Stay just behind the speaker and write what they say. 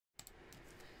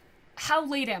how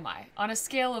late am I? On a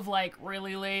scale of like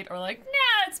really late or like,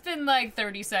 nah, it's been like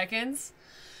 30 seconds.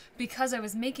 Because I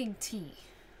was making tea.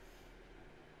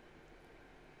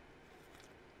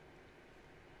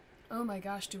 Oh my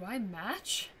gosh, do I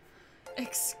match?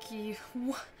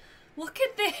 Look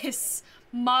at this!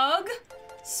 Mug,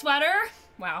 sweater.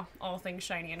 Wow, all things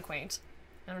shiny and quaint.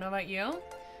 I don't know about you.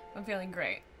 I'm feeling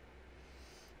great.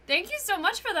 Thank you so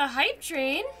much for the hype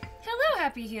train. Hello,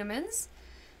 happy humans.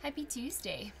 Happy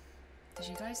Tuesday. Did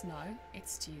you guys know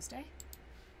it's Tuesday?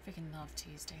 Freaking love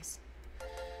Tuesdays.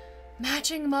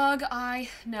 Matching mug,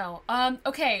 no.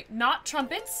 Okay, not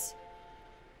trumpets.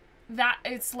 That,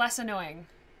 it's less annoying.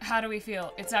 How do we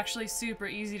feel? It's actually super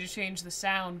easy to change the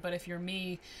sound, but if you're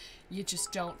me, you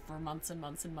just don't for months and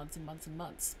months and months and months and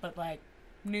months. But like,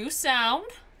 new sound,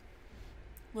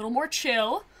 a little more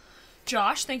chill.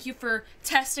 Josh, thank you for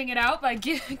testing it out by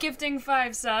gifting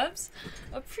 5 subs.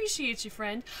 Appreciate you,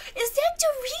 friend. Is that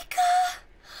Dorica?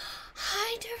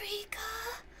 Hi,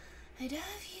 Dorica. I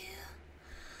love you.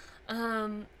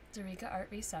 Dorica Art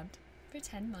resubbed for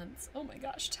 10 months. Oh my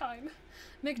gosh, time.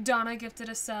 McDonough gifted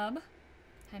a sub.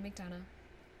 Hi, McDonough.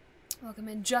 Welcome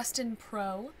in. Justin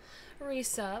Pro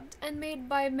resubbed and made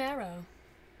by Marrow.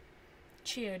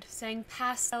 Cheered, saying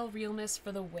pastel realness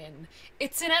for the win.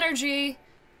 It's an energy.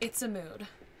 It's a mood.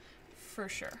 For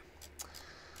sure.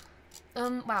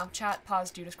 Wow, chat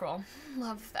paused due to scroll.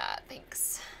 Love that.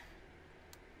 Thanks.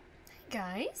 Hey,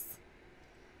 guys.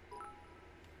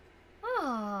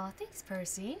 Aw, thanks,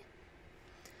 Percy.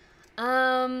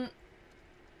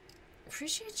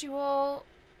 Appreciate you all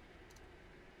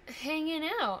hanging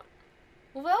out.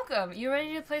 Welcome. You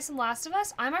ready to play some Last of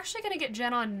Us? I'm actually gonna get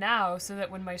Jen on now so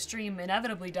that when my stream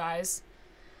inevitably dies,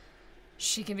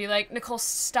 she can be like, Nicole,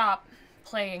 stop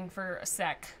playing for a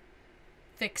sec.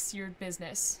 Fix your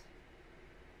business.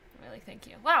 Really, thank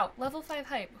you. Wow, level 5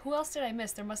 hype. Who else did I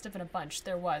miss? There must have been a bunch.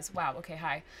 There was. Wow, okay,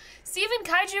 hi. Steven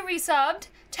Kaiju resubbed.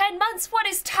 10 months, what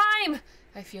is time?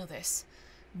 I feel this.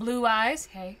 Blue Eyes,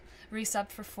 hey.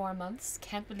 Resubbed for 4 months.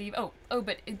 Can't believe, oh,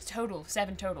 but in total,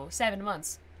 7 total. 7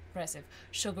 months. Impressive.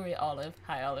 Sugary Olive,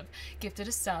 hi Olive. Gifted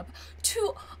a sub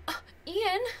to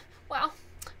Ian. Wow,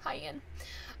 hi Ian.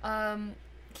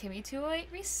 Kimmy208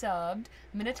 resubbed,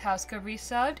 Minotowska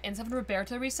resubbed, and someone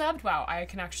Roberto resubbed. Wow, I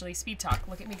can actually speed talk.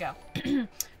 Look at me go.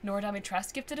 Noradami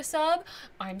Trust gifted a sub,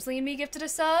 Imsley and me gifted a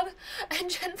sub, and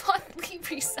Jen Lee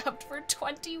resubbed for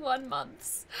 21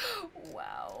 months.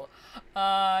 Wow.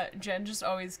 Jen just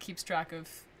always keeps track of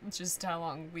just how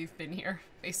long we've been here,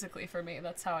 basically, for me.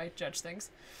 That's how I judge things.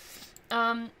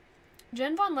 Jen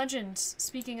Von Legend,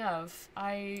 speaking of,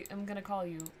 I am gonna call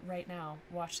you right now.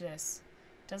 Watch this.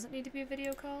 Does it need to be a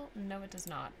video call? No, it does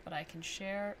not. But I can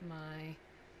share my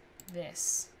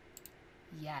this.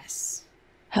 Yes.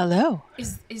 Hello.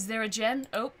 Is there a Jen?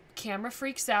 Oh, camera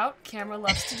freaks out. Camera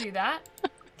loves to do that.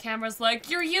 Camera's like,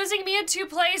 you're using me in 2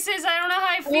 places. I don't know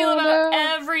how I feel about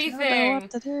everything. I don't know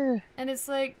what to do. And it's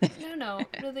like, no,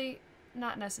 really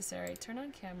not necessary. Turn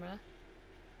on camera.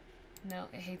 No,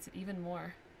 it hates it even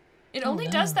more. It only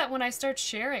does that when I start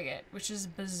sharing it, which is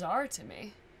bizarre to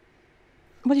me.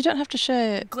 Well, you don't have to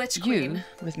share Glitch you Queen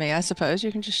with me, I suppose.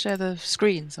 You can just share the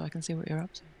screen so I can see what you're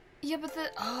up to. Yeah, but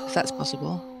if that's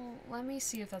possible. Let me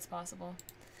see if that's possible.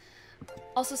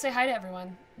 Also say hi to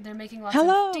everyone. They're making lots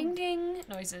Hello. of ding ding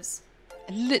noises.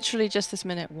 Literally just this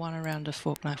minute, won a round of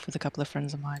fork knife with a couple of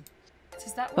friends of mine.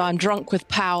 Is that But I'm drunk with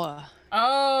power.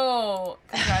 Oh,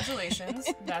 congratulations.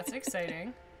 That's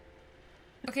exciting.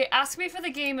 Okay, ask me for the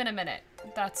game in a minute.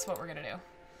 That's what we're gonna do.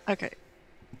 Okay.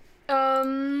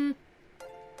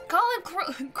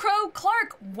 Colin Crow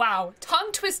Clark. Wow.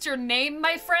 Tongue twister name,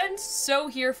 my friend. So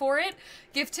here for it.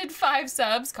 Gifted 5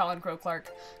 subs. Colin Crow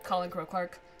Clark. Colin Crow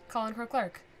Clark. Colin Crow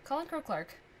Clark. Colin Crow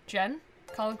Clark. Jen?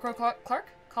 Colin Crow Clark?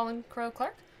 Colin Crow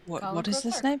Clark? What is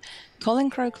this name? Colin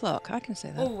Crow Clark. I can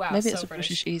say that. Oh, wow. Maybe so it's a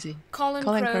British easy. Colin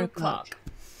Crow Clark.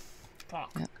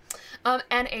 Yeah.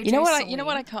 And AJ You know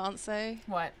what I can't say?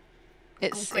 What?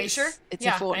 It's Glacier? It's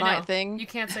a Fortnite thing. You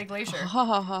can't say Glacier. Ha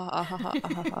ha ha ha ha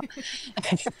ha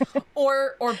ha.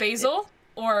 Or basil,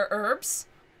 or herbs,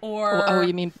 or... Oh,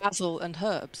 you mean basil and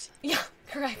herbs? Yeah,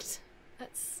 correct.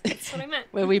 That's what I meant.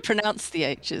 Where we pronounce the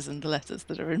H's and the letters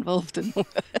that are involved in the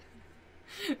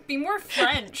word. Be more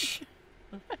French.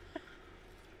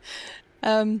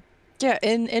 Yeah,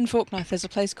 in Forknife there's a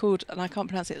place called, and I can't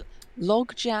pronounce it,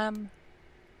 Log Jam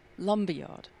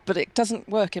Lumberyard, but it doesn't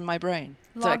work in my brain.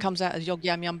 So it comes out as Yog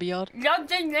Yam Yumberyard.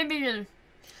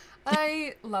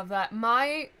 I love that.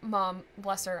 My mom,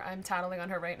 bless her, I'm tattling on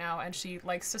her right now, and she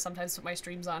likes to sometimes put my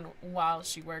streams on while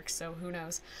she works, so who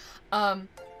knows.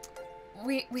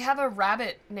 We have a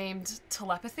rabbit named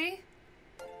Telepathy,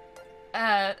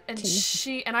 And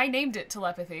she and I named it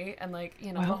Telepathy, and like,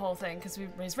 you know, the whole thing, because we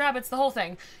raised rabbits, the whole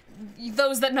thing.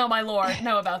 Those that know my lore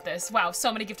know about this. Wow,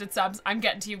 so many gifted subs. I'm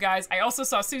getting to you guys. I also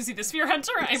saw Susie the Sphere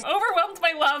Hunter. I'm overwhelmed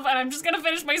by love, and I'm just gonna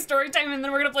finish my story time, and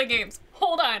then we're gonna play games.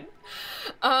 Hold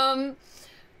on.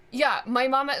 Yeah, my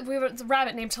mom, we have a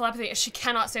rabbit named Telepathy. She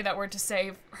cannot say that word to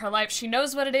save her life. She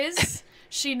knows what it is.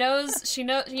 She knows, you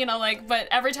know, like, but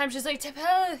every time she's like,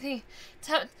 telepathy,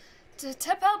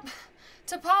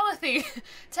 topology,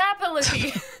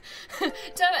 tapality,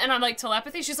 and I'm like,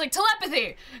 telepathy? She's like,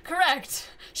 telepathy, correct.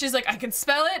 She's like, I can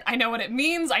spell it, I know what it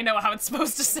means, I know how it's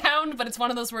supposed to sound, but it's one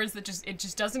of those words that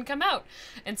just doesn't come out.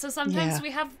 And so sometimes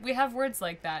we have words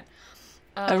like that.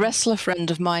 A wrestler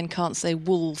friend of mine can't say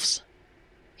wolves.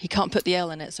 He can't put the L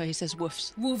in it, so he says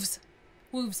woofs. Wolves.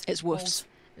 Wolves. It's woofs.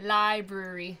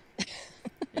 Library.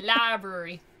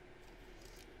 Library.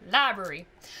 Library.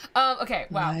 Okay,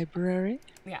 wow. Library?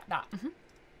 Yeah, that.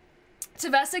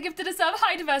 Tavessa gifted a sub.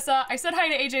 Hi, Tavessa. I said hi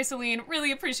to AJ Celine.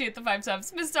 Really appreciate the 5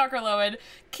 subs. Miss Dr. Lowen,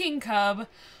 King Cub,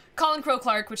 Colin Crow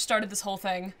Clark, which started this whole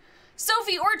thing.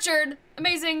 Sophie Orchard,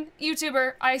 amazing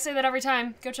YouTuber. I say that every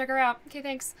time. Go check her out. Okay,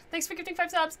 thanks. Thanks for gifting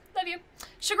 5 subs. Love you.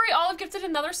 Sugary Olive gifted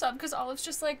another sub because Olive's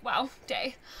just like, wow,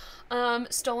 day.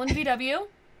 Stolen VW.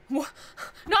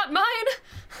 Not mine,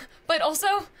 but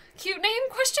also cute name,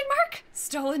 question mark?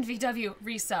 Stolen VW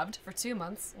resubbed for 2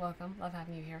 months. Welcome, love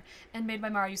having you here. And made by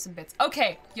Mario some bits.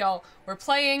 Okay, y'all, we're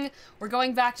playing. We're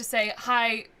going back to say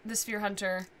hi, the Sphere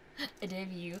Hunter. I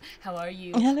love you. How are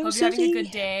you? Hello, Hope you're having a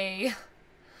good day.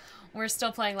 We're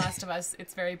still playing Last of Us.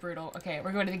 It's very brutal. Okay,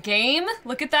 we're going to the game.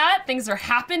 Look at that. Things are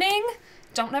happening.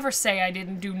 Don't ever say I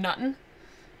didn't do nothing.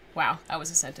 Wow, that was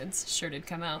a sentence. Sure did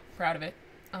come out. Proud of it.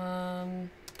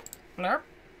 Blurp.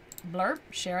 Blurp.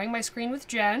 Sharing my screen with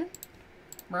Jen.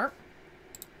 Blurp.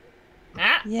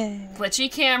 Ah. Yeah.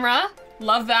 Glitchy camera.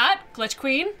 Love that. Glitch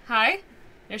Queen. Hi.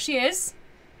 There she is.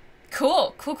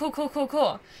 Cool. Cool, cool, cool, cool,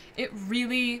 cool. It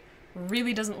really,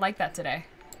 really doesn't like that today.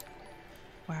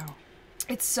 Wow.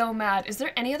 It's so mad. Is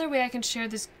there any other way I can share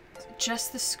this,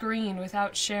 just the screen,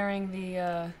 without sharing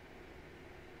the,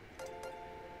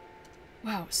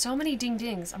 Wow, so many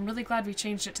ding-dings. I'm really glad we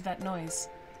changed it to that noise.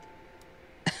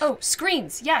 Oh,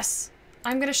 screens! Yes!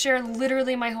 I'm gonna share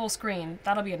literally my whole screen.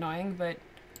 That'll be annoying, but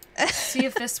see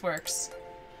if this works.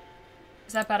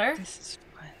 Is that better? This is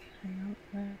fine. Hang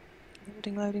on.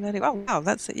 Loading, loading, loading. Oh, wow,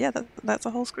 that's it. Yeah, that's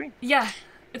a whole screen. Yeah,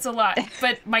 it's a lot,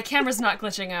 but my camera's not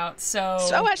glitching out, so...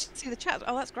 Oh, actually, see the chat.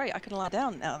 Oh, that's great. I can lie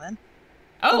down now, then.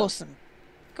 Oh! Awesome.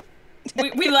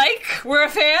 We're a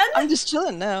fan? I'm just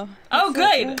chilling now. Oh,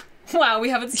 good! Wow, we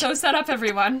have it so set up,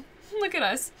 everyone. Look at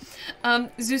us.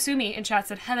 Zusumi in chat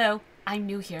said, hello, I'm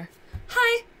new here.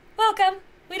 Hi, welcome.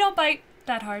 We don't bite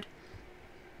that hard.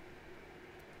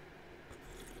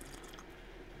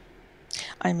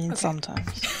 I mean,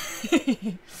 sometimes.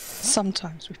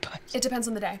 Sometimes we bite. It depends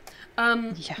on the day.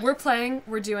 Yeah. We're playing,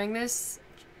 we're doing this.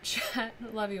 Chat,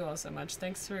 love you all so much.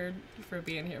 Thanks for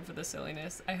being here for the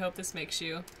silliness. I hope this makes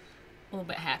you a little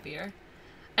bit happier.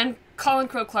 And Colin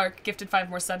Crow Clark gifted 5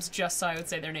 more subs just so I would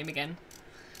say their name again.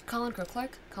 Colin Crow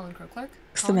Clark, Colin Crow Clark.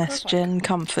 It's the mess, Jen.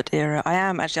 Comfort era. I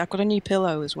am actually. I've got a new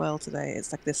pillow as well today.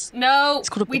 It's like this. No, it's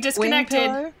called a we disconnected.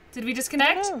 pillow. Did we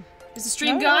disconnect? No. Is the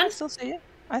stream No, gone? I still see you.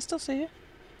 I still see you.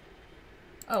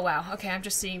 Oh wow. Okay, I'm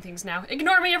just seeing things now.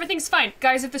 Ignore me. Everything's fine,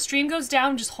 guys. If the stream goes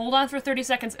down, just hold on for 30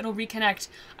 seconds. It'll reconnect.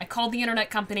 I called the internet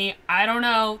company. I don't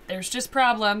know. There's just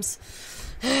problems.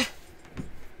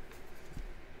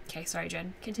 Okay, sorry,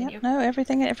 Jen. Continue. Yep, no,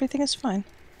 everything is fine.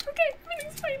 Okay,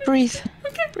 everything's fine. Breathe.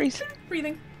 Okay. Breathe.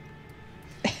 Breathing.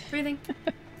 Breathing.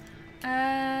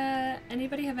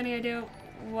 Anybody have any idea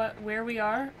where we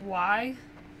are? Why?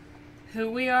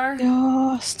 Who we are?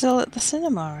 You're still at the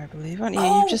cinema, I believe, aren't you?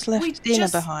 Oh, You've just left Dina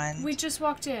behind. We just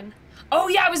walked in. Oh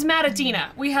yeah, I was mad at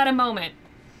Dina. We had a moment.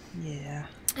 Yeah.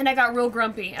 And I got real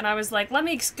grumpy, and I was like, let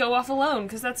me go off alone,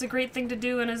 because that's a great thing to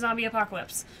do in a zombie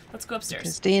apocalypse. Let's go upstairs.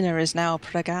 Because Dina is now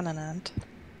pregnant.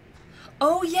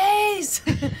 Oh, yes!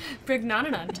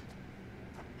 Pregnant.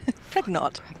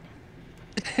 Pregnant.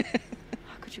 How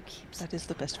could you keep that is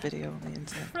the best video on the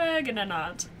internet.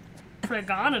 Pregnant.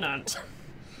 Pregnant.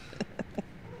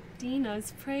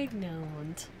 Dina's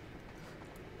pregnant.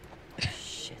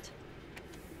 Shit.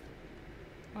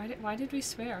 Why did we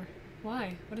swear?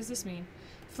 Why? What does this mean?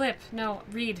 Flip. No.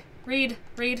 Read. Read.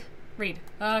 Read. Read.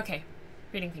 Okay.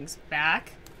 Reading things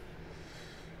back.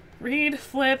 Read.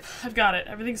 Flip. I've got it.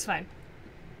 Everything's fine.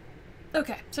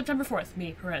 Okay. September 4th.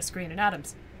 Me, Perez, Green, and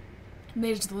Adams.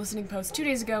 Made it to the listening post 2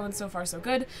 days ago, and so far so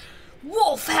good.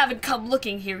 Wolf haven't come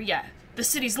looking here yet. The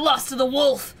city's lost to the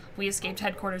wolf! We escaped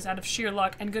headquarters out of sheer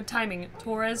luck and good timing.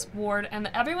 Torres, Ward,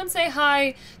 and everyone say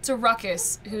hi to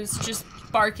Ruckus, who's just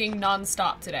barking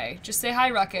non-stop today. Just say hi,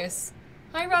 Ruckus.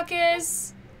 Hi,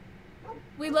 Ruckus.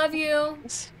 We love you.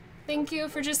 Thank you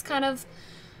for just kind of...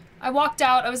 I walked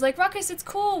out. I was like, Ruckus, it's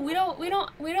cool. We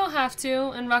don't have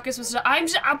to. And Ruckus was just,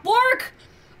 Bork!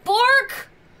 Bork!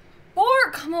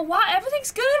 Bork! I'm like, what?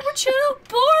 Everything's good. We're chill.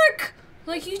 Bork!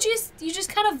 Like, you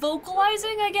just kind of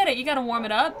vocalizing. I get it. You gotta warm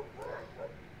it up.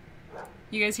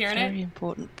 You guys hearing it? Very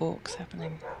important Borks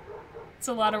happening. It's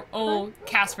a lot of... Oh,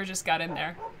 Casper just got in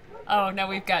there. Oh, now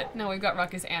we've got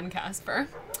Ruckus and Casper.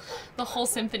 The whole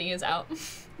symphony is out.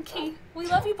 Okay, we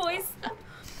love you, boys.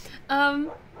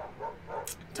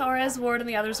 Torres, Ward, and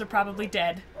the others are probably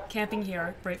dead. Camping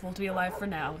here, grateful to be alive for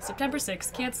now. September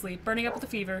 6th, can't sleep, burning up with a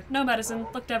fever, no medicine,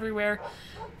 looked everywhere.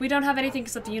 We don't have anything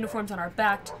except the uniforms on our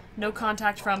back. No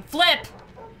contact from... Flip!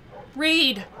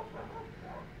 Read!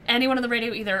 Anyone on the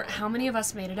radio either. How many of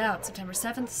us made it out? September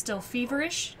 7th, still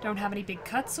feverish. Don't have any big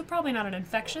cuts, so probably not an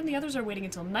infection. The others are waiting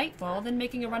until nightfall, then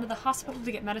making a run to the hospital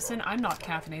to get medicine. I'm not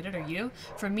caffeinated, are you?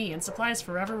 From me, and supplies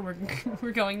forever,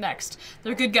 we're going next.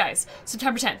 They're good guys.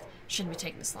 September 10th. Shouldn't be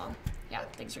taking this long. Yeah,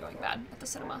 things are going bad at the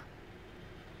cinema.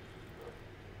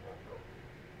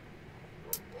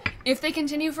 If they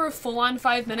continue for a full-on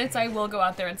 5 minutes, I will go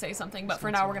out there and say something, but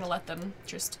for now we're gonna let them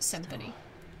just symphony.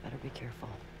 Better be careful.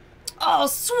 Oh,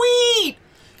 sweet!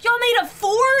 Y'all made a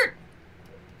fort?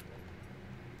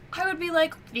 I would be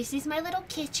like, this is my little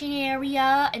kitchen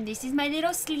area, and this is my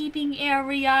little sleeping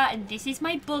area, and this is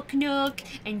my book nook,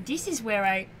 and this is where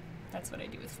I... That's what I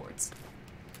do with forts.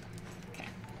 Okay.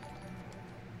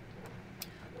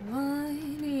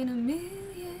 1 in a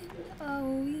million,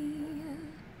 oh yeah.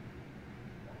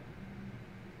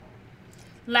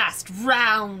 Last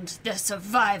round, the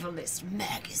Survivalist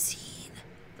magazine.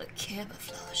 The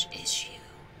camouflage issue.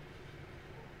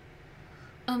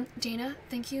 Dana,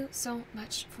 thank you so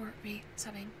much for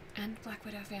resubbing, and Black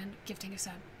Widow fan gifting a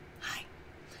sub. Hi.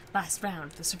 Last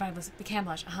round, the survivors, the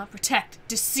camouflage, protect,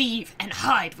 deceive, and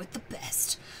hide with the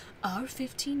best. Our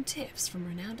 15 tips from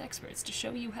renowned experts to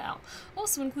show you how.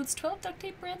 Also includes 12 duct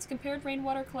tape brands, compared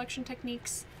rainwater collection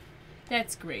techniques.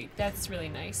 That's great. That's really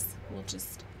nice. We'll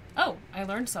just... Oh, I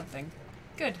learned something.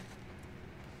 Good.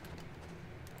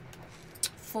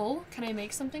 Full? Can I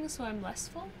make something so I'm less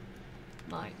full?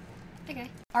 Mine. Okay.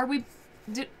 Are we...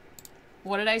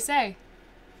 What did I say?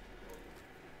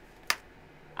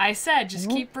 I said, just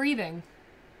keep breathing.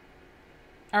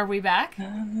 Are we back?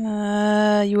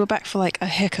 You were back for like a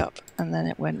hiccup, and then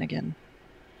it went again.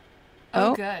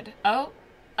 Oh, good. Oh,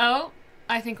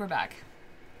 I think we're back.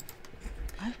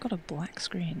 I've got a black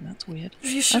screen. That's weird.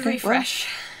 You should refresh.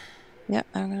 Well, yeah,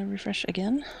 I'm gonna refresh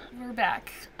again. We're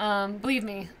back. Believe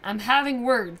me, I'm having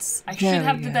words. I should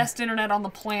have the best internet on the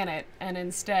planet, and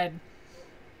instead,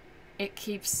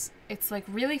 it's like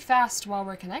really fast while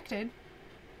we're connected,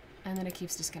 and then it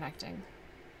keeps disconnecting.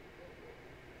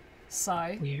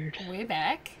 So, weird. We're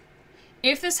back.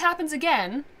 If this happens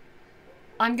again,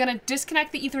 I'm gonna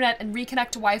disconnect the Ethernet and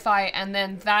reconnect to Wi-Fi, and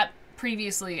then that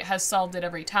previously has solved it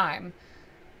every time.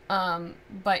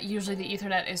 But usually the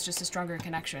Ethernet is just a stronger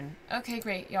connection. Okay,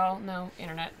 great, y'all. No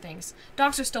internet things.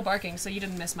 Dogs are still barking, so you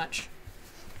didn't miss much.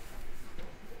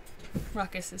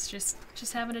 Ruckus is just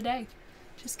having a day.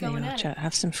 Just going at it.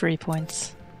 Have some free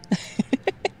points.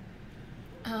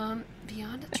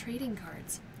 Beyond trading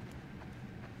cards.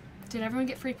 Did everyone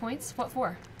get free points? What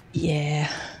for?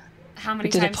 Yeah. How many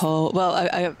times? We did times? a poll.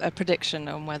 Well, a prediction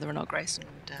on whether or not Grayson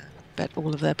would bet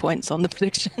all of their points on the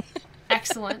prediction.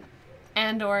 Excellent.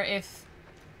 And or if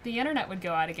the internet would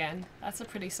go out again. That's a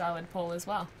pretty solid poll as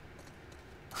well.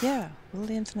 Yeah. Will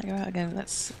the internet go out again?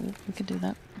 We could do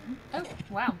that. Mm-hmm. Oh,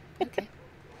 wow. Okay.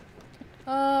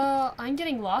 I'm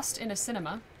getting lost in a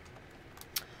cinema.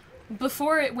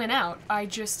 Before it went out, I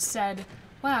just said,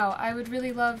 wow, I would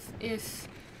really love if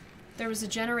there was a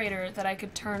generator that I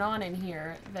could turn on in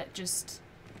here that just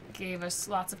gave us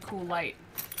lots of cool light.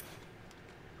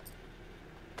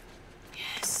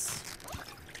 Yes.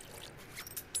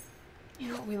 You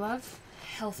know what we love?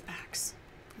 Health packs.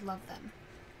 Love them.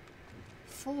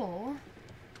 Full.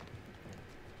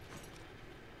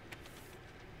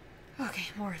 Okay,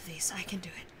 more of these. I can do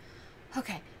it.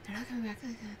 Okay, they're not coming back.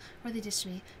 Or they ditched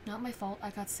me. Not my fault. I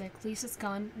got sick. Lisa's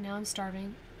gone. Now I'm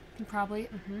starving. Can probably.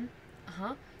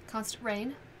 Constant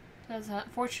rain. Does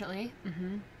that. Fortunately.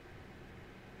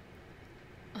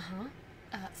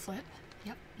 Flip.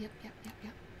 Yep.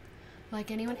 Like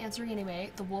anyone answering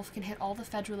anyway, the wolf can hit all the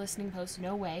Fedra listening posts.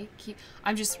 No way.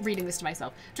 I'm just reading this to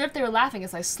myself. Drift, they were laughing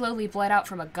as I slowly bled out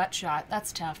from a gut shot.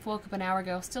 That's tough. Woke up an hour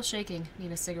ago, still shaking.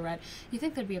 Need a cigarette. You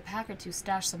think there'd be a pack or two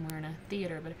stashed somewhere in a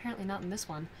theater, but apparently not in this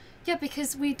one. Yeah,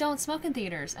 because we don't smoke in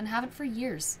theaters, and haven't for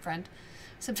years, friend.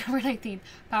 September 19th,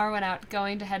 power went out.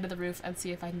 Going to head to the roof and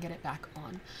see if I can get it back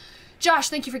on. Josh,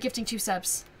 thank you for gifting 2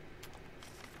 subs.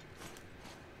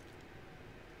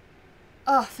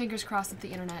 Oh, fingers crossed that the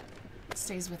internet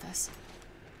stays with us.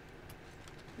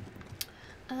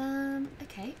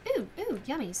 Okay. Ooh,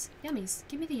 yummies. Yummies.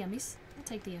 Give me the yummies. I'll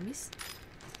take the yummies.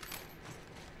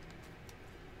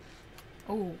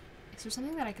 Oh, is there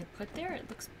something that I could put there? It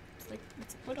looks like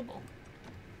it's puttable.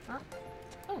 Huh?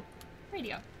 Oh,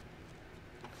 radio.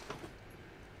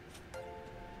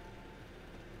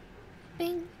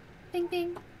 Bing, bing,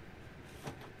 bing.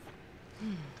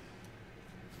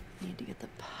 Need to get the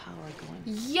power going.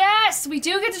 Yes! We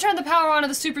do get to turn the power on at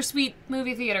the super sweet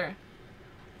movie theater.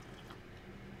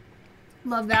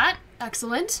 Love that.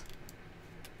 Excellent.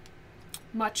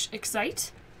 Much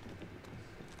excite.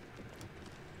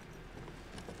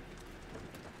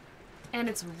 And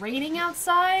it's raining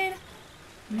outside.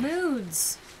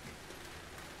 Moods.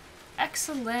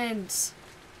 Excellent.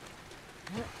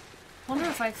 Wonder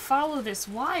if I follow this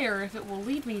wire, if it will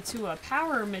lead me to a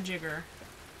power majigger.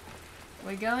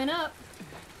 We're going up.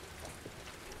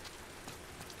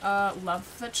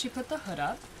 Love that she put the hood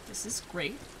up. This is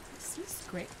great. This is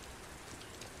great.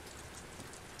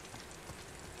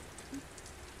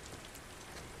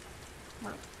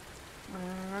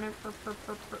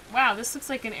 Wow, this looks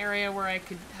like an area where I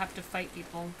could have to fight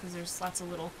people, because there's lots of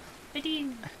little bitty,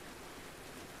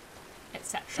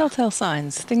 etc. Telltale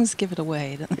signs. Things give it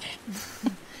away, don't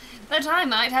they? But I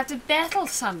might have to battle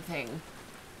something.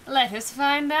 Let us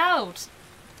find out.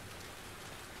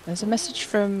 There's a message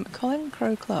from Colin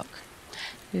Crow Clock,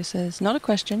 who says, not a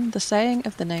question, the saying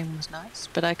of the name was nice,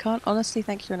 but I can't honestly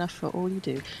thank you enough for all you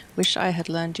do. Wish I had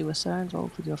learned you were so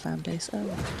involved with your fan base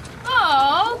earlier.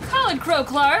 Oh, Colin Crow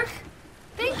Clark!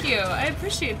 Thank you, I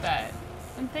appreciate that.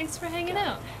 And thanks for hanging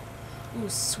out. Ooh,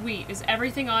 sweet. Is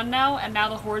everything on now, and now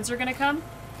the hordes are gonna come?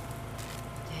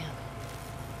 Damn.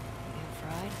 You get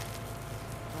fried?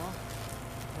 Well,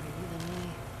 better you than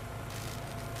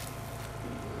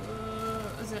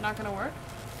me. Is it not gonna work?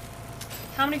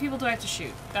 How many people do I have to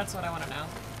shoot? That's what I want to know.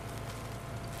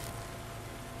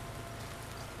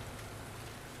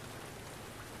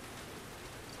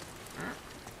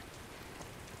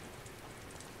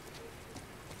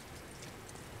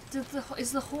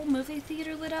 Is the whole movie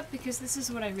theater lit up? Because this is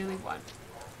what I really want.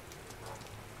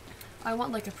 I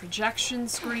want like a projection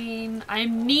screen.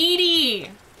 I'm needy!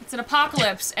 It's an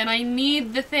apocalypse and I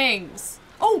need the things.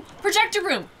 Oh! Projector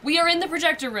room! We are in the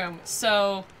projector room,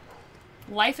 so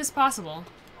life is possible.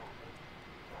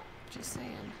 Just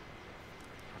saying.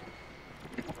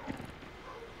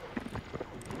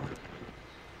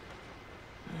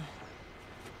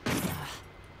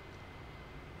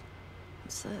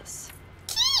 What's this?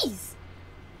 Keys!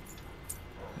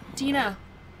 Dina,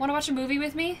 wanna watch a movie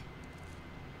with me?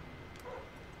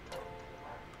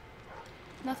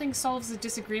 Nothing solves a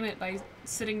disagreement by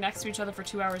sitting next to each other for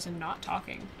 2 hours and not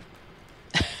talking.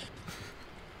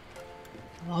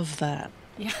 Love that.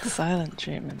 Yeah. Silent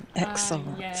treatment.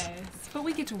 Excellent. Yes. But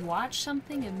we get to watch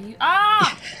something and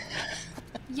Ah!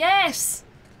 Yes!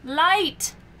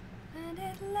 Light! And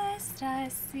at last I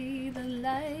see the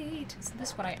light. Isn't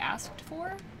this what I asked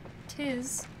for?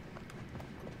 'Tis.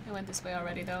 I went this way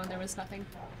already though and there was nothing.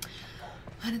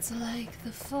 And it's like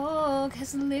the fog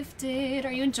has lifted.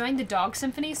 Are you enjoying the dog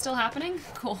symphony still happening?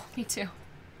 Cool, me too.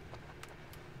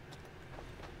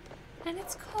 And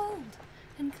it's cold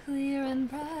and clear and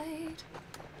bright.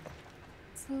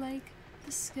 It's like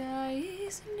the sky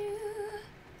is new.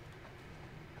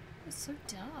 It's so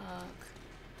dark.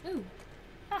 Ooh,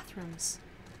 bathrooms.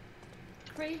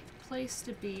 Great place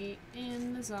to be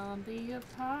in the zombie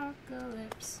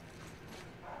apocalypse.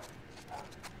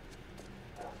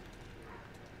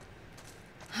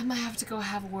 I might have to go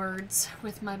have words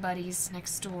with my buddies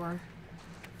next door.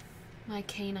 My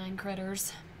canine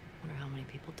critters. Wonder how many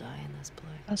people die in this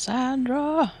play.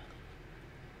 Cassandra!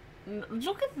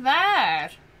 Look at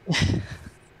that!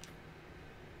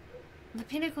 The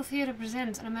Pinnacle Theatre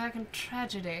presents an American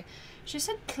tragedy. She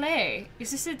said play.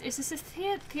 Is this a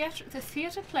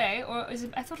theatre play, or is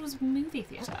it? I thought it was a movie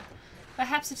theatre.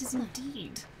 Perhaps it is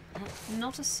indeed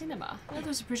not a cinema. Oh,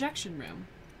 there's a projection room.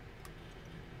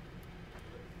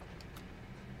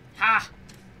 Ha!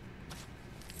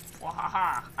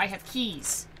 Wahaha! I have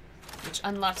keys, which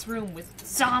unlocks room with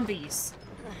zombies.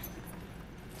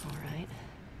 All right.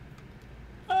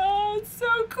 Oh, it's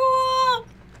so cool!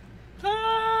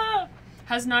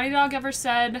 Has Naughty Dog ever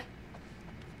said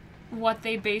what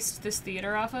they based this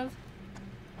theater off of?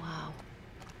 Wow.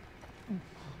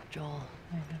 Joel,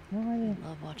 I have no idea. I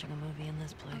love watching a movie in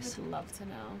this I place. would love to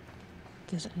know.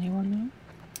 Does anyone know?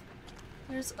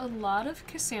 There's a lot of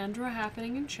Cassandra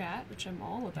happening in chat, which I'm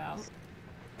all about.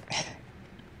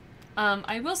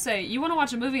 I will say, you want to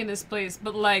watch a movie in this place,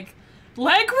 but like,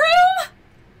 leg room?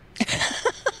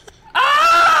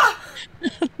 Ah!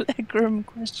 Leg room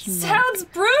question mark. Sounds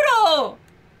brutal!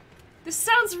 This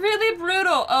sounds really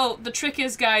brutal. Oh, the trick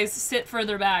is, guys, sit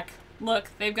further back.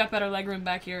 Look, they've got better legroom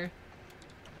back here.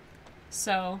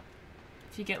 So,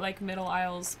 if you get, like, middle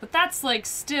aisles. But that's, like,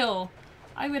 still...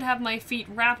 I would have my feet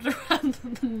wrapped around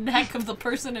the neck of the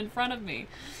person in front of me.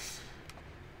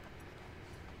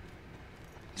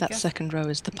 That second row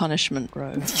is the punishment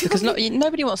row. Because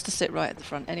nobody wants to sit right at the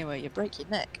front anyway. You break your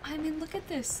neck. I mean, look at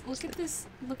this. Look at this.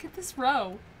 Look at this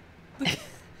row.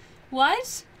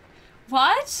 What?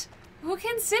 What? Who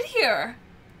can sit here?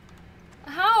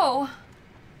 How?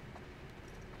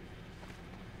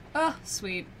 Oh,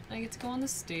 sweet. I get to go on the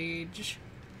stage.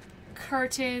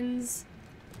 Curtains.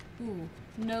 Ooh,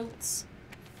 notes.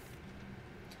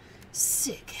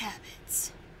 Sick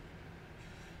habits.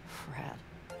 Rad.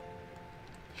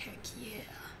 Heck yeah.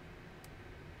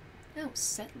 Oh,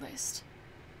 set list.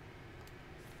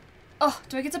 Oh,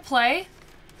 do I get to play?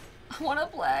 I want to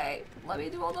play. Let me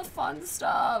do all the fun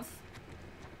stuff.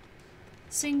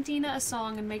 Sing Dina a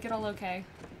song and make it all okay.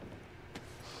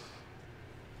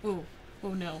 Ooh.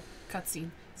 Oh no.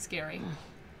 Cutscene. Scary.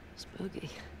 Spooky.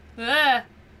 Ah!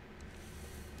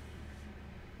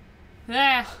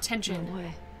 Ah! Tension. No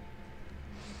way.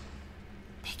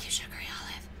 Thank you, Sugary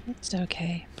Olive. It's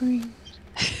okay. Breathe.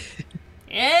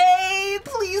 Hey!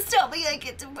 Please tell me I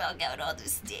get to walk out on the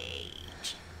stage.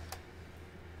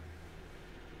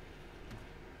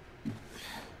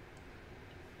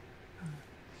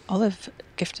 Olive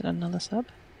gifted another sub.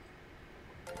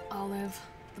 Olive,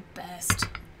 the best.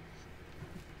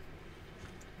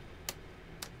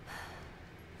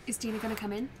 Is Dina gonna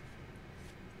come in?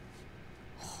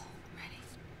 Oh, ready.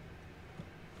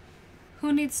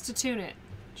 Who needs to tune it?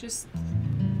 Just...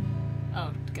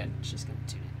 Oh, good. She's gonna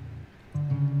tune it.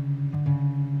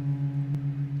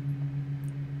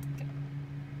 Okay.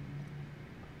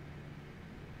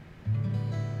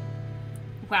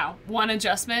 Wow, one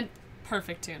adjustment.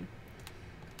 Perfect tune.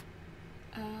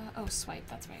 Oh, swipe,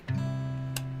 that's right.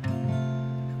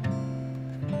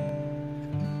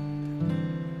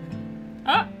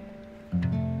 Ah!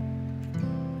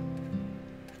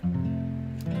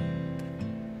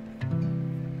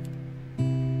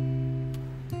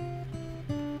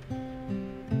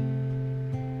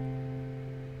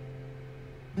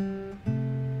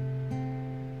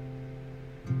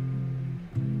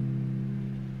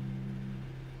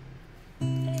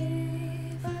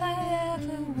 If I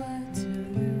ever were to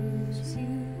lose you,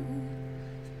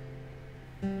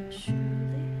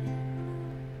 surely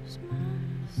lose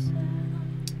myself.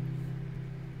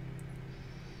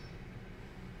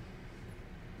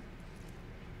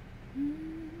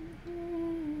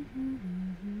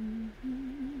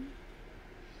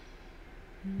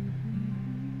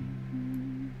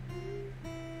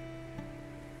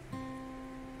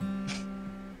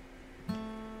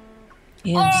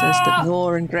 Ian says that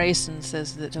Law and Grayson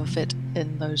says that he'll fit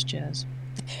in those chairs.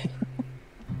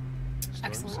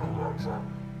 Excellent.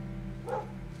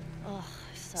 Ugh,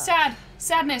 suck. Sad.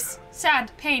 Sadness.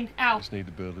 Sad. Pain. Ow. Just need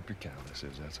to build up your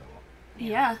calluses, that's all.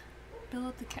 Yeah. Build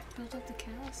up the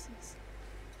calluses.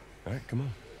 All right, come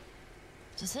on.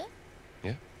 Is this it?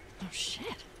 Yeah. Oh,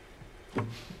 shit.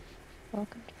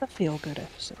 Welcome to the Feel Good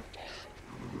episode.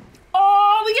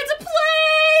 Oh, we get to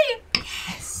play!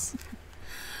 Yes.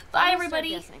 Bye,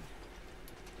 everybody.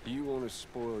 You want to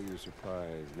spoil your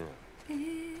surprise now?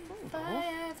 If I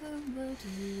ever were to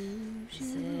lose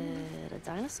Is you. it a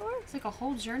dinosaur? It's like a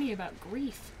whole journey about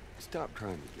grief. Stop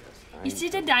trying to guess. Is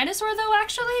it a dinosaur, though,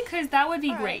 actually? Because that would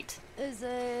be All right. great. Is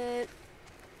it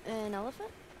an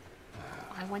elephant?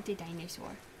 I want a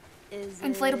dinosaur. Is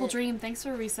Inflatable it Dream, thanks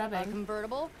for a resubbing.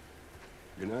 convertible?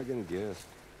 You're not gonna guess.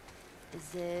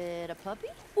 Is it a puppy?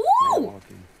 More Ooh!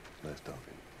 walking, less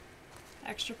talking.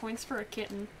 Extra points for a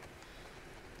kitten.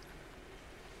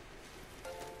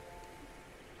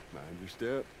 Mind your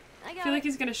step. I I got feel it. like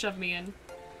he's gonna shove me in.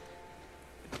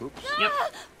 Oops. Yep.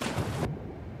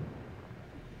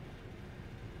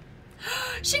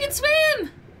 She can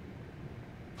swim!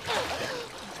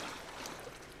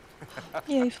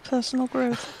 Yay for personal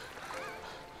growth.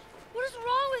 What is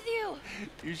wrong with you?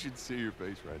 You should see your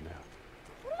face right now.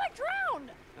 What if I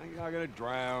drowned? You're not gonna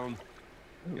drown.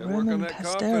 You gotta work on Roman that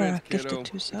Pastera confidence, kiddo. gifted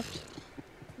 2 subs.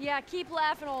 Yeah, keep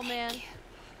laughing, old man.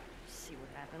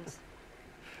 happens.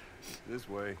 This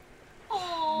way.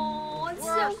 Oh, it's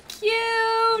so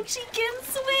cute. She can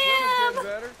Swimming's swim. getting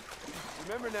better.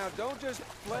 Remember now, don't just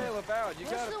flail about. You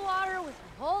Push gotta. the water with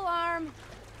the whole arm.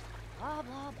 Blah,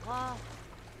 blah, blah.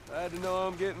 Glad to know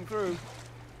I'm getting through.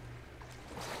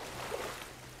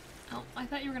 Oh, I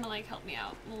thought you were gonna like help me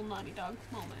out. A little naughty dog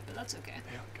moment, but that's okay.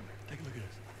 Hey, come here. Take a look at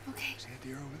this. Okay. See that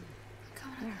deer over there?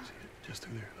 Come on. See it? Just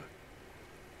through there. Look.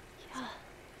 Yeah.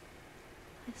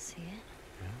 I see it.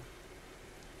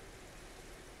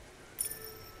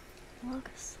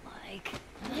 Looks like.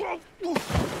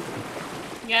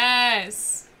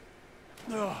 Yes.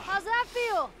 How's that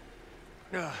feel?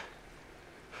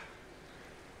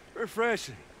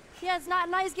 Refreshing. Yeah, it's not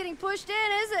nice getting pushed in,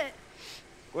 is it?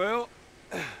 Well,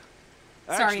 Sorry,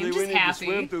 actually, I'm we just need happy. to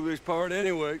swim through this part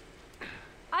anyway.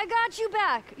 I got you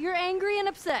back. You're angry and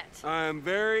upset. I am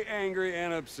very angry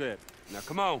and upset. Now,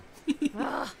 come on.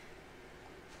 Ugh.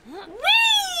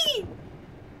 Whee!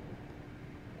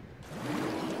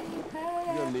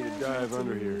 You're gonna need to dive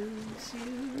under here.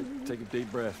 And take a deep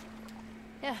breath.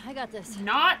 Yeah, I got this.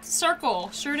 Not circle.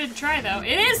 Sure did try though.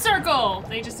 It is circle.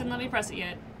 They just didn't let me press it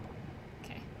yet.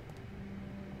 Okay.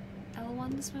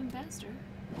 L1 to swim faster.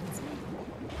 That's it.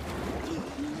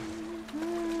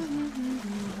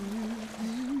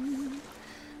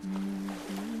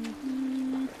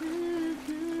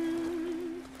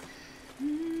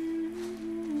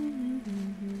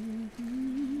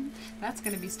 That's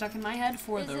gonna be stuck in my head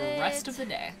for Is the rest of the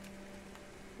day.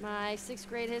 My 6th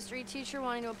grade history teacher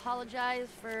wanting to apologize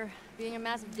for being a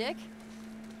massive dick?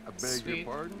 I beg Sweet. your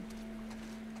pardon?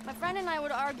 My friend and I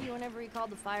would argue whenever he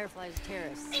called the Fireflies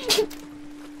terrorists.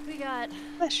 We got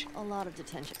Flesh. a lot of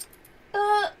detention.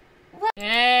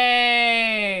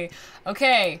 Hey!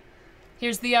 Okay,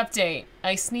 here's the update.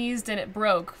 I sneezed and it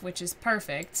broke, which is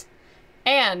perfect.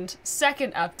 And,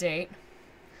 second update,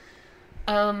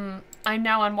 I'm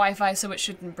now on Wi-Fi, so it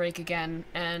shouldn't break again,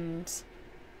 and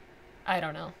I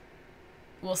don't know.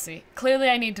 We'll see. Clearly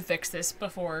I need to fix this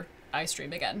before I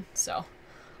stream again, so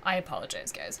I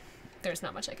apologize, guys. There's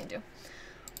not much I can do.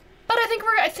 But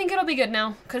I think it'll be good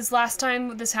now, because last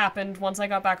time this happened, once I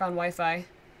got back on Wi-Fi,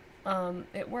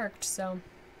 it worked, so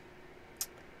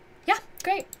yeah,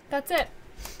 great. That's it.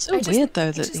 So weird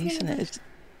though that Ethernet is.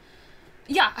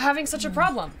 Yeah, having such a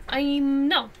problem.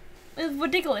 No. It's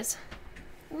ridiculous.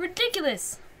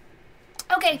 Ridiculous.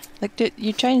 Okay. Like,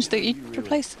 you changed you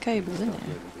replaced the cable, didn't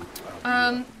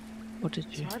you? Or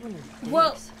did you? Hard when there's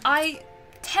Well, dicks. I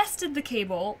tested the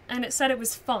cable and it said it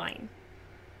was fine.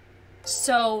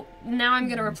 So now I'm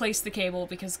gonna replace the cable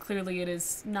because clearly it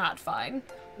is not fine.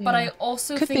 But I Yeah.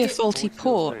 also Could think be a it- faulty Still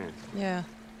port. stands. Yeah.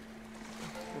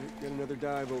 Get another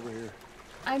dive over here.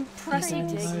 I'm pressing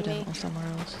Digging me. Modem or somewhere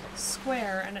else.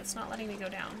 square and it's not letting me go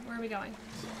down. Where are we going?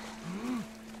 Ooh.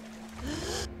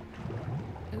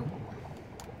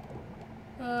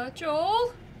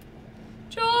 Joel?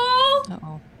 Joel?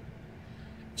 Uh-oh.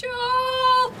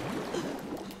 Joel!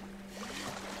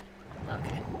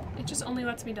 Okay. It just only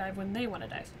lets me dive when they want to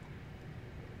dive.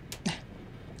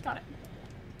 Got it.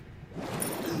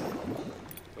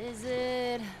 Is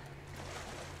it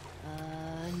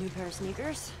a new pair of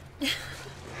sneakers?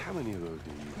 How many of those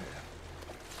do you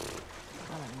have?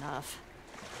 Not enough.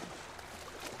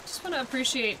 Just want to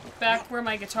appreciate back where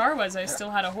my guitar was, I still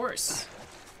had a horse.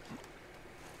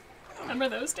 Remember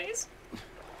those days?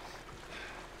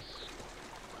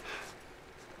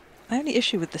 My only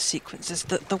issue with the sequence is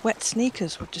that the wet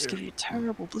sneakers would just give you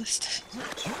terrible blisters.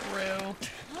 True.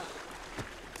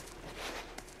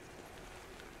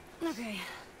 Okay.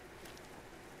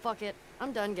 Fuck it.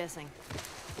 I'm done guessing.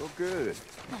 Well, good.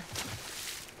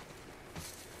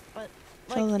 But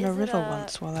Fell in a is it river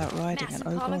once while out riding, massive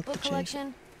and oh comic god, the book cheese.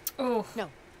 collection? Oh, No,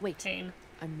 wait. pain.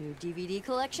 A new DVD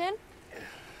collection?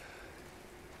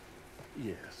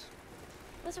 Yes.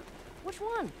 Which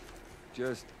one?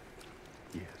 Just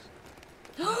yes.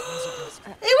 It was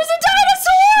a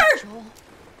dinosaur! Joel.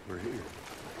 We're here.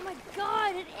 Oh my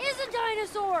god, it is a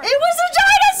dinosaur! It was a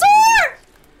dinosaur!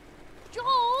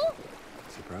 Joel!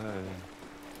 Surprise.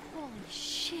 Holy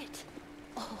shit.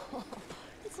 Oh,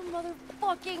 it's a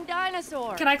motherfucking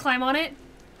dinosaur. Can I climb on it?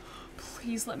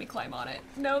 Please let me climb on it.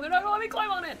 No, they're not gonna let me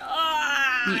climb on it.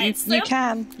 Ah, it's You the-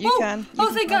 can. You Oh, can. You oh,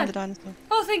 can thank climb God. the dinosaur.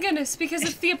 Oh, thank goodness, because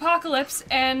it's the apocalypse,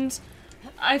 and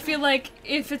I feel like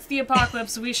if it's the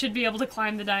apocalypse, we should be able to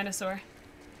climb the dinosaur.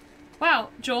 Wow,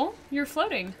 Joel, you're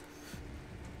floating.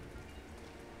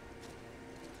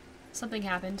 Something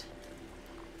happened.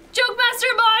 Joke Master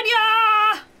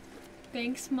Manya!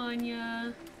 Thanks,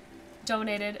 Manya.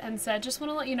 Donated and said, just want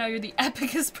to let you know you're the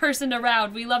epicest person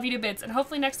around. We love you to bits, and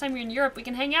hopefully next time you're in Europe, we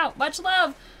can hang out. Much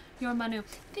love! You're Manu.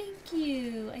 Thank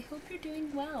you. I hope you're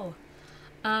doing well.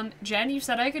 Jen, you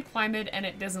said I could climb it and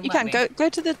it doesn't let me. Go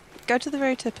to the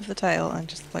very tip of the tail and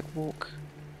just like walk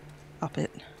up it.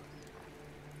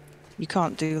 You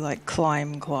can't do like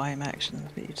climb actions,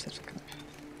 but you just have to kind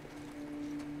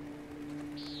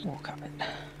of walk up it,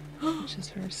 which is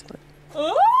very slow.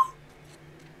 Oh!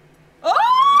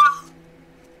 Oh!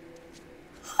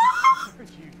 What are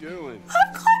you doing?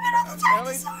 I'm climbing on the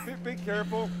Ellie, dinosaur! be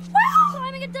careful. Wow!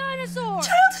 Climbing a dinosaur!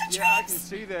 Childhood Yeah, I can dreams!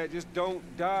 see that. Just don't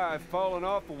die falling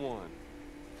off of one.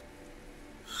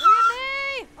 Look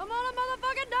at me! I'm on a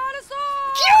motherfucking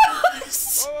dinosaur!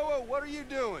 Yes! Whoa, whoa, whoa, what are you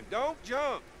doing? Don't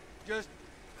jump. Just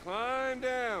climb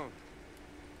down.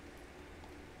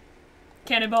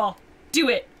 Cannonball. Do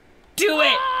it! Do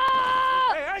it!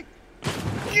 Hey, hey!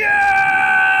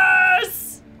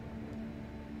 Yes!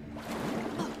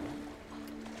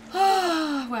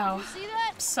 Wow. You see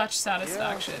that? Such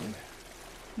satisfaction.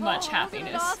 Much happiness.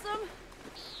 Isn't it awesome?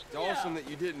 It's awesome that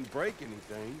you didn't break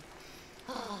anything.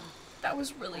 That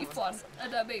was really fun,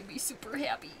 and that made me super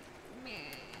happy.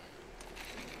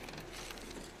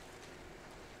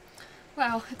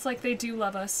 Wow, it's like they do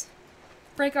love us.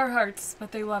 Break our hearts,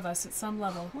 but they love us at some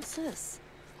level. What's this?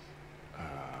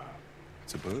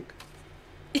 It's a book?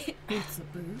 It's a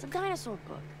book. It's a dinosaur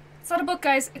book. It's not a book,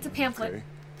 guys. It's a pamphlet. Okay.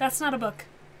 That's not a book.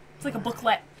 It's like a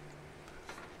booklet.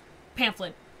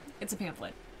 Pamphlet. It's a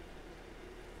pamphlet.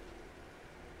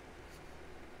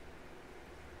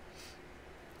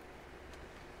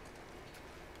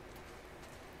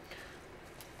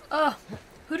 Oh,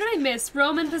 who did I miss?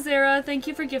 Roman Pizzera, thank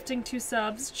you for gifting 2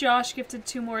 subs. Josh gifted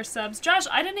 2 more subs. Josh,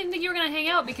 I didn't even think you were gonna hang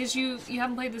out because you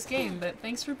haven't played this game, but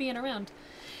thanks for being around.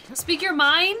 Speak Your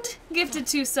Mind gifted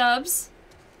 2 subs.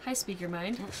 Hi, Speak Your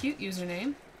Mind. Cute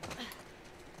username.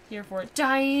 Here for it.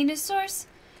 Dinosaurs.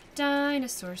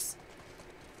 Dinosaurs.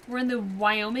 We're in the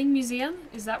Wyoming Museum.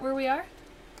 Is that where we are?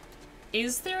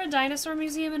 Is there a dinosaur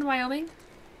museum in Wyoming?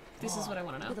 This is what I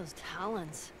want to Look know. at those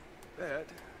talons. That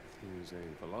is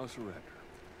a velociraptor.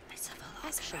 It's a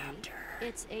Actually, velociraptor.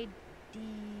 it's a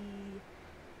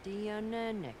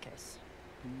Deinonychus.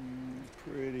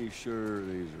 Pretty sure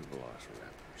these are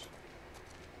velociraptors.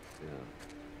 Yeah.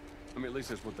 I mean, at least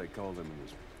that's what they called them in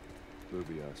this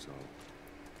movie I saw.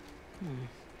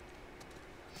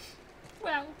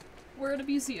 Wow. We're at a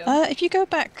museum. If you go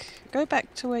back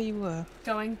to where you were,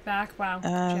 Going back. Wow.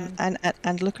 Jen.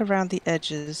 and look around the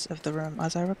edges of the room.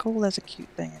 As I recall, there's a cute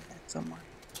thing in there somewhere.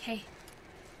 Okay.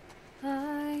 I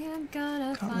am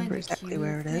gonna Can't find remember the exactly cute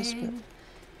where it is, but thing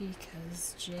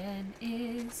because Jen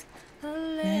is a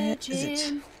where is it?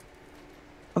 legend.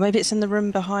 Or maybe it's in the room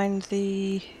behind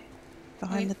the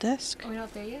Wait. desk. Are we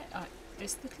not there yet?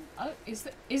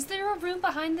 Is there a room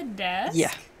behind the desk?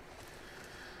 Yeah.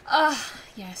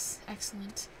 Yes.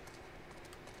 Excellent.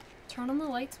 Turn on the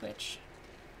light switch.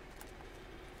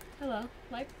 Hello.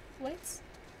 Lights?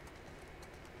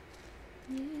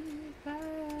 If I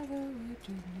ever were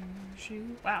to lose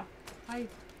you. Wow. Hi,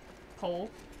 pole.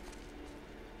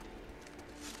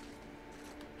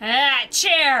 Ah,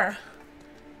 chair!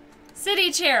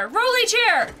 City chair! Rolly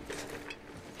chair!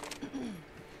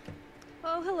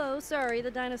 Oh, hello. Sorry,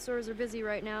 the dinosaurs are busy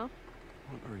right now.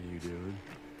 What are you doing?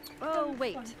 Oh,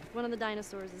 wait. One of the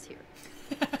dinosaurs is here.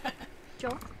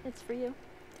 Joel, it's for you.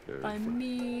 By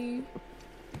me.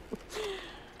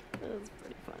 That was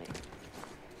pretty funny.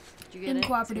 Did you get it?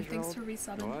 Incooperative, Schedule. thanks for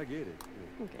resubbing. Oh, I get it.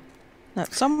 Yeah. Okay. No,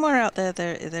 somewhere out there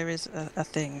there is a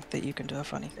thing that you can do a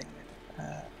funny thing with.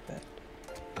 But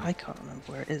I can't remember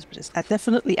where it is, but it's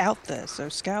definitely out there. So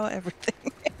scour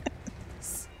everything.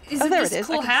 Is Oh, it there this it is.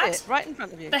 cool I can hat? see it right in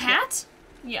front of you. The hat?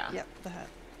 Yeah. Yep, the hat.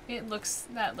 That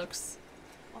looks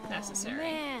necessary. Oh,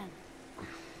 man.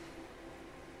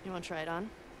 You want to try it on?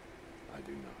 I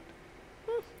do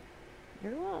not.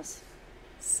 Your loss.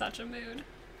 Such a mood.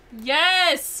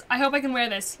 Yes! I hope I can wear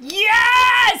this.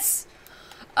 Yes!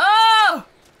 Oh!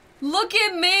 Look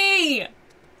at me!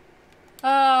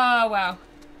 Oh, wow.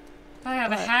 I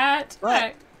have a hat.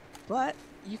 But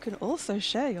you can also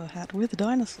share your hat with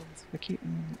dinosaurs for cute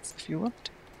moments if you want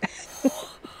to.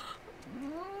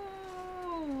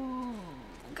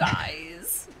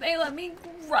 Guys, they let me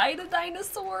ride a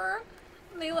dinosaur.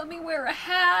 They let me wear a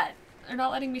hat. They're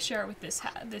not letting me share it with this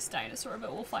dinosaur,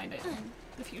 but we'll find it in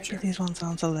the future. These ones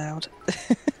aren't allowed.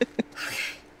 Okay.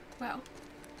 Wow.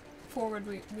 Forward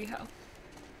we go.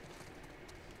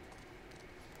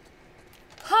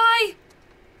 Hi!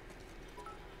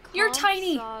 You're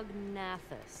tiny!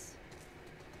 Compsognathus.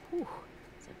 Whew.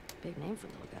 It's a big name for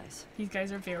little guys. These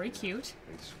guys are very cute.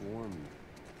 They swarm.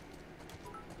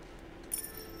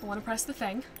 I want to press the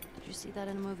thing. Did you see that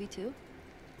in a movie too?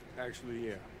 Actually,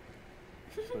 yeah.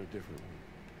 but a different one.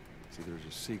 See, there's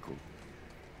a sequel.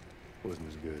 Wasn't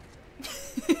as good.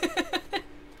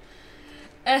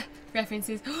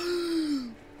 References.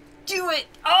 Do it!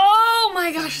 Oh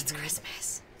my gosh, it's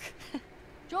Christmas.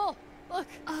 Joel, look.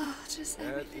 Oh, just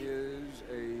That is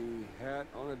a hat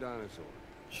on a dinosaur.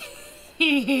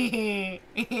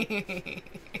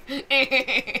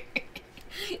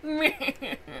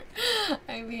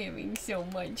 I'm having so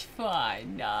much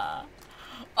fun.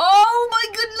 Oh my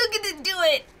god, look at it! Do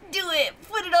it! Do it!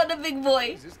 Put it on the big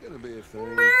boy! Is this gonna be a thing?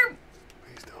 Merp.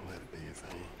 Please don't let it be a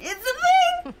thing. It's a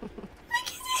thing! Look at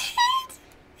it!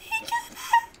 He got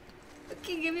that!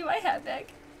 Okay, give me my hat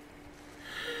back.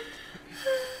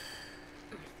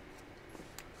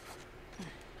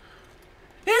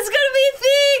 It's gonna be a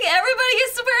thing! Everybody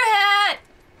gets to wear a hat!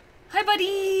 Hi,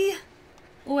 buddy!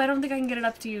 Oh, I don't think I can get it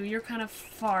up to you. You're kind of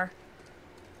far.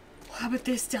 How about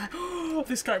this guy? Oh,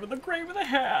 this guy with the gray with a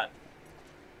hat.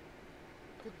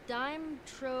 The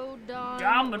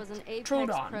Dimetrodon was an apex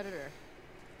Dimetrodon. predator.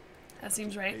 That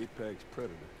seems right. Apex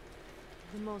predator.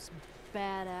 The most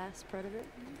badass predator.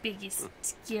 Biggest,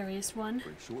 scariest one.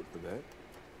 Pretty short for that.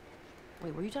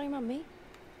 Wait, were you talking about me?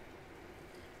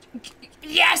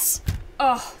 Yes!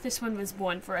 Oh, this one was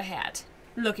born for a hat.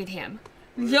 Look at him.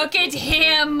 Look at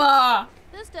him!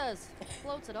 This does.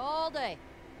 Floats it all day.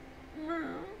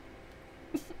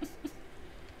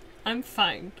 I'm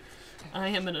fine. I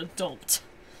am an adult.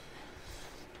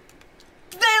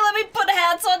 They let me put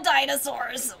hats on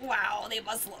dinosaurs! Wow, they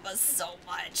must love us so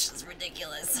much. It's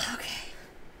ridiculous. Okay.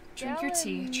 Drink your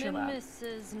tea. Chill out.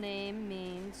 Mrs. name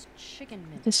means chicken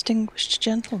mince. Distinguished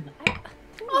gentleman.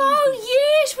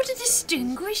 Oh, yes! What a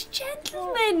distinguished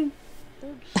gentleman!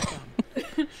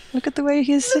 Look at the way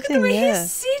he's Look sitting at the way there.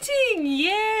 he's sitting!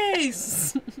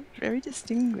 Yes! Very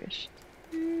distinguished.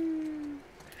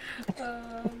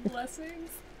 Blessings.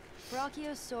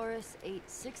 Brachiosaurus ate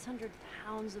 600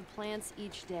 pounds of plants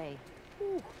each day.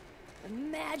 Ooh,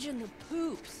 imagine the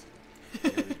poops.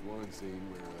 There's one scene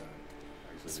where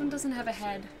actually This one doesn't have a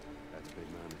head. That's a big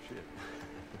mound of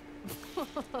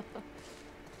shit.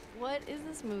 What is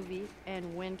this movie,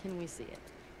 and when can we see it?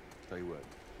 Tell you what,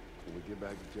 when we get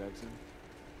back to Jackson,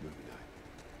 movie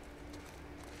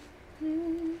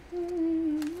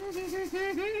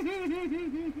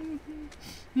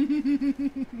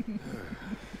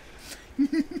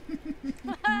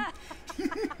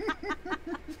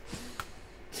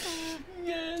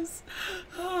Yes.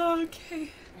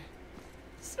 Okay.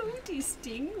 So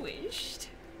distinguished.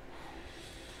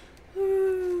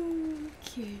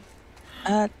 Okay.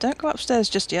 Don't go upstairs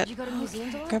just yet. Did you go to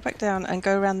museums a lot? Go back down and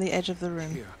go around the edge of the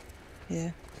room. night.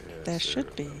 Yeah. Yeah, There Sarah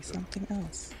should be loved them. something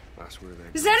else. I swear that.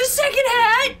 Is that a second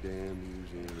hat? Damn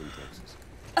museum in Texas.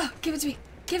 Oh, give it to me.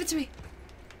 Give it to me.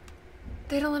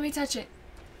 They don't let me touch it.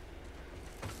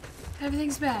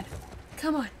 Everything's bad.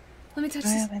 Come on. Let me touch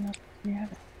Why this. are they not? You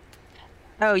have it.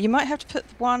 Oh, you might have to put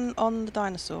one on the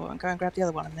dinosaur and go and grab the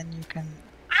other one, and then you can.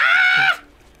 Ah!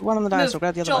 One on the dinosaur,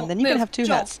 grab the other one, and then you can have two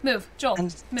Joel, hats, Move, Joel,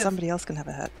 and move. somebody else can have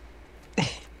a hat.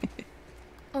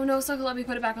 Oh no, it's not gonna let me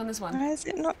put it back on this one. Why is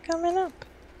it not coming up?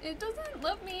 It doesn't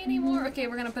let me anymore. Okay,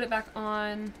 we're gonna put it back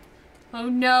on. Oh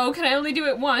no, can I only do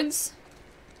it once?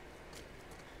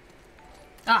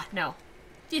 Ah, no.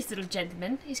 This little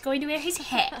gentleman is going to wear his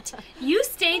hat. You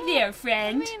stay there, I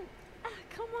friend. mean,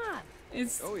 come on.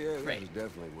 It's Oh yeah, this great. is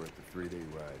definitely worth the 3-day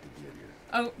ride to get here.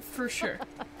 Oh, for sure.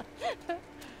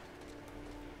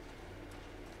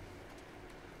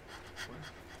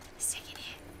 Second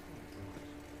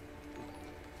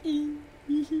hand.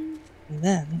 And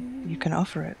then you can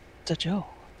offer it to Joel.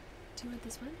 Do you want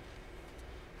this one?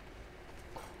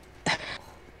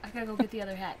 I gotta go get the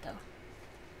other hat, though.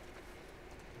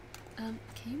 Can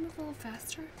you move a little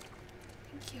faster?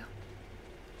 Thank you.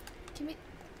 Give me...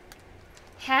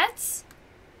 Hats?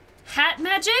 Hat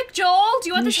magic? Joel, do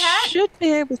you want this hat? should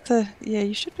be able to. Yeah,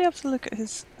 you should be able to look at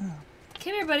his. Oh.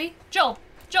 Come here, buddy. Joel.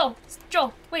 Joel.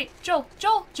 Joel. Wait. Joel.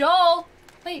 Joel. Joel.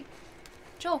 Wait.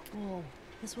 Joel. Whoa,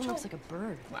 this one looks like a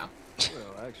bird. Wow.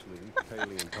 Well, actually,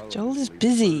 paleontologists Joel is believe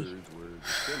busy. birds were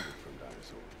descended from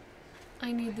dinosaurs.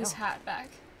 I need this hat back.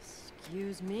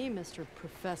 Excuse me, Mr.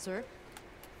 Professor.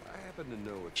 I happen to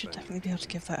know a Should thing. definitely be able to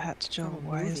give that hat to Joel. From a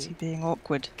Why is he movie. being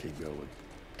awkward? Keep going.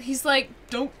 He's like,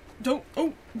 don't, oh,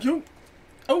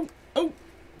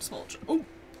 small, oh,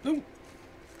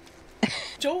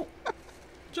 Joel,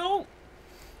 Joel.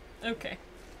 Okay,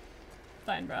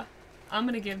 fine, bruh. I'm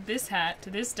gonna give this hat to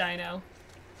this dino.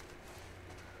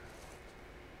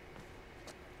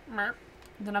 Merp.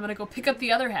 Then I'm gonna go pick up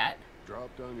the other hat.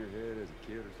 dropped on your head as a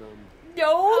kid or something?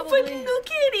 No, but Probably. look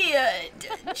at it.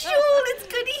 Joel, it's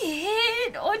got a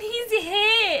head on his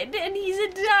head, and he's a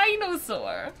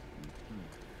dinosaur.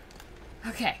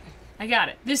 Okay, I got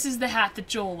it. This is the hat that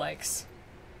Joel likes.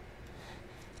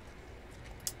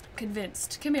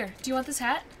 Convinced. Come here. Do you want this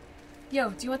hat? Yo,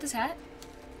 do you want this hat?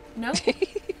 No?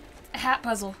 A hat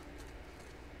puzzle.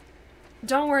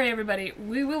 Don't worry, everybody.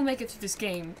 We will make it through this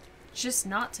game. Just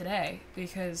not today,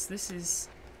 because this is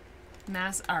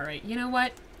mass. Alright, you know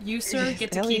what? You, sir,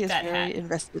 get to Ellie keep is that very hat.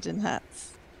 invested in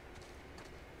hats.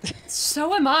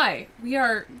 So am I. We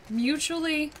are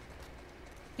mutually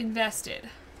invested.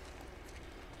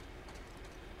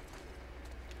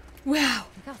 Wow,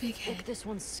 Look how big thick head. this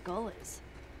one's skull is.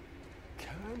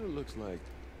 Kinda looks like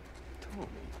Tommy.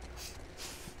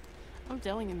 I'm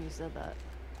telling him you said that.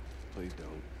 Please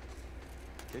don't.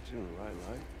 Get you in the right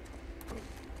light.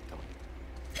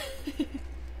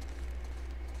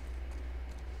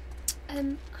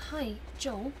 Hi,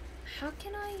 Joel. How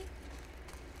can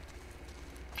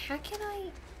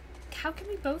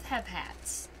we both have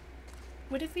hats?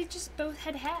 What if we just both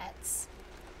had hats?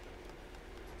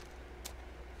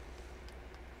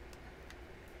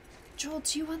 Joel,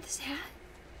 do you want this hat?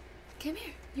 Come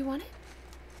here. You want it?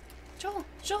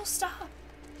 Joel, stop.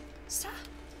 Stop.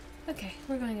 Okay,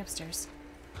 we're going upstairs.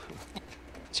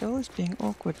 Joel is being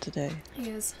awkward today. He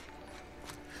is.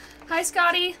 Hi,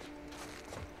 Scotty.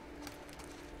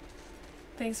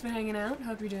 Thanks for hanging out.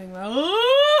 Hope you're doing well.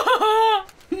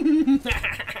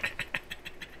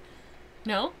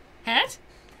 No? Hat?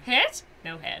 Hat?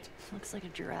 No hat. Looks like a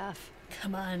giraffe.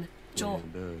 Come on, Joel.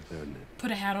 Yeah, it does, doesn't it?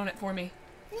 Put a hat on it for me.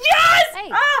 Yes! Hey!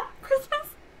 Ah! Christmas!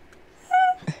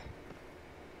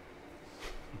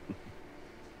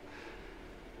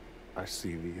 I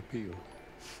see the appeal.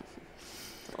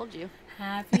 Told you.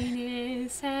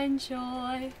 Happiness and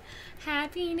joy.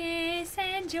 Happiness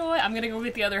and joy. I'm gonna go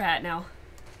get the other hat now.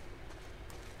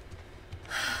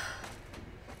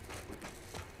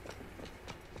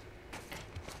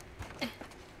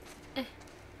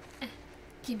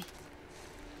 Gimme.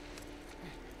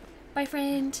 Bye,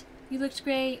 friend. You looked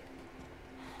great.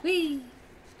 Whee!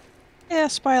 Yeah,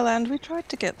 Spyland, we tried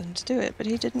to get them to do it, but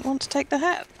he didn't want to take the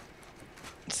hat.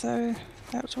 So,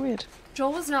 that was weird.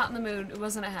 Joel was not in the mood. It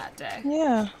wasn't a hat day.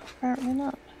 Yeah, apparently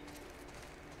not.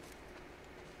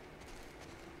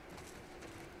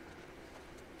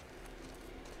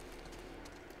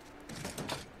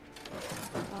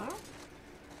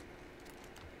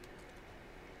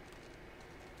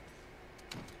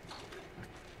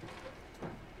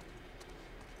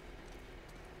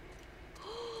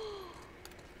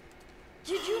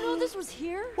 Did you know this was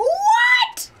here?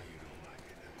 What?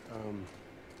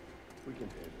 We can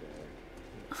head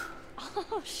back.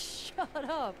 Oh, shut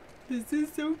up. This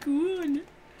is so cool.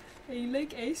 I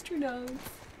like astronauts.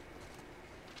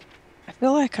 I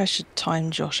feel like I should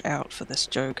time Josh out for this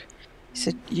joke. He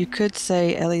said, you could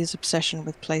say Ellie's obsession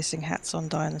with placing hats on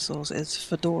dinosaurs is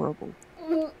fedorable.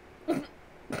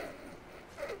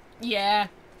 Yeah,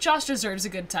 Josh deserves a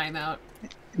good timeout.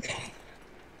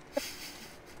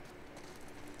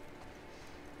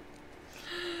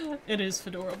 It is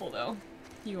fedorable, though.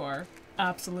 You are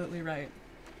absolutely right.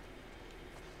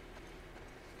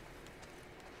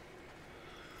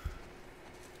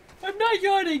 I'm not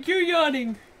yawning, you're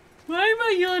yawning. Why am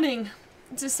I yawning?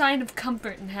 It's a sign of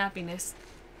comfort and happiness.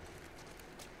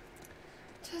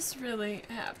 Just really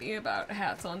happy about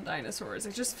hats on dinosaurs.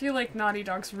 I just feel like Naughty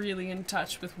Dog's really in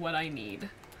touch with what I need.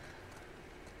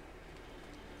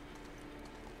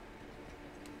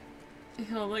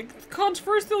 You know, like,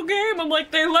 controversial game, I'm like,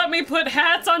 they let me put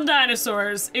hats on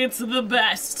dinosaurs. It's the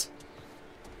best.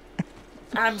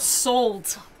 I'm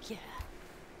sold. Yeah.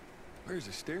 Where's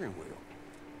the steering wheel?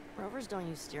 Rovers don't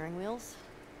use steering wheels.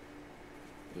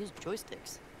 They use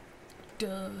joysticks.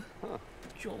 Duh. Huh.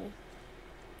 Joel.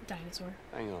 Dinosaur.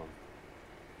 Hang on.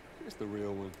 Here's the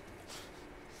real one.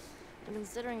 And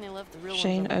considering they left the real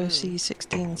Shane ones on the moon,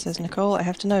 OC16 says, Nicole, I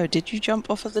have to know, did you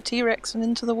jump off of the T-Rex and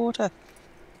into the water?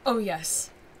 Oh,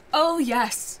 yes. Oh,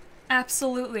 yes.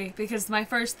 Absolutely. Because my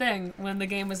first thing when the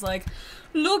game was like,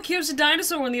 look, here's a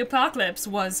dinosaur in the apocalypse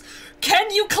was,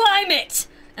 can you climb it?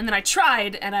 And then I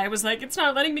tried, and I was like, it's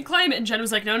not letting me climb it. And Jen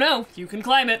was like, no, you can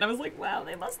climb it. And I was like, wow,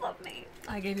 they must love me.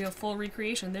 I gave you a full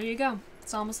recreation. There you go.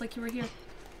 It's almost like you were here.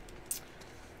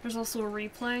 There's also a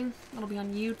replay. That'll be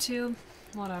on YouTube.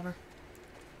 Whatever.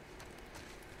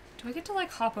 Do I get to,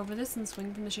 like, hop over this and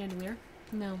swing from the chandelier?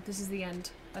 No, this is the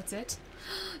end. That's it.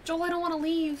 Joel, I don't want to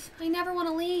leave. I never want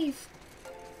to leave.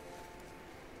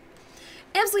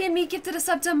 Emsley and me gifted us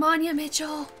up to Manya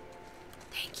Mitchell.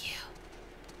 Thank you.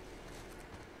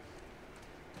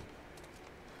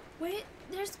 Wait,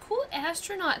 there's cool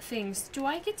astronaut things. Do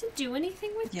I get to do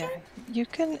anything with Yeah, them? you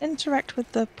can interact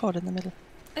with the pod in the middle,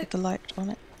 with the light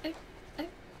on it.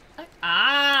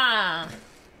 Ah!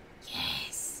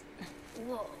 Yes!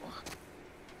 Whoa.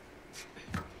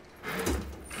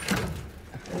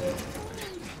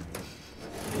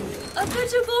 I got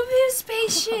to go be a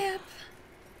spaceship!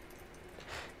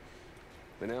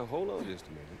 But now, hold on just a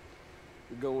minute.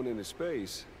 You're going into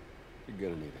space. You're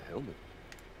gonna need a helmet.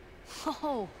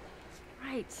 Oh,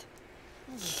 right.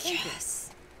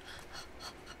 Yes!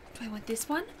 Do I want this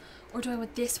one? Or do I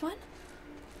want this one?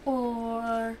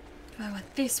 Or do I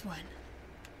want this one?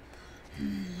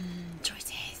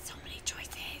 Choices. So many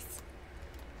choices.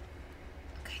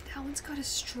 Okay, that one's got a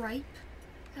stripe.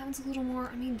 That one's a little more...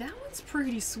 I mean, that one's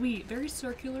pretty sweet. Very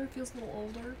circular. Feels a little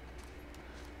older.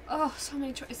 Oh, so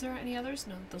many choices. Is there any others?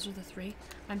 No, those are the 3.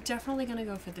 I'm definitely gonna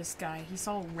go for this guy. He's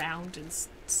all round and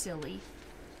silly.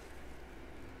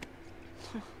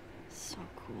 So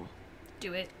cool.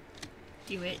 Do it.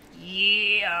 Do it.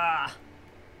 Yeah!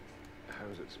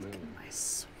 How's it smell? My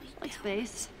sweet Like helmet.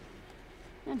 space.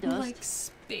 And dust. Like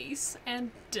space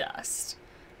and dust.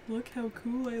 Look how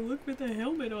cool I look with a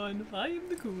helmet on. I am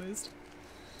the coolest.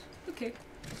 Okay.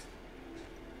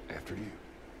 After you.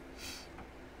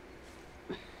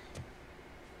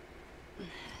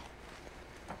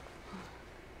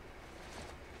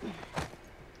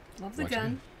 Love the Watch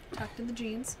gun. me. Tucked in the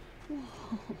jeans.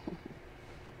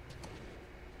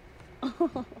 Wow!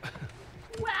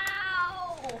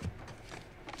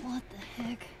 What the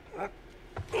heck?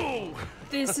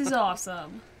 This is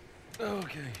awesome.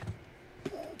 Okay.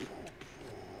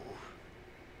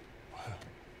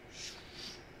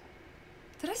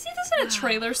 Did I see this in a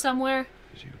trailer somewhere?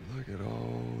 As you look at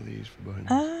all these buttons.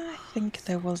 I think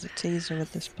there was a teaser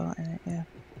with this part in it, yeah.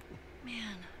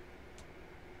 Man.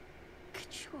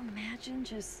 Could you imagine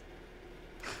just...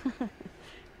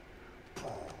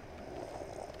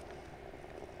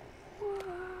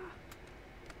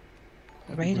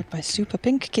 Rated by Super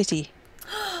Pink Kitty.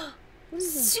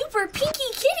 Super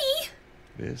Pinky Kitty!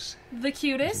 This The is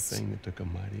cutest. a thing that took a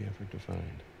mighty effort to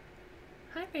find.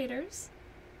 Hi, Vaders.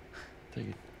 Take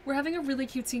it. We're having a really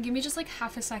cute scene. Give me just like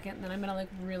half a second, and then I'm gonna like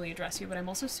really address you. But I'm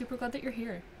also super glad that you're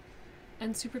here.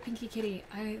 And Super Pinky Kitty,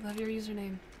 I love your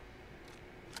username.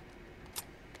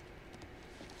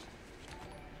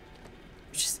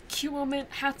 Just cute moment.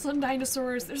 Hats on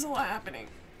dinosaurs. There's a lot happening.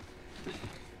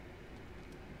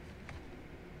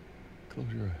 Close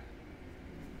your eye.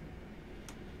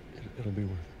 It'll be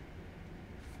worth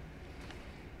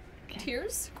it.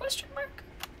 Tears? Question mark.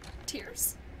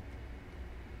 Tears.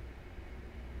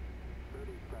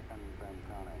 30 seconds and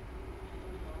counting.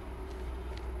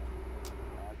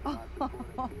 Astronaut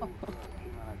reported fuel for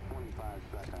T-minus 25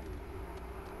 seconds.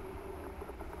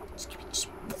 Just give me just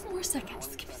 1 more second.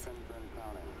 Just 20 give me seconds and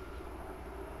counting.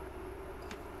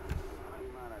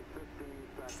 T-minus 15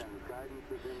 seconds. Guidance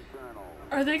is internal.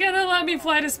 Are they gonna let me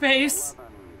fly to space?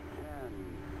 11,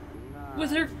 10, 9,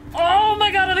 With her. Oh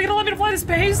my god, are they gonna let me fly to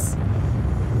space?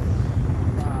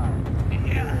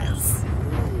 Yes.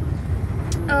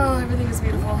 Oh, everything is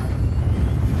beautiful.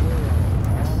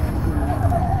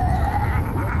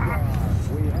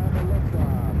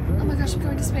 Oh my gosh, I'm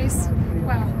going to space.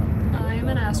 Wow. I'm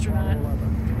an astronaut.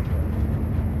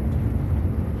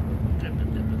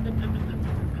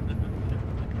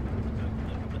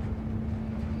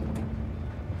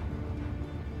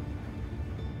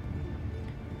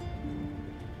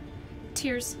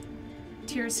 Tears.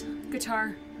 Tears.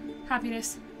 Guitar.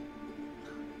 Happiness.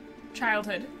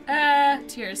 Childhood.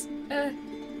 Tears.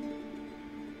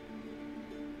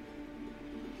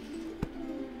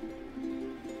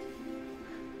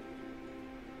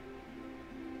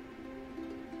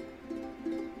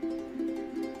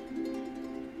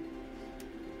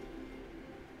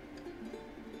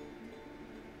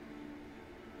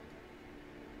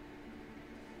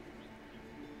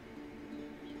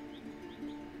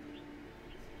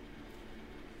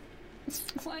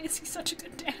 Why is he such a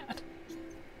good dad?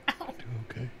 Ow. Do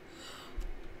okay?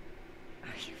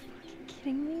 Are you fucking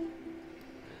kidding me?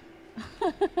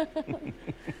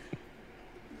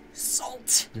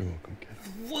 Salt. You're welcome, kid.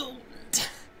 Wound.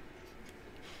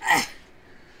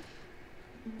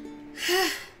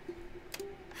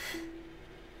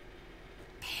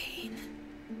 Pain.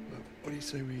 What do you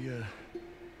say we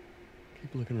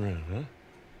keep looking around, huh?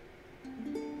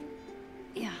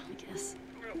 Yeah, I guess.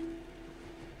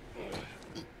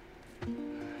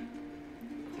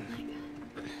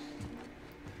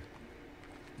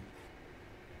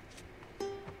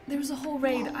 There's a whole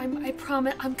raid. I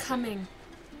promise I'm coming.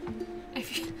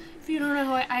 If you don't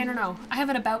know, I don't know. I have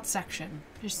an about section.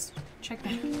 Just check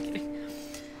that out. I'm kidding.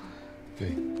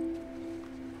 V.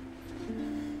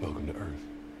 Welcome to Earth.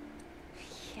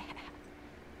 Yeah.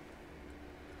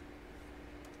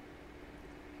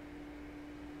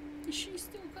 Is she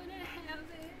still gonna have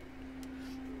it?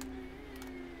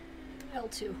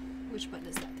 L2. Which button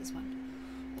is that? This one.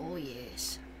 Oh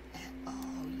yes.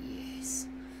 Oh yes.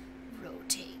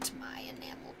 Rotate my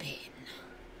enamel pin.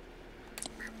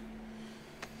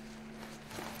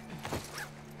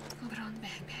 Put it on the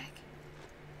backpack.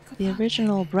 The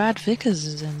original Brad Vickers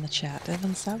is in the chat.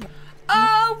 Evan Savage.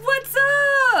 Oh, what's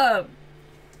up?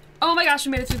 Oh my gosh,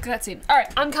 we made it through the cutscene. All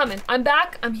right, I'm coming. I'm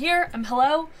back. I'm here. I'm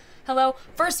hello. Hello.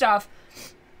 First off,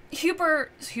 Huber?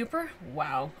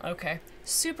 Wow. Okay.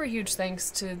 Super huge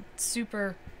thanks to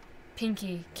Super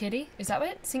Pinky Kitty. Is that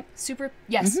what? Super?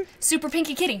 Yes. Super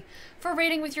Pinky Kitty for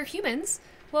raiding with your humans.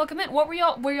 Welcome in. What were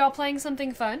y'all playing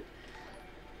something fun?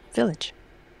 Village.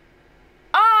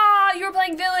 Ah, you were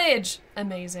playing Village.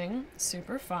 Amazing.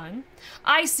 Super fun.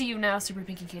 I see you now, Super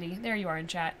Pinky Kitty. There you are in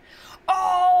chat.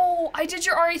 Oh, I did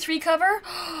your RE3 cover.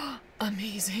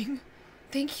 Amazing.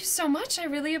 Thank you so much. I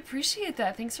really appreciate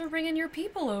that. Thanks for bringing your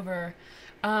people over.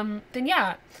 Then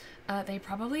yeah, they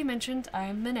probably mentioned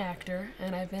I'm an actor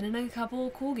and I've been in a couple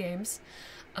cool games.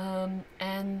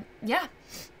 And yeah,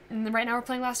 and right now we're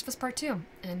playing Last of Us Part 2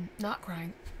 and not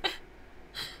crying.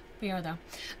 We are though.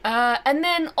 And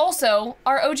then also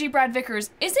our OG Brad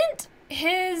Vickers, isn't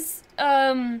his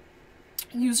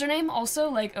username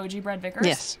also like OG Brad Vickers?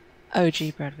 Yes.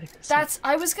 OG Brad Vickers. That's,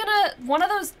 I was gonna, one of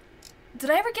those, did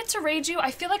I ever get to raid you?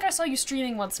 I feel like I saw you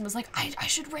streaming once and was like, I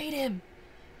should raid him.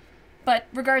 But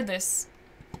regardless,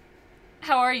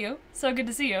 how are you? So good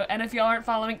to see you. And if y'all aren't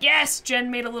following, yes, Jen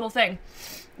made a little thing.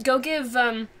 Go give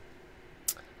our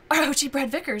OG Brad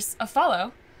Vickers a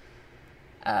follow.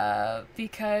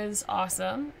 Because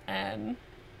awesome. And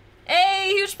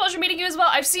hey, huge pleasure meeting you as well.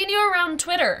 I've seen you around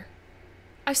Twitter.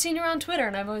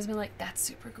 And I've always been like, that's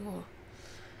super cool.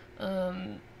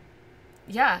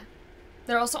 Yeah.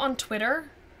 They're also on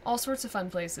Twitter. All sorts of fun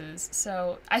places.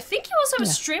 So, I think you also have a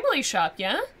Streamily shop,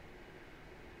 yeah?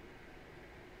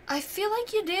 I feel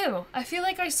like you do. I feel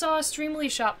like I saw a Streamily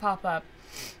shop pop up.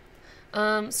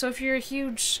 So if you're a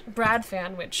huge Brad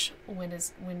fan, which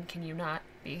when can you not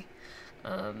be?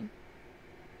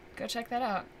 Go check that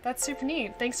out. That's super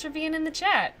neat. Thanks for being in the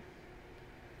chat.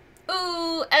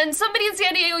 Ooh, and somebody in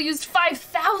San Diego used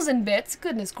 5,000 bits,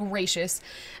 goodness gracious,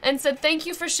 and said, thank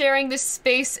you for sharing this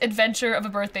space adventure of a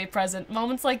birthday present.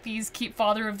 Moments like these keep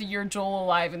Father of the Year Joel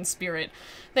alive in spirit.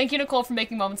 Thank you, Nicole, for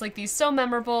making moments like these so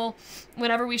memorable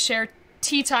whenever we share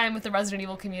tea time with the Resident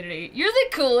Evil community. You're the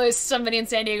coolest, somebody in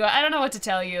San Diego. I don't know what to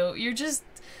tell you. You're just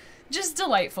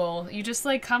delightful. You just,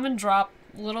 like, come and drop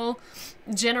little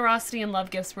generosity and love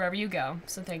gifts wherever you go,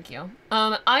 so thank you.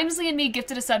 Imsley and me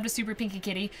gifted a sub to Super Pinky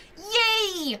Kitty.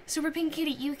 Yay! Super Pinky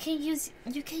Kitty, you can use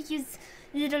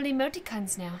little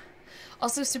emoticons now.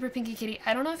 Also, Super Pinky Kitty,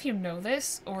 I don't know if you know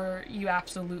this or you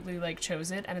absolutely like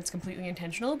chose it and it's completely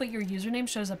intentional, but your username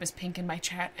shows up as pink in my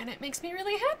chat and it makes me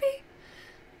really happy.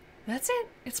 That's it.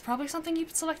 It's probably something you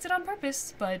selected on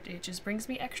purpose, but it just brings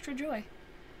me extra joy.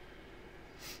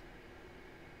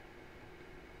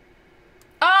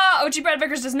 Ah, OG Brad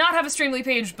Vickers does not have a Streamly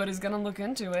page, but is gonna look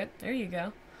into it. There you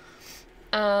go.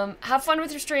 Have fun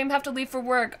with your stream. Have to leave for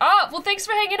work. Oh, well, thanks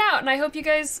for hanging out, and I hope you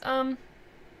guys, go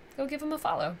give him a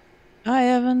follow. Hi,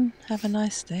 Evan. Have a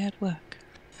nice day at work.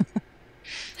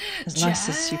 As nice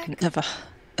as you can ever.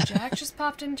 Jack just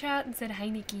popped in chat and said, hi,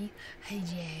 Nikki. Hi,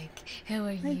 Jack. How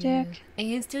are you? Hi, Jack. I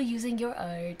am still using your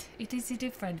art. It is the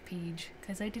front page,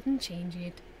 because I didn't change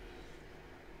it.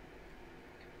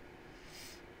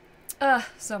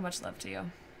 So much love to you.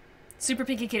 Super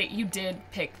Pinky Kitty, you did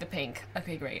pick the pink.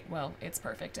 Okay, great. Well, it's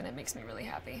perfect, and it makes me really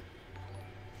happy.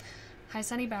 Hi,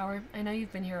 Sunny Bauer. I know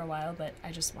you've been here a while, but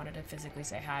I just wanted to physically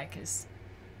say hi, because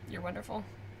you're wonderful.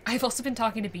 I've also been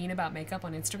talking to Bean about makeup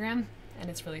on Instagram,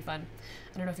 and it's really fun.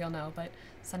 I don't know if y'all know, but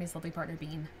Sunny's lovely partner,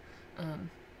 Bean,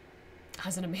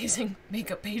 has an amazing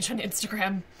makeup page on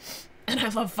Instagram, and I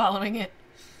love following it.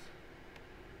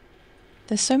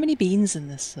 There's so many beans in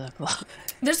this circle.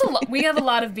 There's a lot. We have a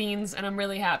lot of beans, and I'm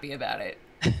really happy about it.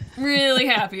 Really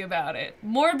happy about it.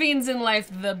 More beans in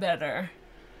life, the better.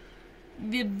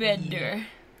 The better. Yeah.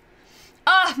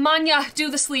 Ah, Manya, do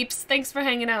the sleeps. Thanks for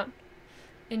hanging out.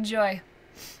 Enjoy.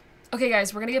 Okay,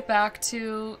 guys, we're gonna get back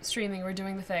to streaming. We're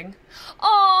doing the thing.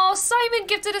 Oh, Simon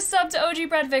gifted a sub to OG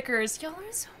Brad Vickers. Y'all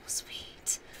are so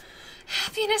sweet.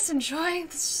 Happiness and joy.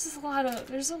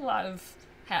 There's a lot of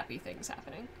happy things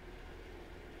happening.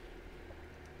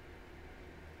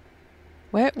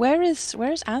 Where's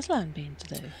Aslan been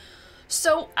today?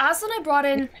 So Aslan I brought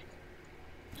in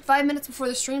 5 minutes before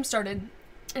the stream started,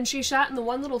 And she sat in the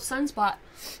one little sunspot,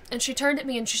 and she turned at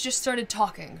me and she just started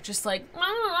talking, just like, and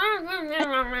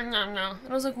I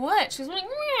was like, what? She's like,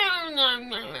 I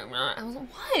was like,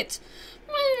 what?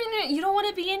 You don't want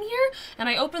to be in here? And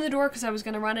I opened the door because I was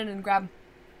going to run in and grab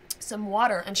some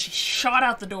water, and she shot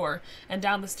out the door and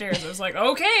down the stairs. I was like,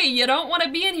 okay, you don't want to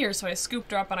be in here. So I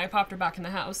scooped her up and I popped her back in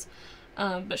the house.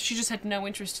 But she just had no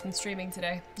interest in streaming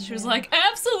today. She was like,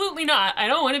 absolutely not. I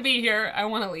don't want to be here. I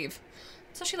want to leave.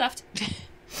 So she left.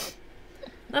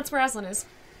 That's where Aslan is.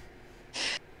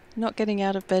 Not getting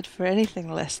out of bed for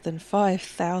anything less than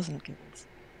 5,000 giggles.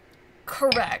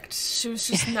 Correct. She was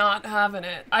just not having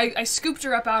it. I scooped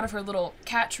her up out of her little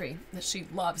cat tree that she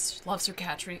loves. She loves her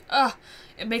cat tree. Ugh,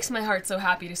 it makes my heart so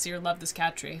happy to see her love this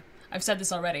cat tree. I've said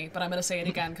this already, but I'm going to say it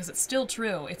again because it's still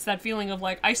true. It's that feeling of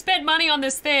like, I spent money on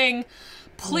this thing.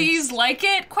 Please like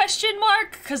it? Question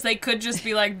mark? Because they could just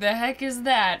be like, the heck is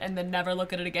that? And then never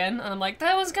look at it again. And I'm like,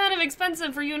 that was kind of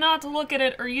expensive for you not to look at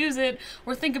it or use it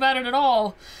or think about it at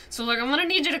all. So like, I'm going to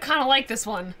need you to kind of like this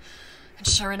one. And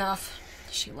sure enough,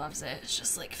 she loves it. It's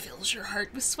just like fills your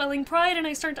heart with swelling pride, and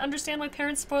I start to understand why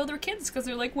parents spoil their kids because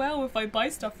they're like, wow, if I buy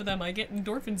stuff for them, I get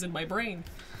endorphins in my brain.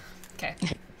 Okay.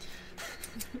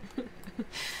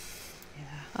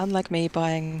 Unlike me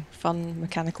buying fun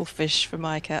mechanical fish for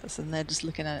my cats, and they're just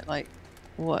looking at it like,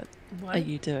 what are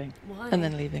you doing? Why? And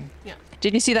then leaving. Yeah.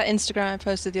 Did you see that Instagram I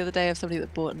posted the other day of somebody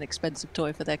that bought an expensive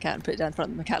toy for their cat and put it down in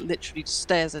front of them? The cat literally just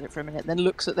stares at it for a minute, then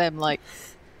looks at them like,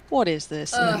 what is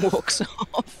this? And then walks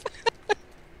off.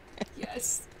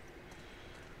 Yes.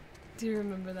 Do you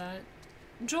remember that?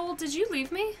 Joel, did you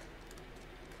leave me?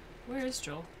 Where is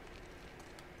Joel?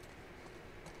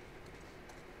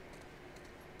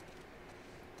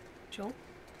 Joel?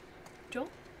 Joel?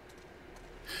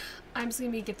 I'm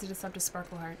seeing me gifted a sub to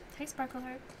Sparkleheart. Hey,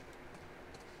 Sparkleheart.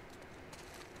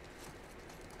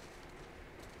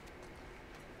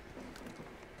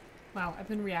 Wow, I've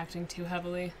been reacting too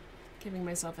heavily. Giving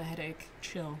myself a headache.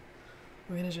 Chill.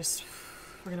 We're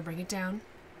gonna bring it down.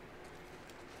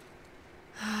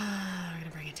 We're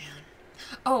gonna bring it down.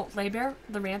 Oh, Laybear,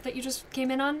 the rant that you just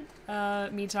came in on?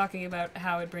 Me talking about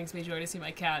how it brings me joy to see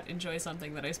my cat enjoy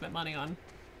something that I spent money on.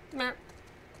 Meh.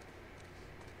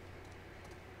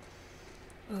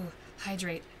 Ooh,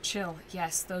 hydrate, chill.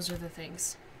 Yes, those are the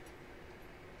things.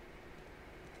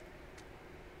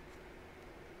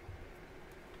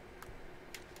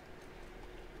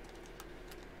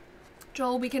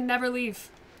 Joel, we can never leave.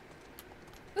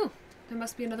 Ooh, there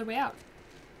must be another way out.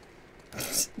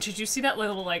 Did you see that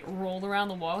little, like, roll around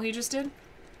the wall he just did?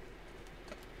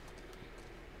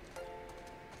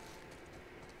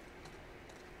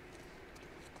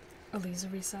 Eliza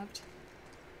resubbed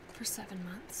for 7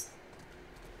 months.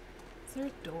 Is there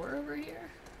a door over here?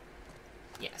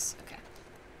 Yes, okay.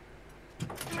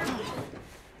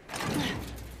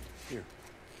 Here.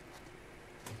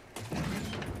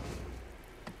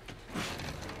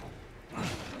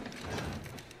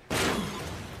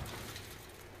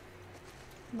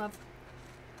 Love.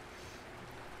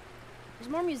 There's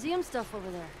more museum stuff over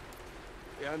there.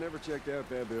 Yeah, I never checked out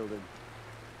that building.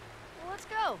 Well, let's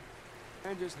go.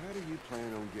 And just how do you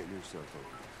plan on getting yourself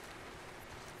over?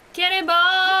 Cannonball!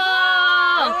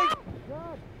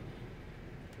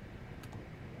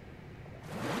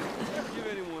 Never give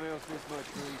anyone else this much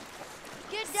grief.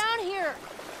 Get down here.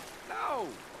 No!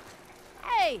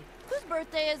 Hey, whose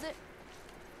birthday is it?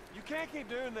 You can't keep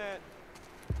doing that.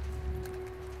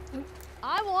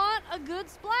 I want a good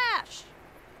splash.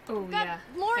 Oh, Got yeah.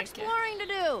 more Heck yeah. exploring to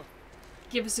do.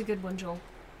 Give us a good one, Joel.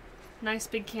 Nice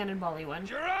big cannonball-y one.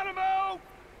 Geronimo!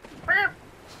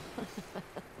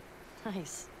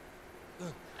 Nice.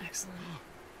 Excellent.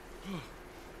 A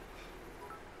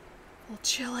little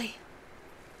chilly.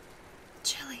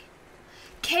 Chilly.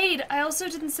 Cade, I also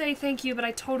didn't say thank you, but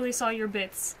I totally saw your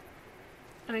bits.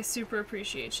 And I super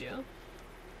appreciate you.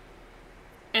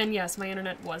 And yes, my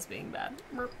internet was being bad.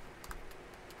 Merp.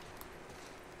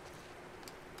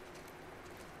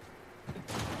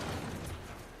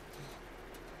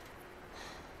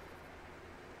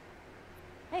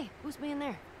 Hey, who's being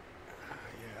there?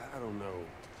 Yeah, I don't know.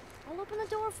 I'll open the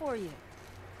door for you.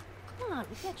 Come on,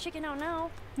 we can't chicken out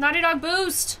now. Naughty Dog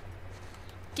boost!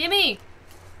 Gimme!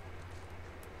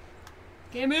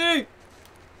 Gimme!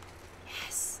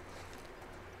 Yes.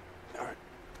 Alright.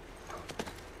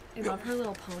 I love her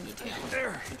little ponytail.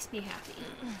 There. Makes me happy.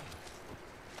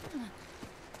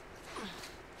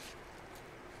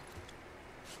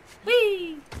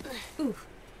 Whee! Ooh.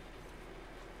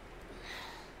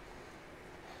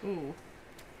 Ooh.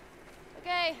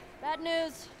 Okay, bad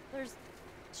news. There's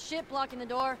shit blocking the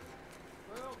door.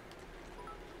 Well,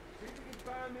 see if you can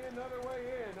find me another way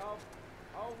in. I'll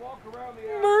I'll walk around the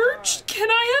Merch? outside. Can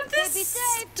I have Okay, this be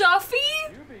safe. stuffy?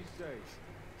 You be safe.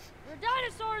 There are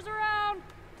dinosaurs around!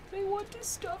 I want this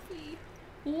stuffy.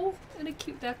 Oh, and a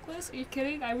cute necklace. Are you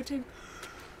kidding? I would take...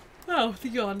 Oh, the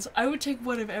yawns. I would take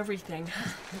one of everything.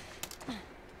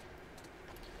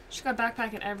 She got a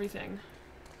backpack and everything.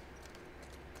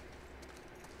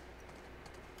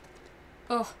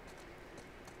 Oh.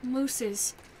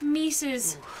 Mooses.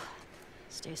 Mises.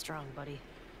 Stay strong, buddy.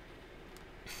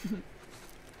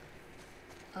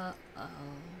 Uh-oh.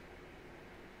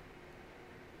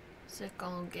 Is it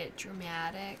gonna get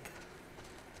dramatic?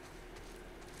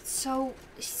 So,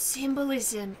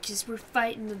 symbolism, because we're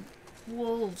fighting the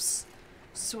wolves.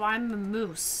 So I'm a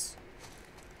moose.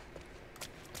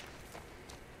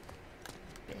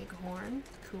 Big horn.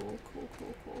 Cool, cool,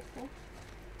 cool, cool, cool.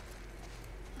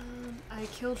 I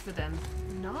killed for them.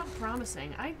 Not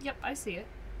promising. Yep, I see it.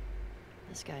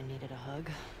 This guy needed a hug.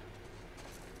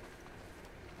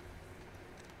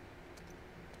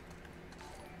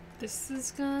 This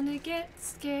is gonna get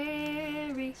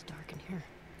scary. It's dark in here.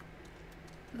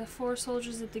 The 4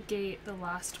 soldiers at the gate, the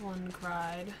last one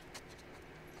cried.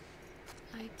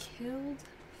 I killed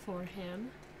for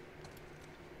him.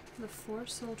 The 4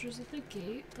 soldiers at the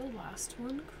gate, the last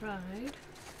one cried.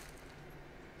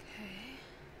 Okay.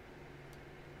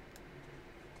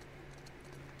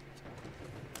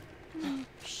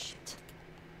 Shit.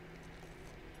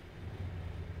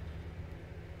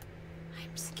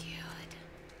 I'm scared.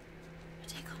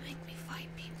 They gonna make me fight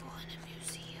people in a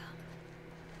museum.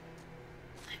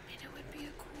 I mean, it would be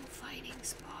a cool fighting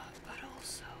spot, but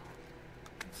also...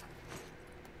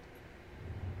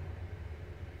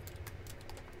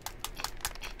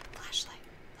 Flashlight,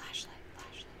 flashlight,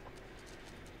 flashlight.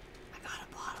 I got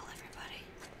a bottle, everybody.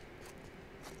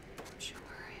 Don't you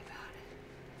worry about it.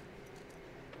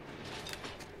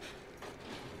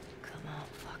 Come on,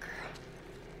 fucker.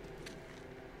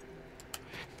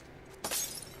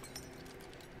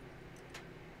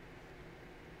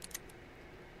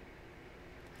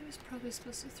 I was probably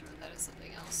supposed to throw that as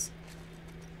something else.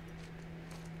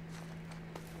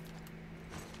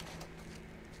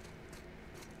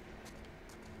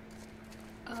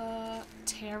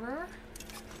 Terror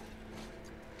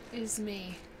is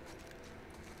me.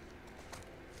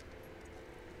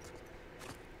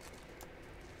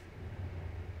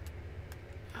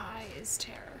 I is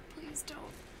terror. Please don't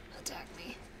attack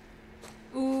me.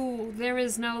 Ooh, there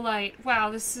is no light.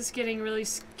 Wow, this is getting really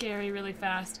scary really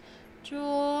fast.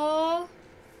 Joel?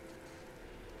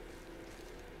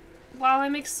 Wow,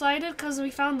 I'm excited because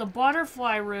we found the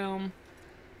butterfly room.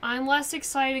 I'm less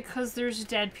excited because there's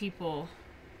dead people.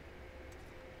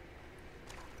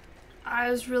 I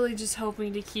was really just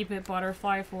hoping to keep it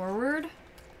butterfly forward.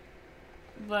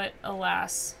 But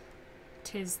alas,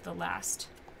 'tis the last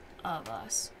of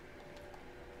us.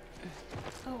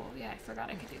 Oh, yeah, I forgot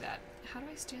I could do that. How do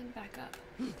I stand back up?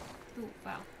 Ooh,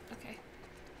 wow. Okay.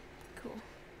 Cool.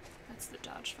 That's the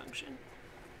dodge function.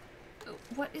 Oh,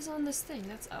 what is on this thing?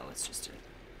 Oh, it's just a...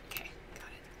 Okay, got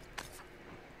it.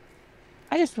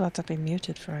 I just thought I'd been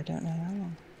muted for I don't know how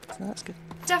long, so that's good.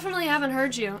 Definitely haven't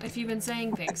heard you if you've been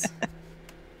saying things.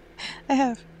 I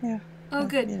have, yeah. Oh,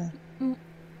 good. You know.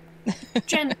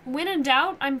 Jen, when in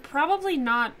doubt, I'm probably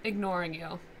not ignoring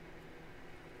you.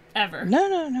 Ever.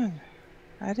 No.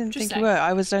 I didn't Just think saying. you were.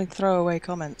 I was doing throwaway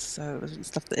comments, so it was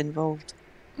stuff that involved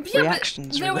Yeah,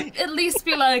 reactions, but there really. would at least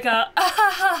be like a ah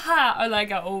ha ha ha, or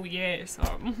like a oh yes,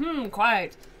 or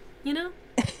quiet. You know?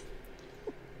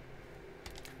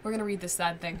 We're gonna read this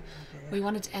sad thing. We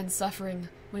wanted to end suffering.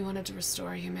 We wanted to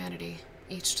restore humanity.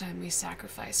 Each time we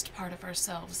sacrificed part of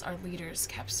ourselves, our leaders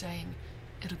kept saying,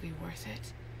 it'll be worth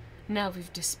it. Now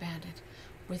we've disbanded,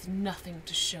 with nothing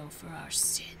to show for our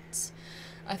sins.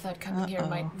 I thought coming here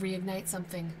might reignite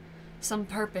something. Some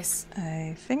purpose.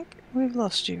 I think we've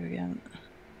lost you again.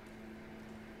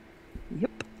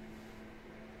 Yep.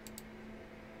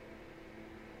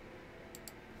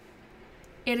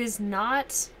 It is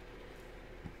not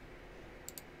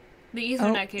the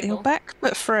Ethernet cable. You're back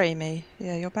but framey.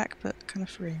 Yeah, you're back but kind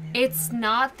of framey. It's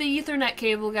not the Ethernet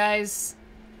cable, guys.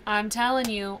 I'm telling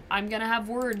you, I'm gonna have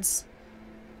words.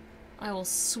 I will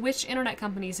switch internet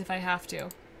companies if I have to.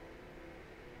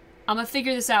 I'm gonna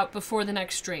figure this out before the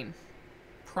next stream.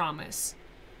 Promise.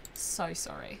 So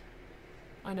sorry.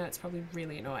 I know it's probably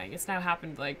really annoying. It's now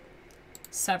happened like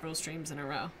several streams in a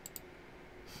row.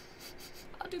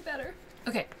 I'll do better.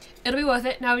 Okay, it'll be worth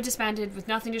it. Now we disbanded with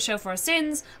nothing to show for our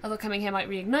sins. I thought coming here might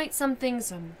reignite something,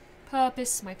 some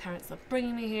purpose. My parents love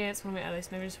bringing me here. It's one of my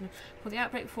earliest memories from before the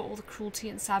outbreak, before all the cruelty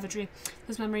and savagery.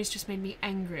 Those memories just made me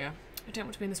angrier. I don't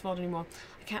want to be in this world anymore.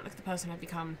 I can't look at the person I've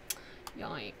become.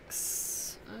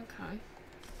 Yikes. Okay.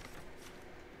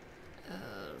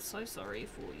 So sorry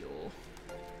for your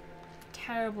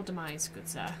terrible demise, good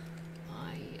sir.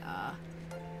 I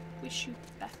wish you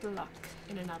better luck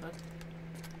in another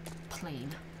plane.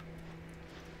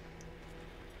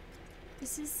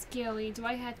 This is scary. Do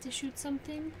I have to shoot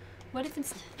something? What if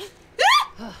it's...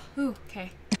 Ooh,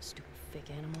 okay. Stupid fake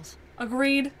animals.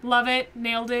 Agreed. Love it.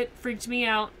 Nailed it. Freaked me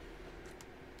out.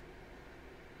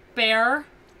 Bear.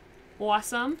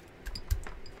 Awesome.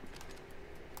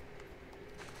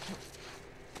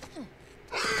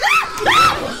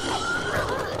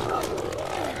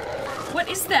 What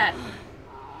is that?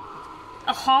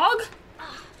 A hog?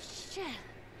 Oh, shit.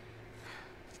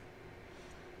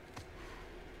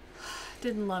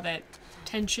 Didn't love it.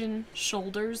 Tension,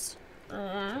 shoulders.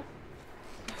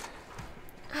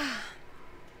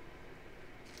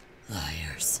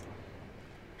 Liars.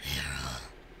 They're all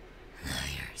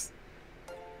liars.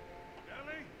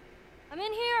 Ellie? I'm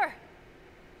in here.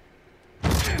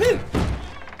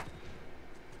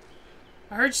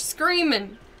 I heard you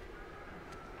screaming.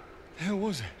 The hell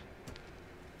was it?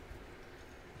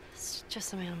 It's just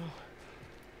some animal.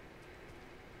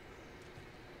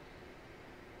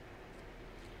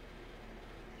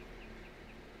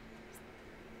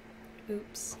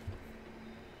 Oops.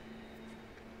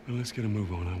 Well, let's get a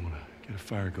move on. I want to get a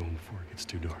fire going before it gets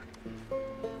too dark.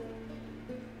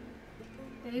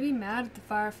 They'd be mad at the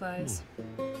fireflies.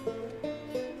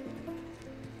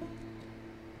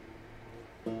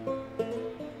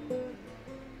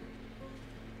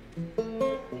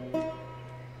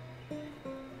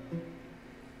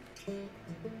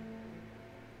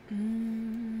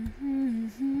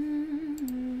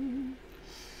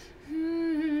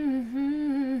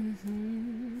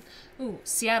 Ooh,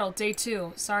 Seattle, day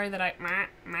 2. Sorry that I...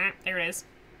 There it is.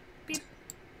 Beep.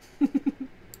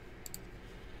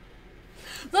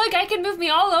 Look, I can move me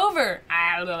all over.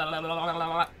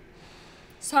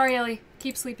 Sorry, Ellie.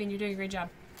 Keep sleeping. You're doing a great job.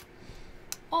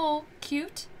 Oh,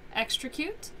 cute. Extra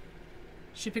cute.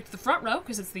 She picked the front row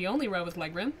because it's the only row with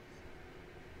legroom.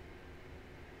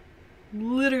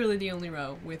 Literally the only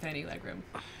row with any legroom.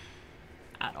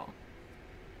 At all.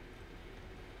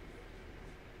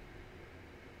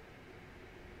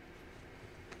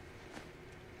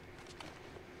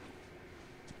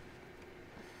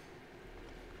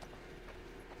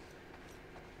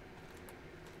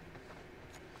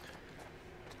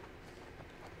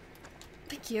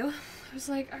 Thank you. I was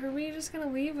like, are we just gonna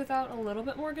leave without a little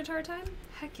bit more guitar time?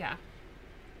 Heck yeah.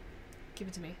 Give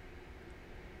it to me.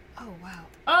 Oh, wow.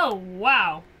 Oh,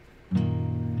 wow!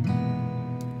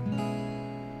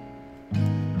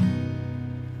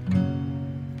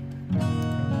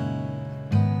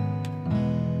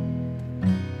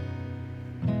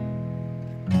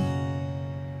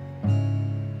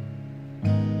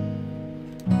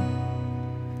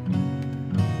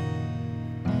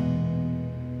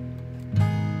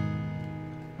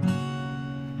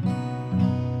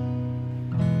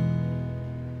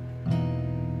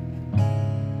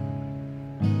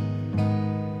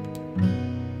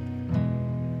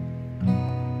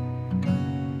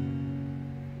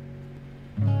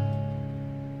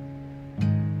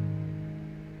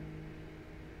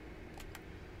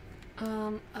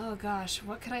 Oh gosh,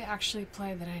 what could I actually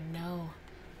play that I know?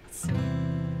 Let's see.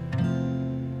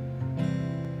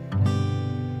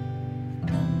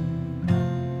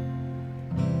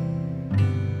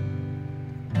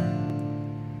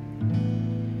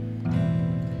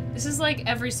 This is like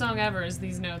every song ever is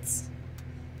these notes.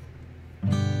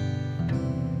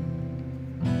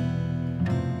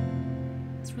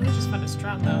 It's really just fun to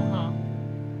strum though, huh?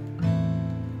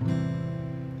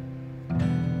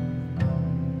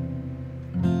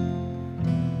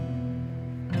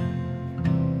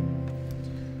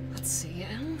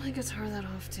 Guitar that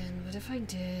often, but if I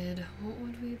did, what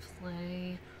would we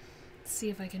play? Let's see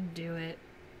if I can do it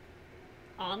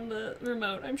on the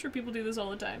remote. I'm sure people do this all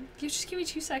the time. Just give me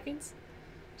 2 seconds.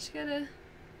 Just gotta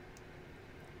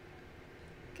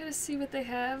see what they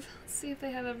have. Let's see if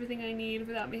they have everything I need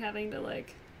without me having to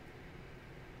like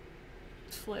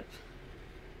flip.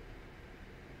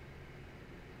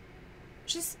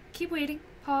 Just keep waiting.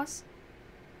 Pause.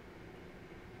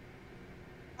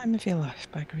 Time of Your Life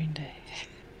by Green Day.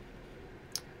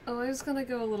 Oh, I was gonna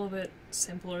go a little bit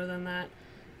simpler than that.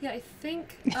 Yeah, I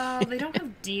think, they don't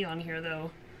have D on here, though.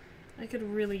 I could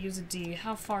really use a D.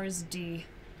 How far is D?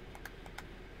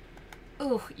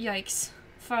 Oh, yikes.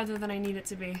 Farther than I need it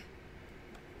to be.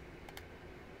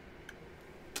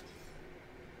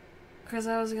 Because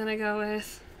I was gonna go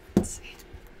with... Let's see.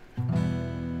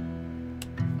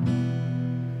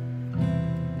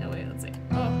 No, wait, let's see.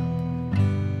 Oh.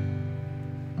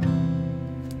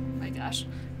 My gosh.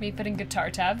 Me putting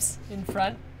guitar tabs in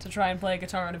front to try and play a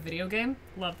guitar on a video game.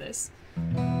 Love this.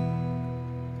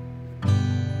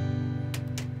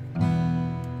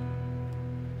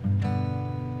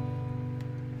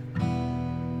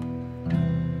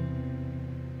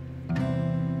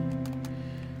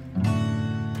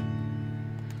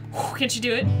 Can't you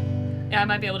do it? Yeah, I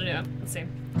might be able to do it. Let's see.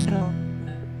 Oh,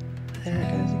 there it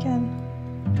goes again.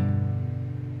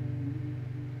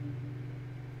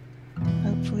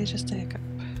 Hopefully just a hiccup.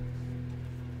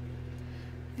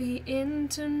 The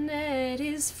internet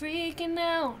is freaking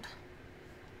out.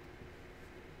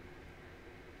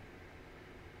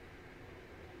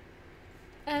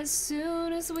 As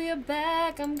soon as we are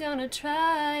back, I'm gonna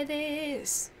try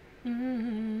this.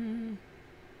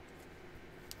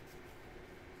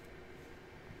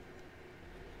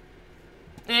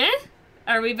 Eh?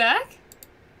 Are we back?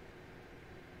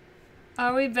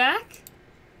 Are we back?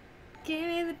 Give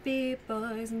me the beat,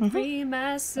 boys, and free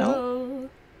my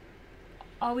soul.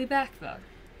 Are we back, though?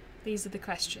 These are the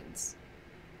questions.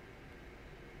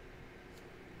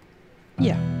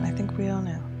 Yeah, I think we are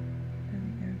now.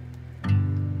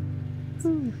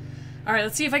 Alright,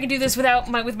 let's see if I can do this without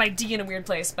with my D in a weird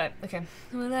place, but okay.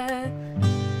 Well, I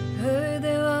heard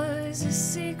there was a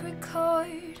secret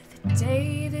chord that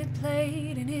David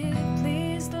played and it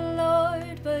pleased the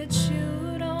Lord, but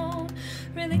you don't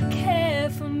really care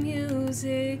for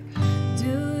music,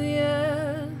 do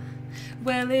ya?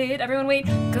 Well, everyone wait,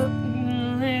 go.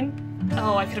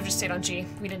 Oh, I could have just stayed on G.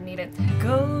 We didn't need it.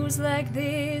 Goes like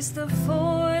this, the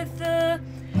fourth, the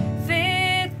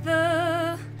fifth,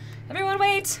 the. Everyone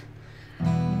wait.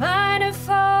 Minor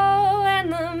fall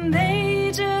and the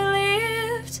major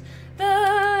lift.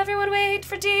 The. Everyone wait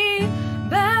for D.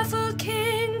 Baffled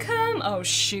king come. Oh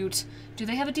shoot. Do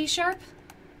they have a D sharp?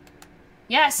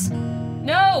 Yes.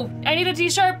 No. I need a D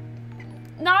sharp.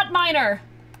 Not minor.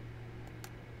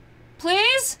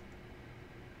 Please?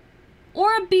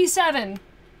 Or a B7.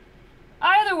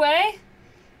 Either way.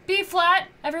 B flat.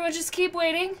 Everyone just keep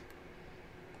waiting.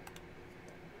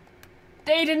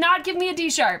 They did not give me a D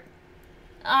sharp.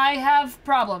 I have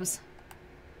problems.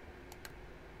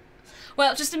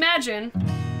 Well, just imagine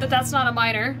that that's not a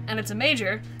minor and it's a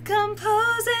major.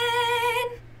 Composing!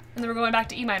 And then we're going back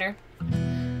to E minor.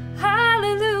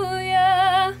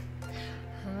 Hallelujah.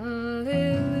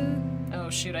 Hallelujah. Oh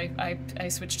shoot, I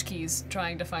switched keys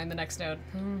trying to find the next note.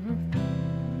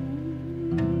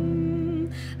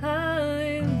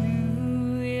 Hallelujah.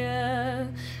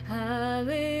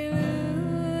 Hallelujah.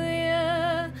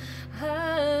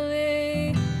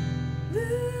 Hallelujah.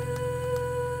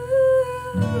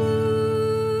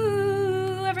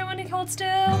 Everyone hold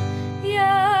still.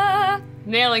 Yeah.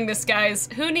 Nailing this, guys.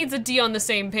 Who needs a D on the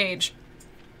same page?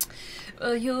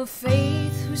 Well, your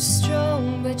faith was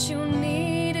strong, but you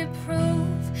needed proof.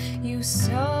 You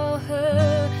saw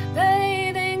her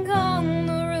bathing on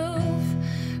the roof,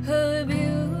 her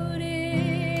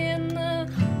beauty in the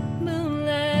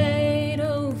moonlight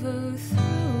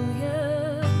overthrew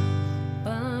you.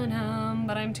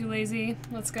 But I'm too lazy.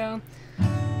 Let's go.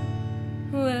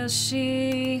 Well,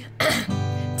 she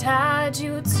tied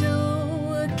you to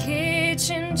a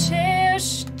kitchen chair,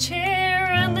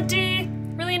 and the D.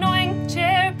 Really annoying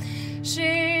chair.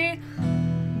 She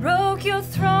broke your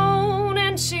throne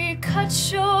and she cut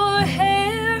your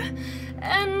hair,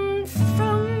 and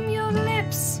from your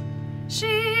lips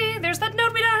there's that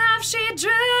note we don't have, she drew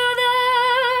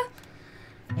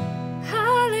the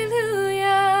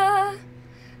hallelujah,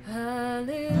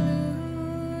 hallelujah,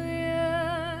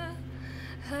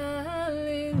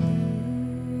 hallelujah,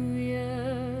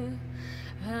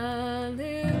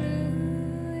 hallelujah.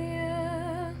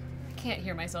 I can't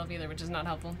hear myself either, which is not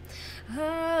helpful.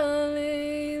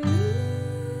 Hallelujah.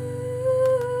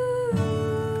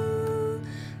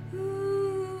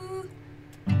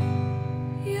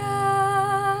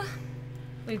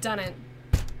 We've done it.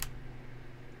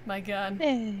 My god.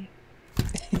 Hey.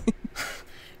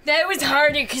 That was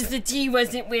harder because the D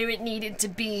wasn't where it needed to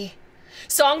be.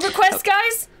 Song request,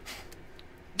 guys?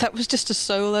 That was just a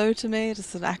solo to me,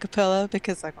 just an a cappella,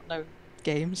 because I got no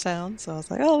game sound, so I was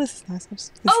like, oh, this is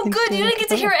nice. Oh, good, you didn't get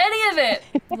to hear any of it.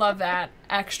 Love that.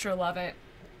 Extra love it.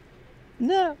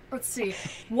 No. Let's see.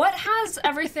 What has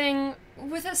everything...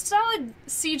 With a solid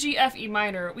C, G, F, E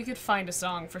minor, we could find a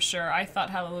song for sure. I thought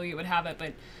Hallelujah would have it,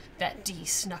 but that D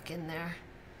snuck in there.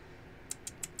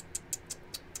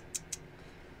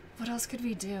 What else could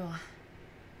we do?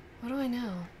 What do I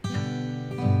know?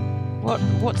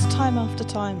 What's Time After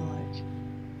Time like?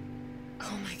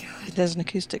 Oh my god. There's an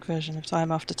acoustic version of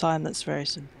Time After Time that's very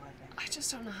simple, I think. I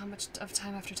just don't know how much of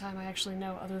Time After Time I actually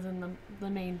know other than the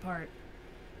main part.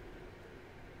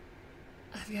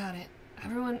 I've got it.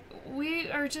 Everyone, we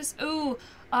are just... Ooh,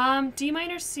 D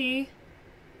minor C.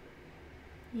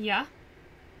 Yeah.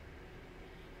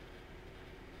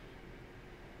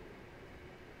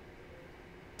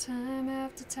 Time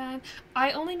after time.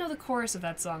 I only know the chorus of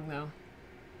that song, though.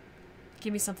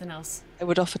 Give me something else. I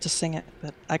would offer to sing it,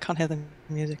 but I can't hear the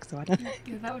music, so I don't know.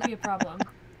 Yeah, that would be a problem.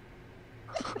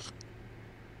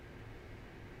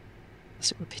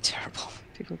 It would be terrible.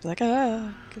 People would be like,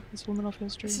 ah, get this woman off your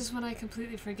street. This is when I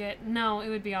completely forget. No, it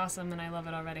would be awesome, and I love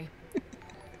it already.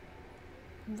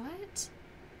 What?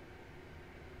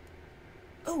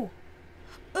 Oh!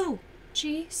 Oh!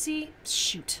 G, C,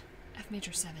 shoot. F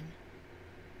major 7.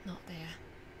 Not there.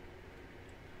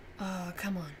 Oh,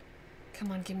 come on.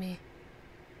 Come on, give me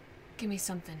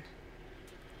something.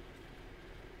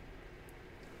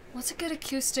 What's a good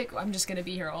acoustic? I'm just gonna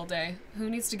be here all day. Who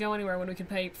needs to go anywhere when we can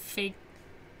play fake...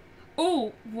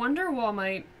 Oh! Wonderwall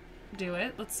might do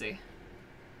it. Let's see.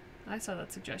 I saw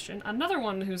that suggestion. Another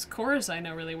one whose chorus I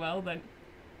know really well, but...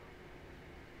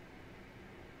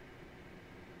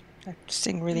 I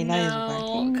sing really nice.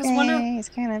 No, because Wonder... It's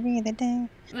gonna be the day.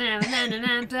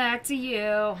 Back to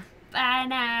you. By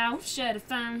now, should have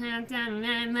found out I'm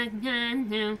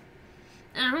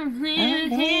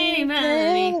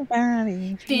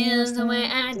anybody feels the way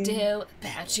I do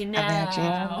about you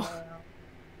now.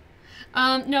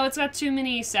 No, it's got too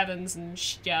many 7s and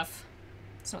stuff.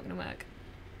 It's not gonna work.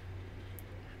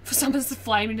 For someone to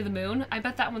fly me to the moon, I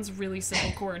bet that one's really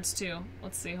simple chords too.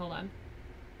 Let's see, hold on.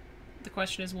 The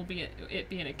question is, will it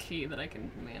be in a key that I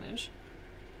can manage?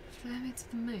 Fly me to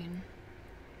the moon.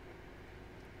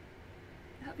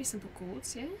 That would be simple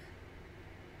chords, yeah?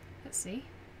 Let's see.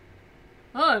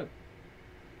 Oh!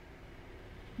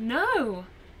 No!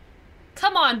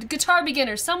 Come on, guitar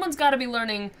beginners. Someone's gotta be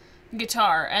learning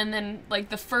guitar, and then, like,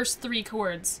 the first 3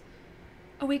 chords.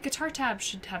 Oh wait, guitar tab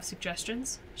should have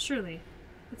suggestions. Surely.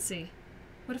 Let's see.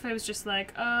 What if I was just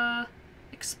like,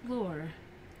 explore.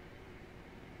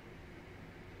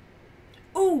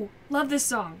 Ooh, love this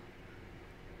song.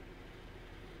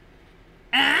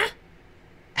 Ah?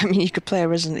 I mean, you could play a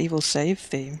Resident Evil save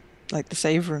theme, like the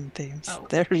save room themes. Oh.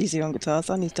 They're easy on guitar,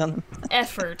 Sonny's done them.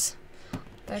 Effort.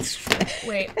 That's true.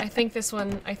 Wait, I think this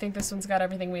one's got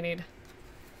everything we need.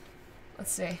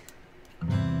 Let's see.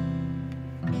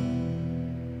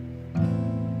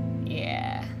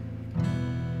 Yeah.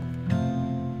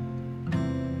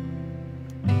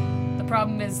 The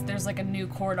problem is there's like a new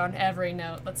chord on every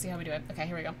note. Let's see how we do it. Okay,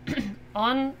 here we go.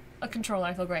 On a controller,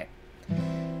 I feel great.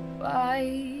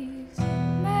 Wise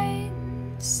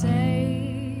men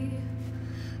say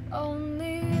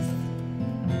only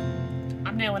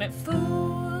I'm nailing it.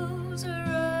 Fools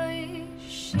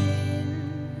rush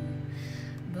in,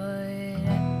 but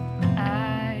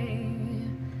I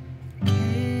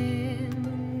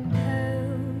can't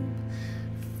help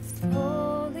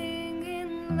falling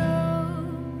in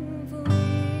love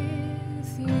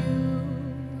with you.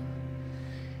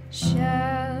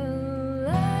 Shall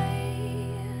I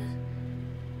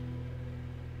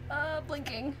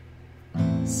blinking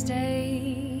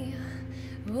stay?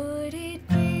 Would it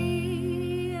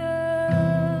be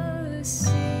a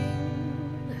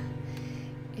sin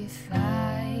if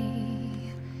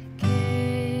I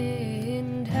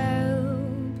can't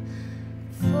help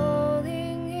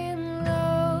falling in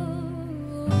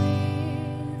love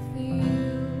with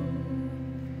you?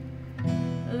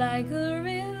 Like a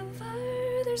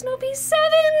river, there's no B7.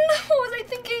 What was I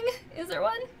thinking? Is there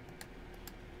one?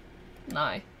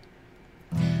 No.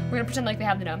 We're gonna pretend like they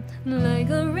have the note. Like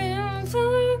a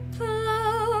river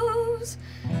flows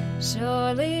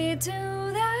surely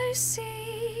to the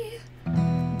sea,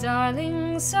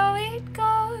 darling, so it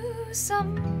goes.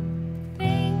 Some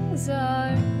things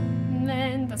are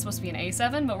meant... That's supposed to be an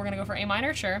A7, but we're gonna go for A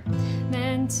minor, sure.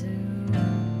 Meant to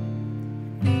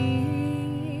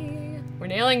be. We're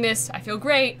nailing this. I feel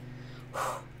great.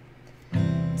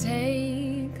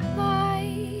 Take my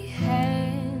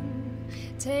hand,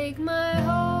 take my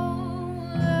whole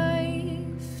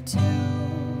life too,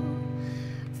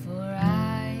 for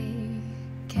I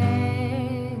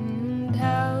can't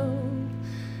help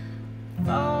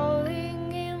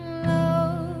falling in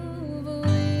love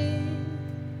with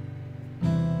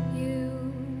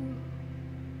you.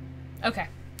 Okay,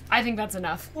 I think that's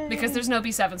enough, because there's no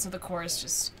B7, so the chorus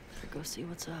just... Go see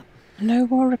what's up. No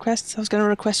more requests. I was going to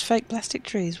request Fake Plastic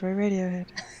Trees by Radiohead.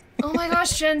 Oh my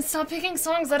gosh, Jen, stop picking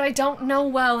songs that I don't know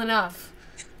well enough.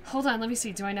 Hold on, let me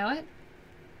see. Do I know it?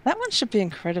 That one should be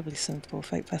incredibly simple,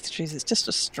 Fake Plastic Trees. It's just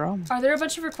a strum. Are there a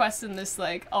bunch of requests in this,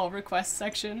 like, all requests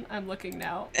section? I'm looking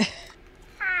now.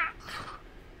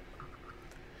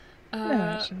 No,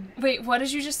 actually. Wait, what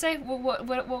did you just say? What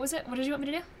was it? What did you want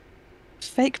me to do?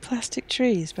 Fake Plastic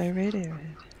Trees by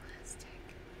Radiohead.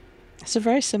 It's a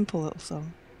very simple little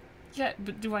song. Yeah,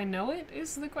 but do I know it,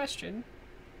 is the question.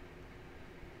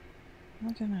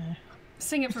 I don't know.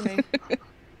 Sing it for me.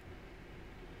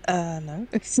 No.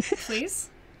 Please?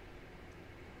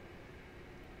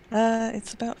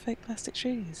 It's about fake plastic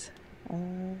trees.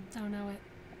 Don't know it.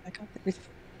 I can't think.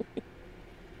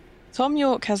 Tom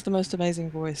York has the most amazing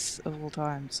voice of all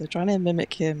time, so trying to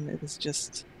mimic him is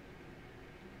just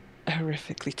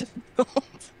horrifically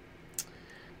difficult.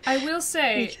 I will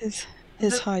say...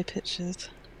 His high pitches.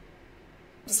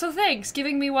 So thanks,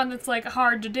 giving me one that's like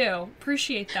hard to do.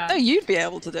 Appreciate that. No, you'd be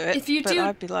able to do it. If you but do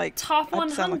I'd be like top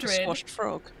I'd sound like a 100, squashed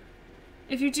frog.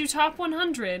 If you do top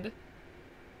 100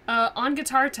 on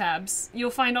guitar tabs,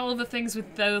 you'll find all of the things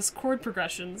with those chord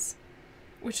progressions,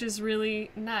 which is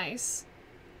really nice.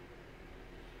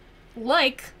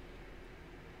 Like,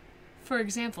 for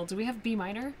example, do we have B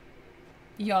minor?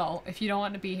 Y'all, if you don't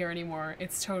want to be here anymore,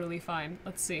 it's totally fine.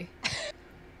 Let's see.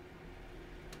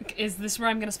 Is this where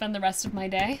I'm going to spend the rest of my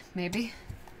day? Maybe.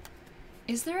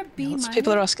 Is there a B minor?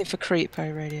 People are asking for Creep by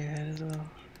Radiohead as well.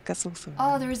 That's also.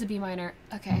 Oh, there is a B minor.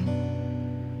 Okay.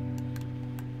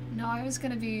 No, I was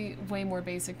going to be way more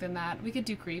basic than that. We could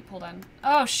do Creep. Hold on.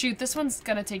 Oh, shoot. This one's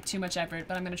going to take too much effort,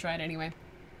 but I'm going to try it anyway.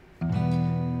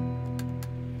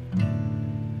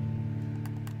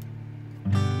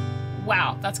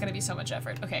 Wow, that's going to be so much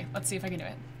effort. Okay, let's see if I can do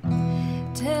it.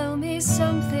 Tell me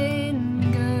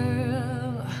something,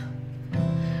 girl.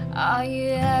 Are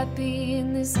you happy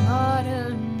in this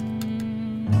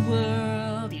modern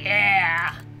world?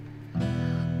 Yeah.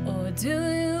 Or do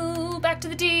you, back to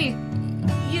the D,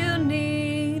 you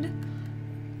need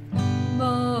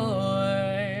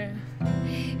more?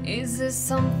 Is there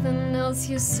something else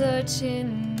you're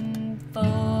searching for?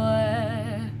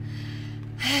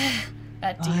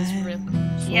 That D is really...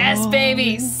 Yes,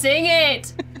 baby! Sing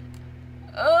it!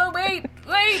 Oh, wait!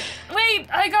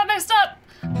 I got messed up!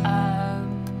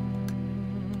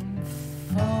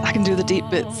 I can do the deep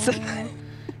bits.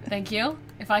 Thank you.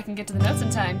 If I can get to the notes in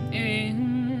time.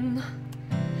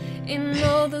 In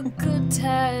all the good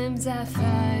times I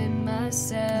find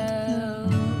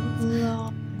myself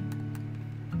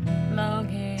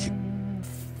longing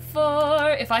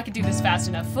for... If I could do this fast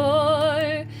enough,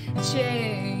 for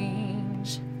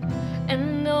change.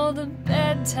 And all the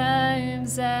bad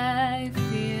times I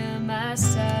fear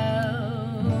myself.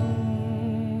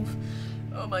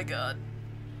 Oh my god.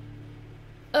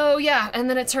 Oh yeah, and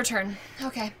then it's her turn.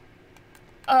 Okay.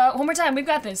 One more time, we've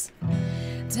got this.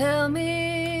 Tell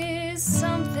me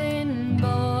something,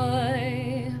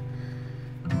 boy.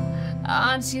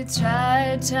 Aren't you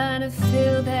trying to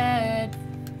fill that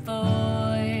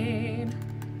void?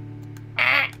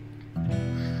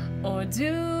 Or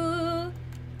do...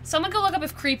 Someone go look up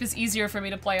if Creep is easier for me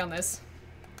to play on this.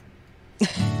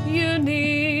 You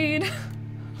need...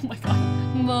 Oh my god.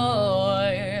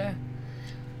 More.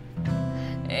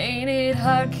 Ain't it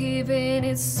hard keeping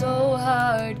it so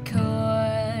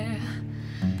hardcore?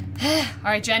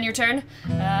 Alright, Jen, your turn.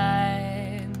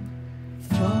 I'm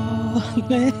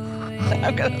falling.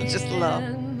 I'm gonna just laugh.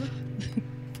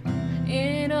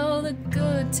 In all the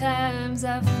good times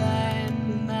I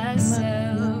find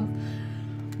myself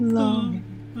longing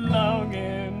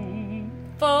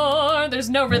for... There's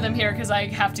no rhythm here because I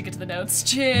have to get to the notes.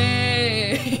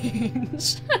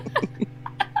 Change.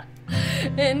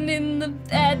 And in the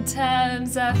bad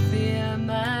times I fear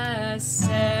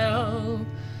myself.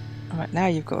 Alright, now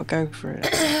you've got to go for it.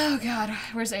 Oh god,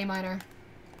 where's A minor?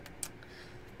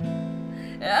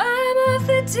 I'm off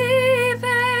the deep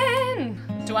end.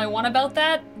 Do I want to belt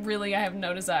that? Really, I have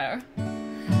no desire.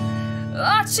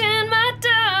 Watching my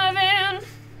diving.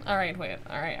 Alright, wait.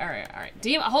 Alright.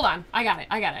 Hold on. I got it.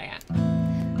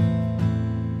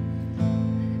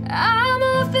 I'm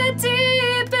off the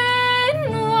deep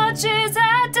end. Watch as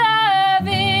I dive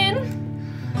in.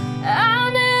 I'll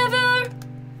never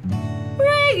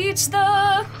reach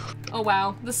the... Oh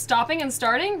wow. The stopping and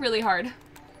starting? Really hard.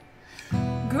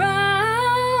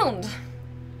 Ground.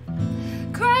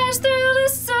 Crash through the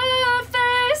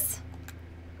surface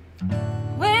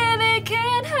where they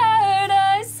can't hurt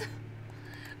us.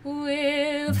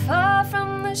 We're far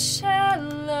from the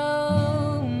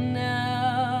shallow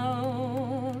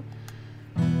now.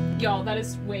 Y'all, that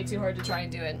is way too hard to try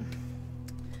and do it.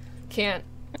 Can't.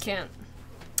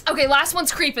 Okay, last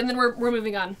one's Creep, and then we're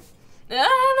moving on. I'm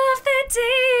off the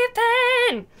deep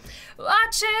end.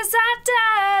 Watch as I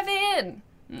dive in.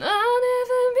 I'll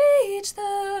never reach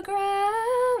the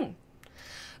ground.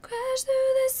 Crash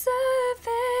through the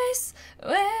surface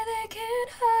where they can't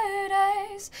hurt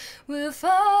us. We're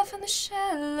far from the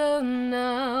shallow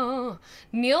now.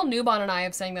 Neil Newbon and I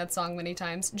have sang that song many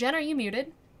times. Jen, are you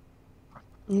muted?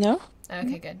 No?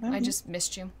 Okay, good. I just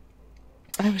missed you.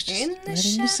 I was just In the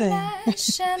letting you sing.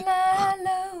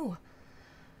 shallow.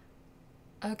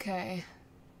 Okay.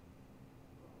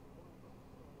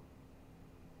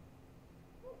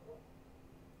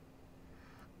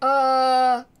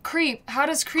 Creep. How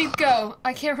does Creep go?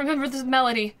 I can't remember the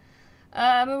melody.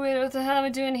 But wait, what the hell am I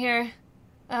doing here?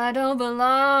 I don't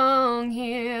belong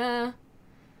here.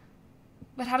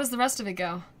 But how does the rest of it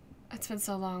go? It's been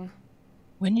so long.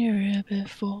 When you were here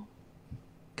before,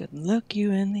 couldn't look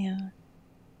you in the eye.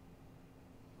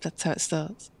 That's how it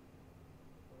starts.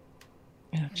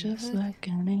 You're just like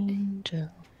an angel.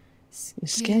 Your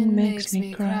skin makes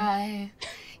me cry.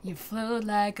 You float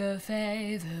like a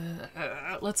feather.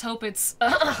 Let's hope it's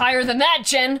higher than that,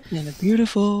 Jen. In a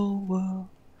beautiful world.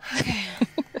 Okay.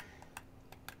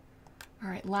 All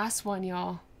right, last one,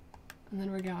 y'all. And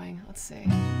then we're going. Let's see.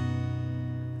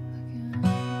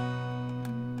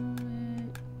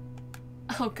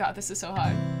 Oh god, this is so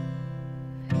hard.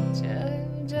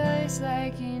 Just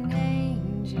like an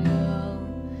angel,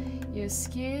 your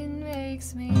skin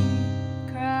makes me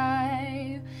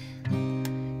cry.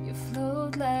 You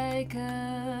float like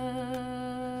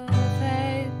a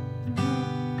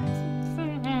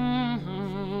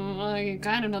I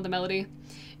kind of know the melody.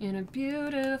 In a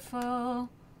beautiful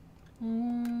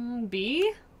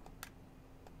B?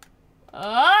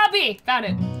 B! Found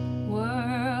it.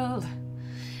 World.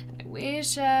 I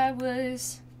wish I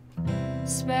was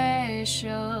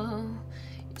special.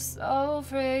 You're so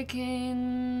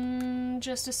freaking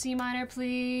just a C minor,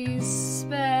 please.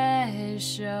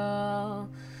 Special.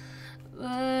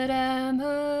 But I'm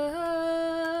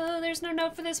a... There's no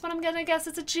note for this one. I'm gonna guess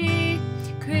it's a G.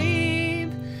 Creep.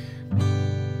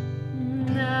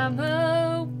 I'm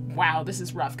a... Wow, this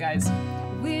is rough, guys.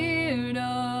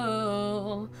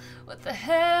 Weirdo. What the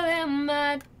hell am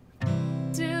I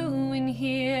doing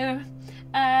here?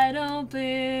 I don't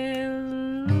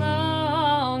belong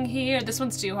here. This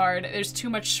one's too hard. There's too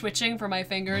much switching for my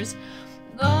fingers.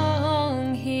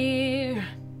 Long here.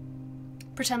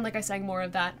 Pretend like I sang more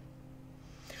of that.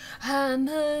 I'm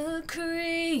a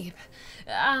creep.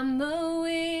 I'm a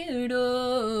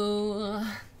weirdo.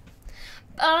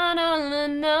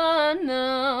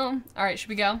 Alright, should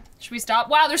we go? Should we stop?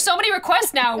 Wow, there's so many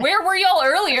requests now. Where were y'all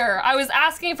earlier? I was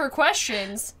asking for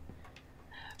questions.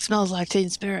 Smells like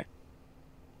Teen Spirit.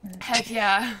 Heck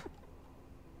yeah.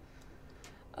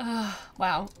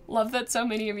 Wow. Love that so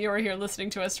many of you are here listening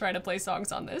to us try to play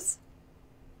songs on this.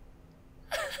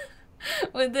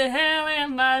 What the hell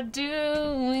am I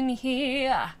doing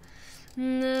here?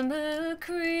 I'm a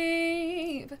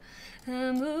creep.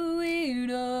 I'm a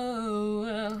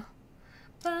weirdo.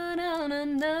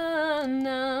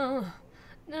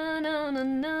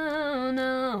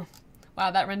 No.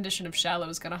 Wow, that rendition of Shallow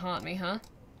is gonna haunt me, huh?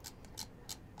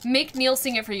 Make Neil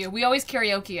sing it for you. We always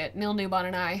karaoke it, Neil Newbon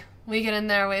and I. We get in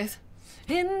there with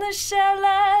in the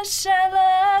shallow.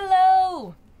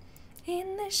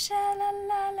 In the shallow.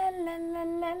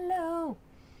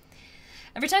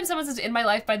 Every time someone says In My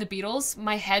Life by the Beatles,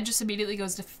 my head just immediately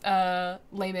goes to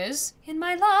Les Mis. In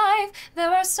my life,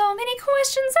 there are so many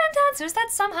questions and answers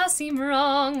that somehow seem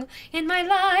wrong. In my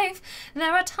life,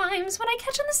 there are times when I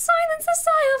catch in the silence the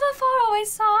sigh of a faraway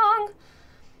song.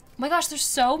 Oh my gosh, there's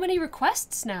so many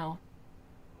requests now.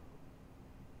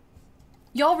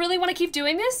 Y'all really want to keep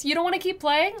doing this? You don't want to keep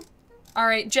playing? All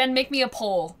right, Jen, make me a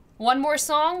poll. One more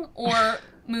song or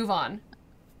move on?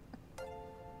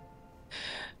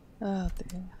 Oh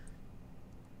dear.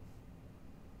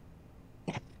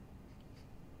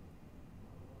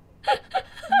 I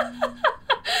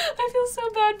feel so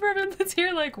bad for everyone that's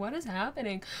here like, what is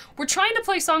happening? We're trying to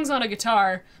play songs on a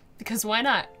guitar, because why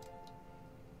not?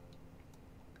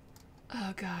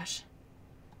 Oh gosh.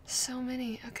 So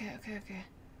many. Okay.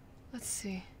 Let's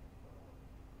see.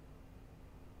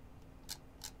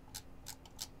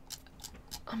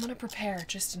 I'm gonna prepare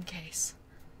just in case.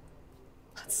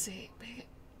 Let's see.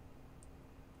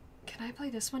 Can I play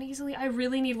this one easily? I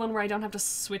really need one where I don't have to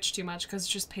switch too much because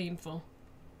it's just painful.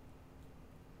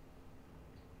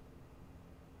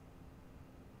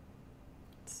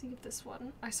 Let's see if this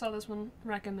one. I saw this one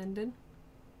recommended.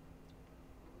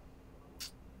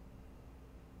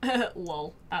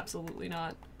 Lol. Absolutely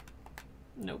not.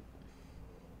 Nope.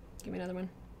 Give me another one.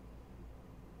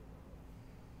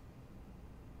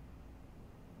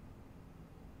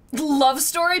 Love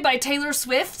Story by Taylor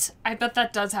Swift? I bet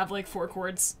that does have like 4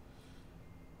 chords.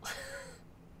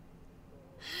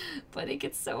 But it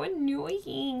gets so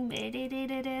annoying.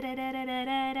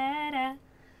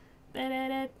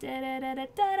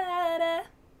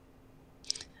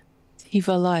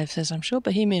 Eva Live says, I'm sure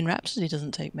Bohemian Rhapsody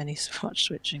doesn't take much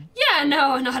switching. Yeah,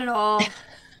 no, not at all.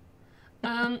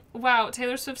 Wow,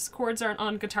 Taylor Swift's chords aren't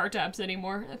on guitar tabs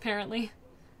anymore, apparently.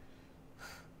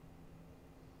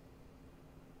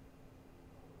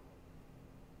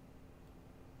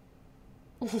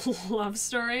 Love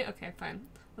story? Okay, fine.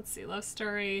 Let's see, love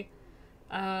story,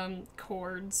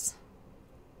 chords.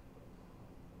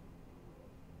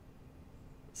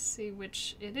 Let's see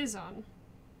which it is on.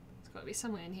 It's gotta be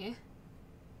somewhere in here.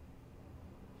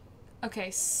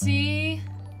 Okay, C.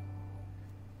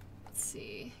 Let's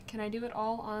see. Can I do it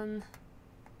all on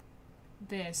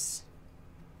this?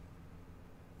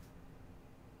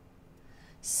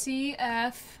 C,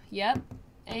 F. Yep.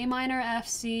 A minor, F,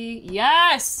 C.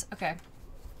 Yes! Okay.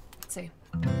 Let's see.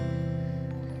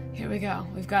 Here we go.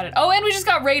 We've got it. Oh, and we just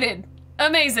got rated.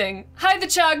 Amazing. Hi, the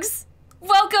Chugs.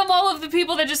 Welcome all of the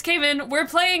people that just came in. We're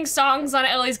playing songs on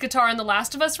Ellie's guitar in The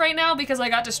Last of Us right now because I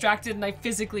got distracted and I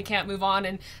physically can't move on,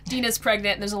 and Dina's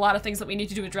pregnant and there's a lot of things that we need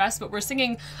to address, but we're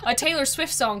singing a Taylor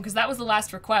Swift song because that was the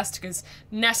last request because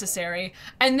necessary.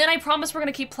 And then I promise we're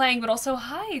gonna keep playing, but also,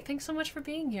 hi, thanks so much for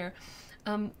being here.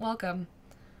 Welcome.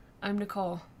 I'm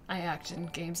Nicole. I act in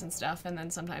games and stuff, and then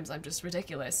sometimes I'm just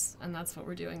ridiculous, and that's what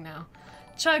we're doing now.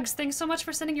 Chugs, thanks so much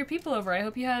for sending your people over. I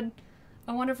hope you had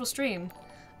a wonderful stream.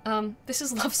 This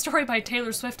is Love Story by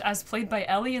Taylor Swift as played by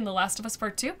Ellie in The Last of Us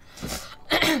Part 2.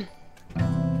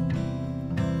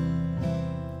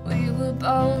 We were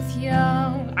both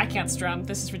young. I can't strum.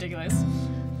 This is ridiculous.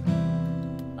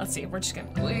 Let's see, we're just gonna...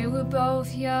 We were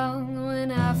both young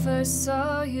when I first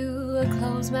saw you. I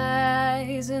close my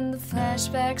eyes and the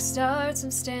flashback starts.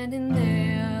 I'm standing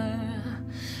there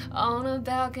on a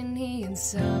balcony in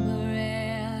summer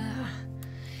air.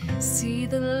 See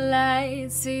the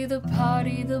lights, see the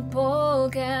party, the ball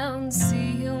gown.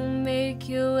 See you make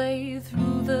your way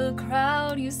through the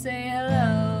crowd. You say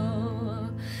hello.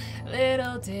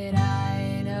 Little did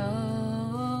I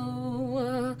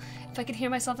know, if I could hear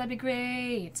myself, that'd be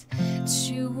great.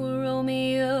 You were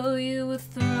Romeo, you were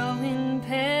throwing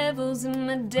pebbles, and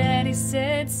my daddy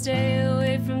said, stay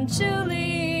away from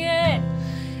Juliet.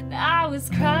 I was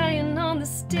crying on the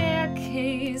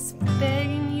staircase,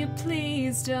 begging you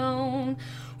please don't.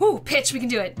 Ooh, pitch, we can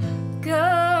do it.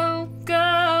 Go,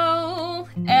 go,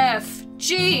 F,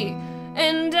 G.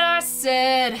 And I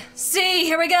said, C,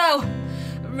 here we go.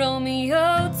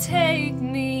 Romeo, take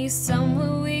me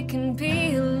somewhere we can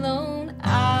be alone.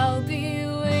 I'll be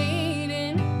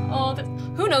waiting.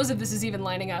 Who knows if this is even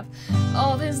lining up?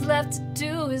 All there's left to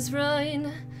do is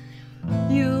run.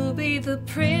 You'll be the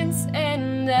prince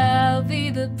and I'll be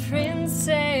the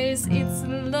princess. It's a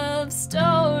love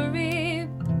story.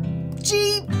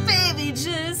 Gee, baby,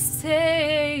 just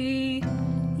say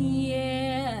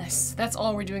yes. That's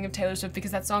all we're doing of Taylor Swift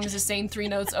because that song is the same 3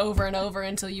 notes over and over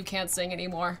until you can't sing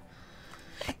anymore.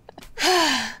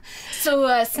 So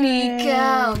I sneak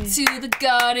out to the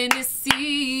garden to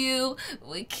see you.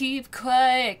 We keep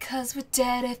quiet cause we're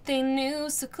dead if they knew,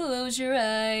 so close your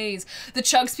eyes. The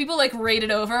Chugs people like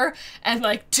raided over and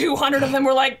like 200 of them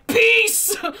were like,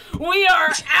 peace! We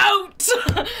are out!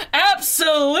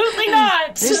 Absolutely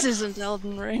not! This isn't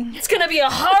Elden Ring. It's gonna be a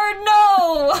hard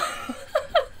no!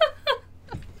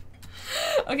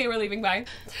 Okay, we're leaving, bye.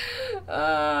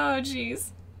 Oh,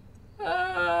 jeez.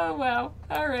 Oh, wow.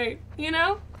 Alright. You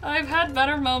know, I've had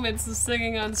better moments of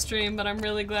singing on stream, but I'm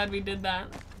really glad we did that.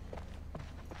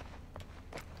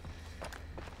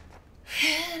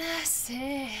 And I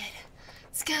said,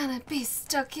 it's gonna be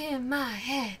stuck in my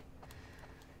head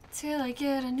till I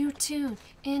get a new tune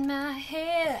in my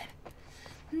head.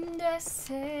 And I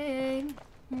said,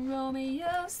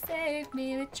 Romeo, save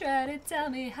me. They try to tell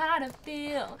me how to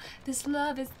feel. This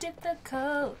love is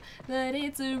difficult, but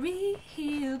it's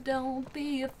real. Don't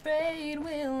be afraid,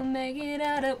 we'll make it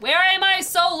out of... Where am I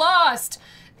so lost?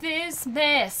 This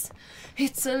mess.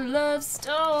 It's a love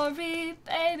story,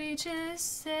 baby,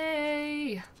 just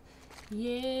say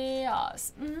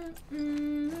yes.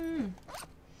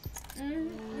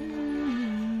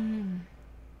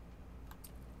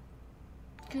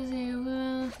 Cause you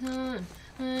were on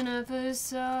when I first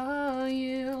saw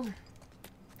you.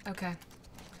 Okay.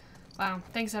 Wow,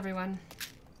 thanks everyone.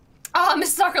 Oh,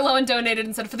 Mrs. Ockerlowen donated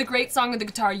and said, for the great song with the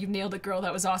guitar, you nailed it, girl,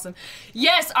 that was awesome.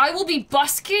 Yes, I will be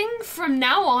busking from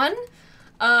now on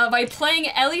by playing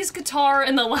Ellie's guitar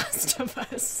in The Last of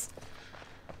Us.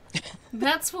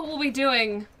 That's what we'll be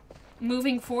doing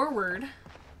moving forward.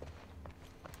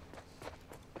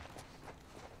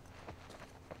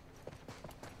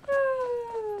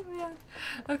 Oh, man.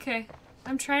 Okay,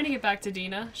 I'm trying to get back to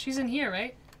Dina. She's in here,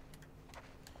 right?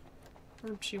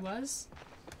 Or she was?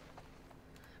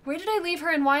 Where did I leave her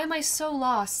and why am I so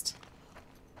lost?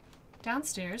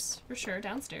 Downstairs, for sure,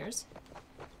 downstairs.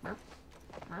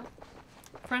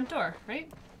 Front door,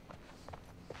 right?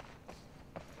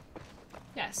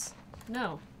 Yes.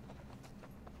 No.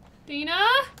 Dina?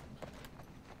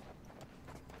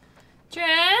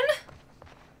 Jen?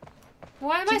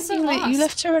 Why am I so lost? You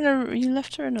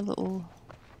left her in a little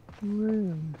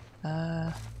room.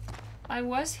 I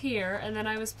was here, and then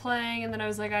I was playing, and then I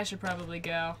was like, I should probably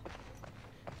go.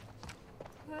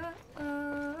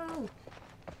 Uh-oh.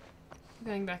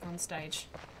 Going back on stage.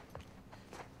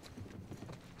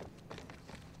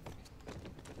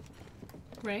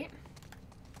 Right?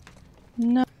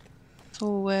 No.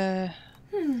 So where?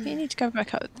 You need to go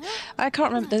back up. I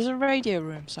can't remember. There's a radio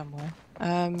room somewhere.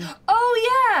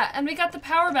 Oh yeah, and we got the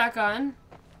power back on.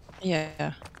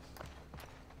 Yeah.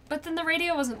 But then the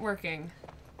radio wasn't working.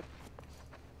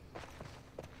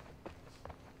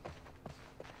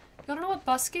 You don't know what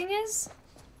busking is?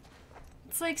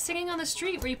 It's like singing on the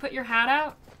street where you put your hat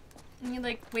out and you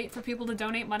like wait for people to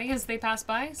donate money as they pass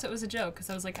by. So it was a joke because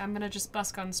I was like, I'm gonna just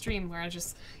busk on stream where I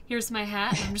just, here's my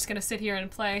hat and I'm just gonna sit here and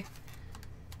play.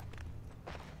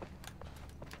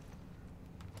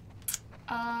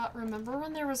 Remember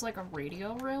when there was like a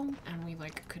radio room and we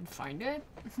like couldn't find it?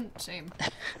 Same.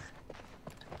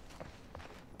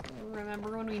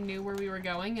 Remember when we knew where we were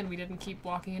going and we didn't keep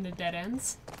walking into dead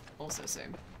ends? Also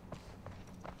same.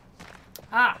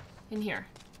 Ah, in here.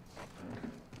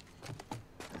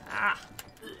 Ah.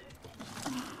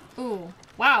 Ooh,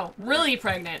 wow, really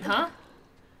pregnant, huh?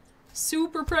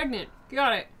 Super pregnant.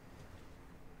 Got it.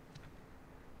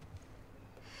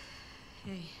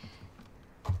 Hey.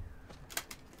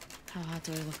 How hot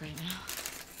do I look right now?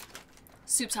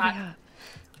 Soup's hot. Yeah.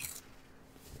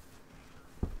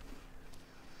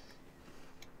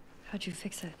 How'd you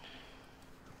fix it?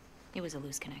 It was a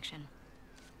loose connection.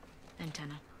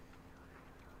 Antenna.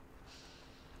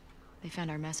 They found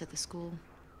our mess at the school.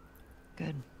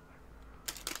 Good.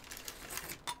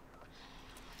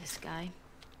 This guy,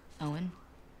 Owen,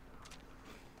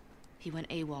 he went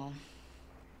AWOL.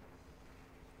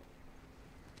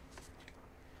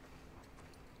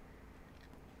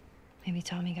 Maybe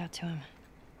Tommy got to him.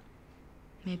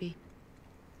 Maybe.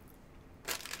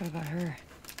 What about her?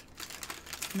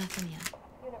 Nothing yet.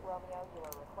 Unit Romeo, you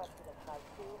are requested at Site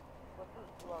 2.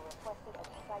 Repeat, you are requested at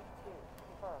Site 2.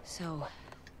 Confirmed. So,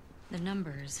 the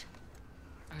numbers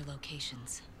are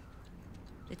locations.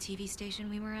 The TV station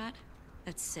we were at,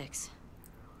 that's 6.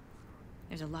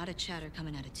 There's a lot of chatter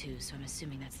coming out of 2, so I'm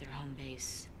assuming that's their home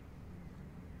base.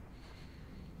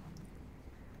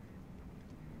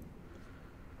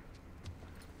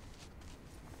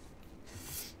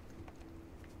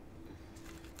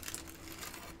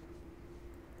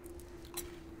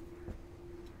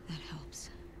 That helps.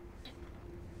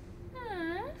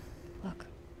 Look.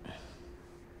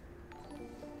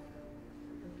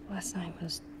 Last night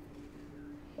was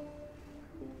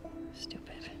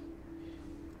stupid.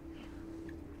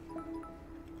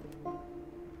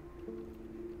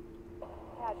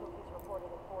 Casualties reported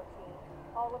at 14.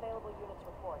 All available units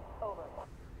report. Over.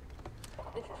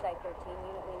 This is Site 13.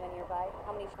 Unit Lena nearby.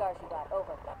 How many scars you got?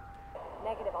 Over.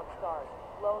 Negative on scars.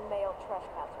 Lone male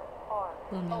trespasser. Armed.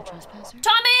 Lone male Over. trespasser?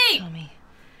 Tommy! Tommy.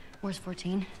 Where's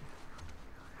 14?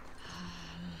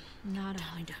 Not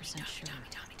 100% sure.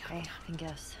 Okay, I can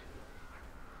guess.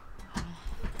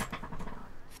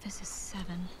 If this is 7,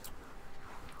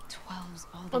 12's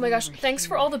all the Oh my way gosh, over thanks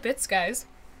for here. all the bits, guys.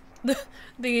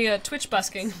 The Twitch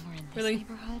busking. Somewhere in this Really,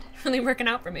 neighborhood? really working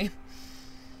out for me.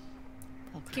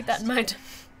 Well Keep that in pressed. mind.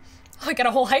 Oh, I got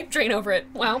a whole hype train over it.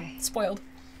 Wow, Okay. spoiled.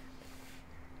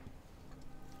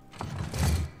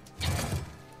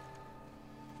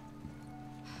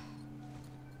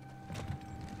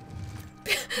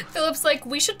 Philip's like,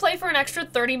 we should play for an extra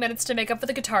 30 minutes to make up for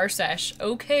the guitar sesh.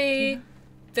 Okay,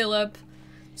 Philip.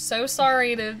 So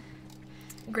sorry to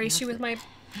grace you with my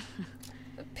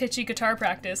pitchy guitar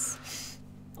practice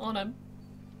on a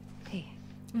Hey,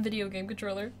 video game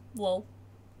controller. Lol.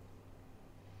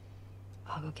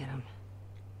 I'll go get him.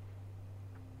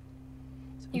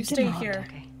 You stay here.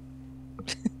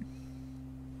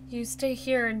 You stay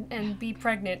here and be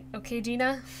pregnant, okay,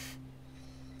 Gina?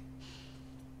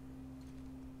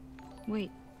 Wait.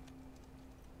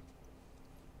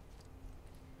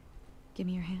 Give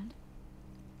me your hand.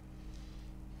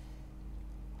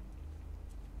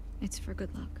 It's for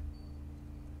good luck.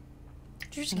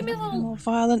 Did you just give me a little More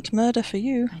violent murder for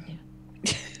you. I do.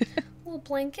 little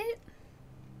blanket?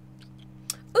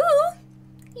 Ooh!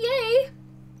 Yay!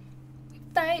 We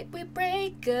fight, we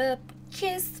break up,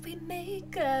 kiss, we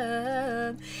make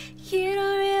up. You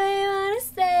don't really wanna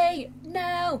say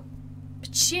no,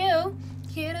 but you don't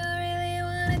really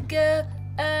wanna go.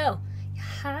 Oh, you're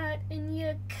hot and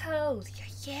you're cold. You're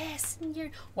yes and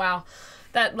you're... Wow,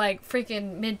 that like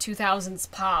freaking mid-2000s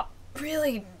pop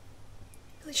really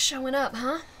showing up,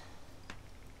 huh?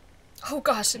 Oh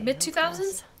gosh,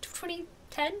 mid-2000s?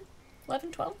 2010?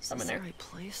 11, 12? Somewhere there. Right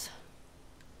place.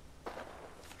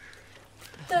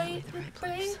 They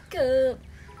break up.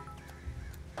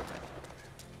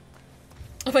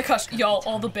 Oh my gosh, y'all,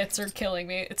 all the bits are killing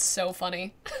me. It's so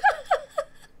funny.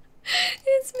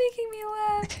 It's making me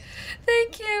laugh.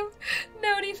 Thank you.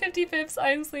 Noni 50 bits,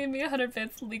 Ainsley and me 100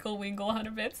 bits, Legal Wingle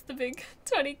 100 bits, the big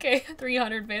 20k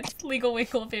 300 bits, Legal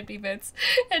Wingle 50 bits,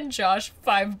 and Josh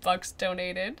 $5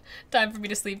 donated. Time for me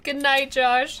to sleep. Good night,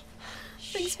 Josh.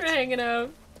 Thanks for hanging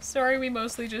out. Sorry we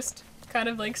mostly just kind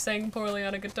of like sang poorly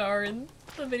on a guitar in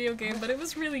the video game, but it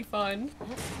was really fun.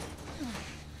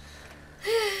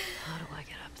 How do I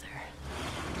get up there?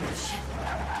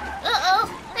 Uh-oh!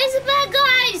 There's the bad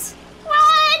guys!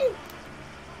 Run!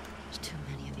 There's too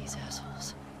many of these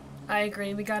assholes. I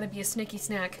agree, we gotta be a snicky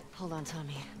snack. Hold on,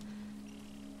 Tommy.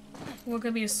 We're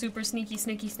gonna be a super sneaky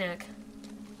snack.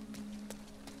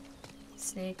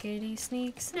 Snickety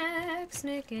sneak snack,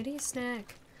 snickety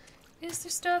snack. Is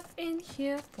there stuff in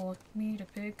here for me to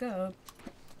pick up?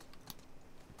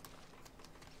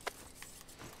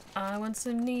 I want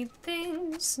some neat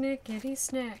things, snickety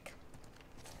snack.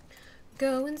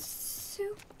 Going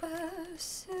super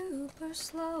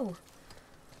slow.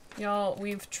 Y'all,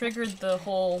 we've triggered the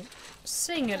whole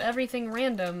sing at everything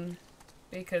random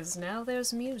because now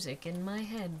there's music in my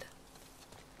head.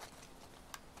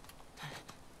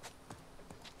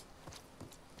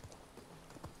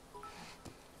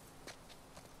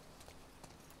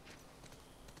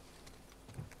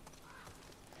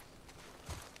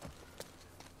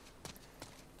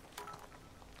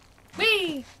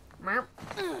 Whee! Meow.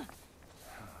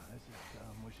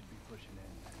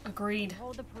 Agreed.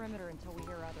 Hold the perimeter until we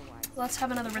hear otherwise. Let's have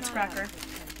another Ritz cracker.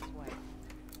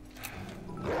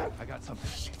 I got something.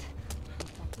 Shit.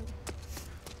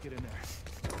 Get in there.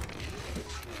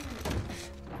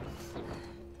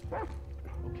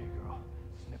 Okay, girl.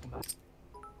 Snip him out.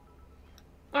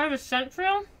 I have a scent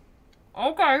trail?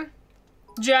 Okay.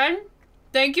 Jen,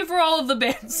 thank you for all of the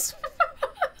bits.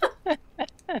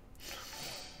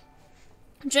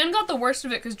 Jen got the worst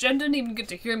of it because Jen didn't even get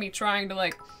to hear me trying to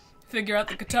like figure out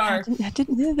the guitar. I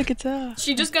didn't hear the guitar.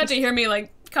 She just got to hear me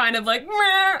like kind of like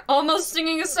meh, almost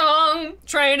singing a song,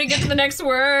 trying to get to the next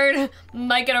word.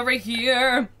 Might get over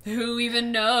here. Who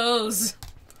even knows?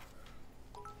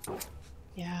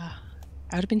 Yeah.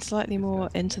 I would have been slightly more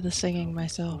into the singing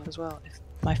myself as well if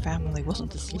my family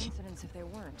wasn't asleep. Coincidence if they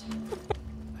weren't.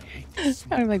 I hate this.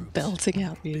 I'm like belting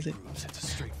out music. It's a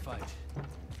straight fight.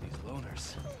 These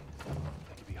loners.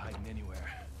 They could be hiding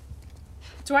anywhere.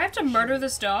 Do I have to murder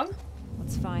this dog?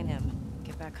 Let's find him.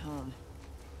 Get back home.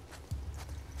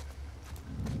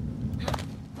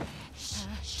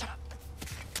 Shut up.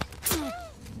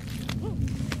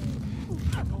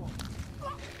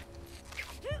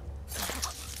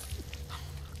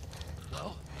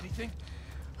 Well, anything?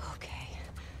 Okay.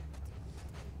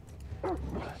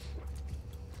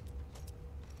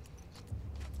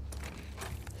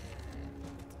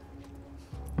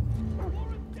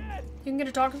 You can get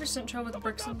a dog percent trail with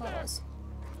bricks and bottles.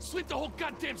 Sweep the whole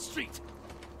goddamn street!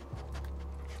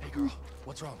 Hey girl,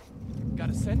 what's wrong? Got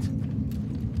a scent?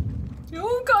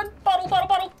 Oh god! Bottle, bottle,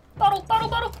 bottle! Bottle, bottle,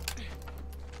 bottle!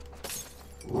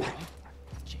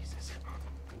 Jesus.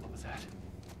 What was that?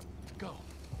 Go.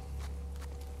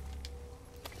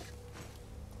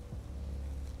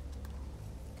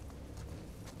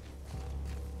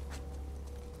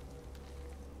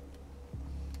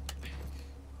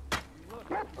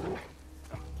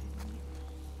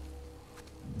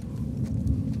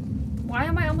 Why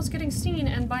am I almost getting seen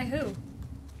and by who?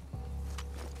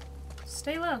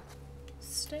 Stay low.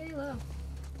 Stay low.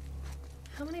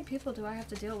 How many people do I have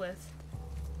to deal with?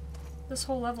 This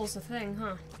whole level's a thing,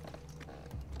 huh?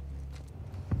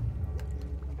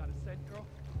 Got a scent, girl?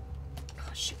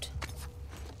 Oh, shoot.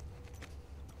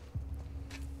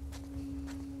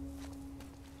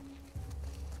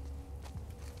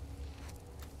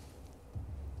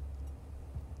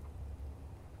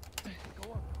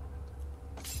 Go on.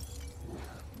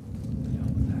 The hell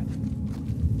was that?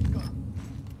 Go.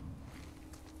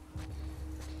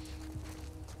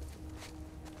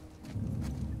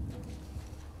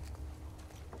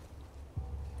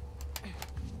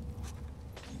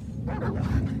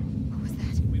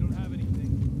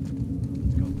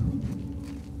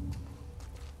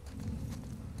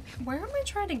 Where am I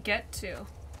trying to get to?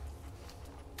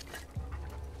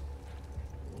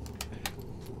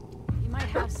 He might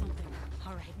have something.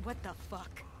 All right, what the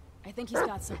fuck? I think he's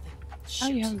got something. Oh,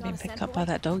 you haven't been picked up by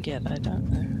that dog yet? I don't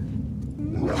know.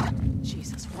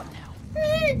 Jesus, what now?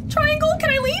 Triangle, can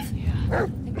I leave? Yeah.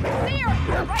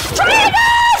 Triangle!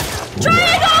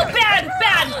 Triangle! Bad,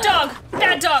 bad dog,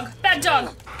 bad dog, bad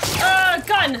dog.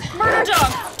 Gun, murder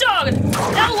dog, dog,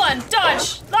 L1,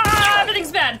 dodge. Ah,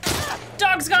 everything's bad.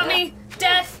 Dog's got me.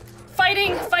 Death,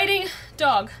 fighting,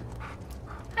 dog.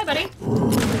 Hi, buddy.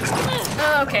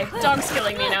 Okay, dog's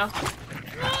killing me now.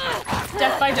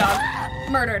 Death by dog.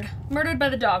 Murdered by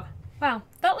the dog. Wow,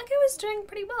 felt like I was doing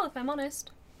pretty well, if I'm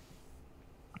honest.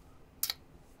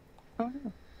 Oh,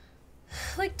 no.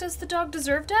 Like, does the dog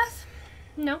deserve death?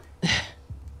 No.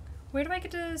 Where do I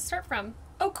get to start from?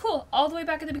 Oh, cool. All the way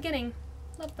back at the beginning.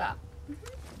 Love that.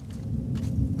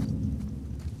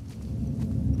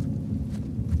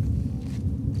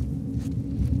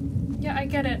 Yeah, I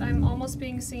get it. I'm almost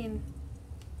being seen.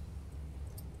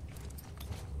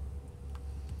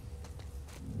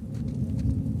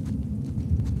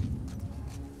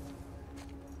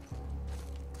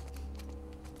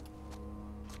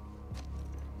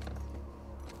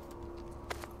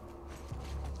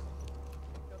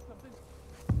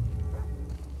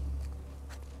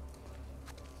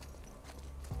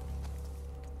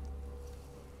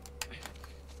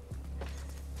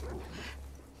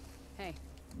 Hey,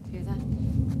 hear that?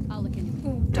 I'll look into it.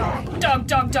 Ooh,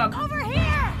 dog. Over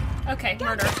here! Okay,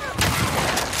 murder.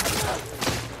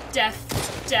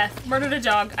 Death. Murdered a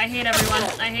dog. I hate everyone.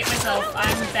 I hate myself.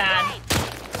 I'm bad.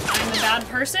 I'm a bad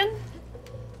person.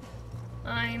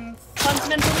 I'm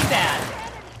fundamentally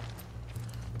bad.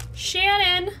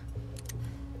 Shannon!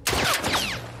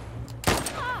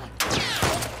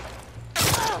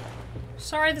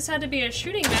 Sorry this had to be a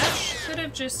shooting match. Could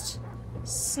have just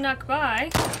snuck by.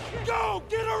 Go!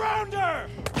 Get around her!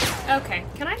 Okay,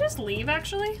 can I just leave,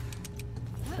 actually?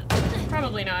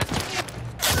 Probably not.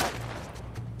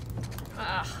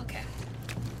 Okay.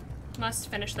 Must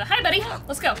finish the- Hi, buddy!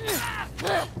 Let's go!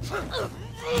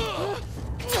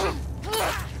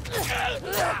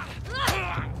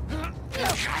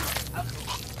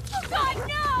 God,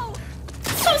 no!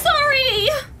 So sorry!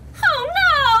 Oh,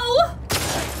 no!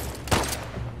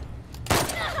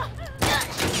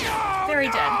 Very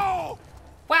dead.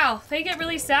 Wow, they get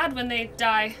really sad when they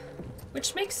die.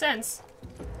 Which makes sense.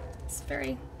 It's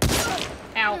very...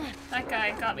 Ow. That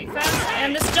guy got me fast,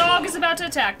 and this dog is about to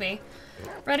attack me.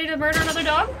 Ready to murder another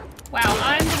dog? Wow,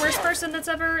 I'm the worst person that's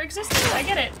ever existed. I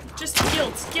get it. Just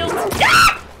guilt.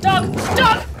 Ah! Dog!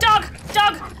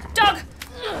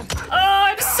 Oh,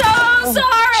 I'm so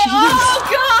sorry! Oh,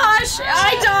 gosh!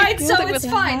 I died, so it's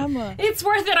fine. It's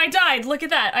worth it, I died. Look at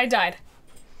that, I died.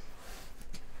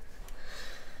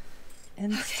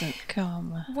 Instant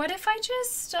karma. What if I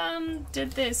just,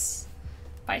 did this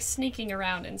by sneaking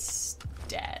around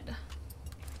instead?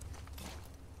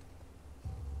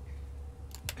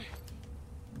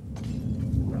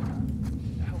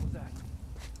 The hell was that?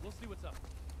 We'll see what's up.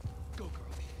 Go, girl.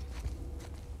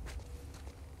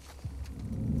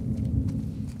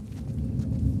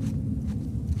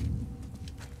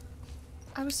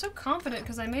 I was so confident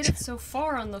because I made it so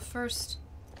far on the first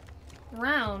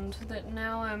round that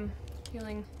now I'm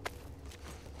feeling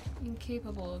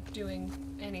incapable of doing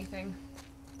anything.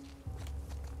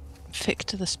 Fic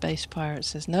to the Space Pirate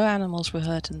says, no animals were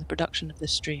hurt in the production of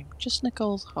this stream, just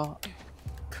Nicole's heart.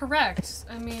 Correct.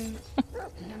 I mean,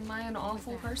 am I an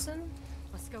awful person?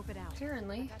 Let's scope it out.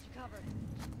 Apparently. Got you covered.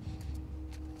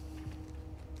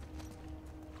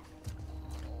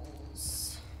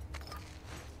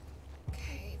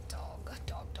 Okay,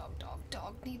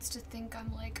 dog needs to think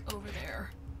I'm like over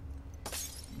there.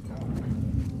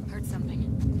 Heard something.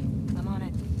 I'm on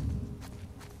it.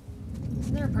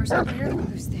 Isn't there a person here?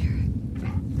 Who's there?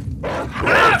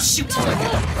 Ah, shoot!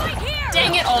 Right here!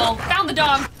 Dang it all! Found the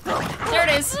dog! There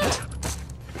it is.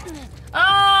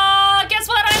 Guess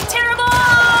what? I'm terrible!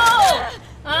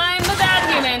 I'm a bad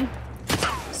human.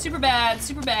 Super bad.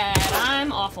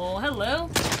 I'm awful. Hello,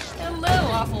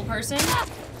 awful person.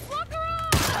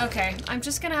 Okay, I'm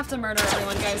just gonna have to murder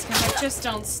everyone, guys, because I just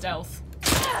don't stealth.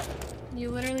 You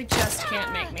literally just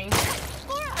can't make me.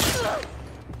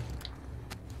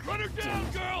 Run her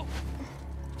down, girl!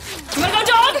 I'm gonna go,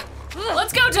 dog!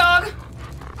 Let's go, dog!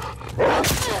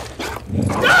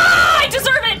 Ah, I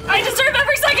deserve it! I deserve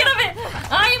every second of it!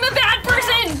 I am a bad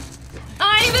person!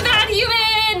 I am a bad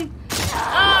human!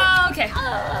 Okay.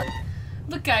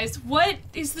 Look, guys, what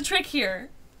is the trick here?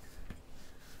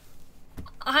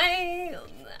 I'm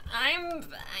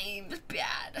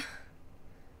bad.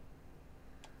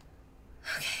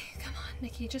 Okay,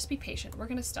 Nikki, just be patient. We're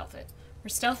gonna stealth it. We're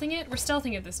stealthing it. We're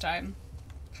stealthing it this time.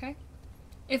 Okay?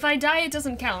 If I die, it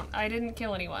doesn't count. I didn't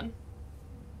kill anyone.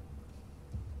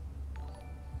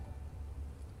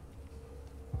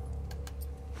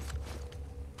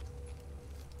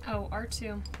 Oh,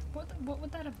 R2. What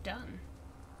would that have done?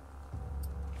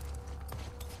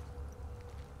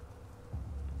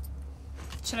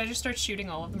 Should I just start shooting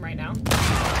all of them right now?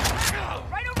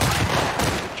 Right over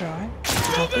there! Try.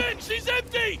 Move in! She's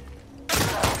empty!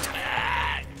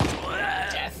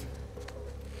 Death.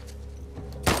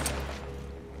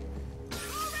 Go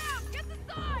around! Get the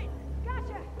side!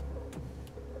 Gotcha!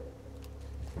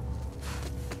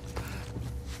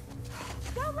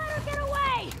 Don't let her get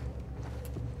away!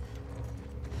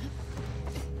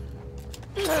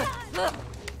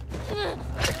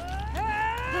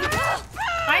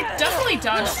 I definitely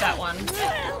dodged that one. Maybe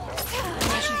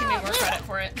I should give me more credit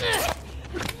for it.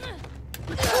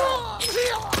 Ow.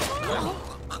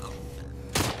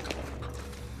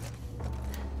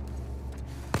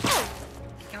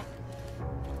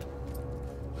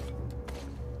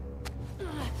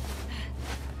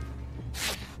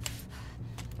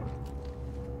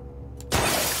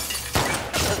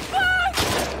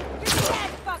 You're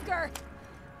dead, fucker!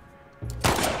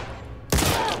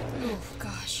 Oof,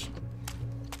 gosh.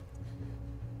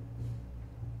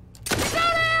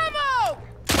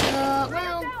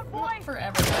 Well, not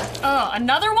forever. Oh,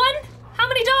 another one? How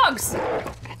many dogs?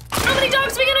 How many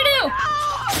dogs are we gonna do?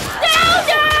 No,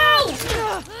 no!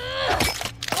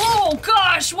 Oh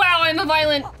gosh, wow, I'm a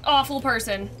violent, awful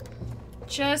person.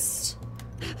 Just...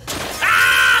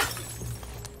 Ah!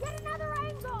 Get another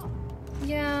angle!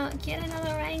 Yeah, get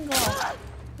another angle.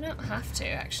 We don't have to,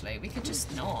 actually. We could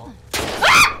just gnaw.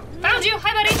 Ah! Found you!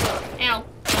 Hi, buddy! Ow.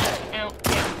 Ow.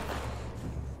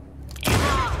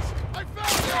 Ow. I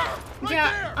found her!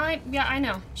 Right there! I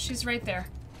know. She's right there.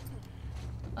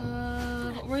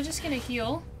 But we're just gonna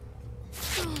heal.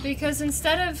 Because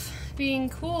instead of being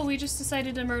cool, we just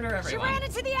decided to murder everyone. She ran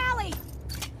into the alley!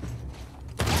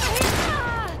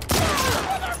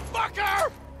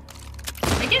 Motherfucker!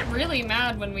 They get really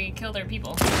mad when we kill their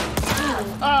people.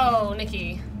 Oh,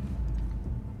 Nikki.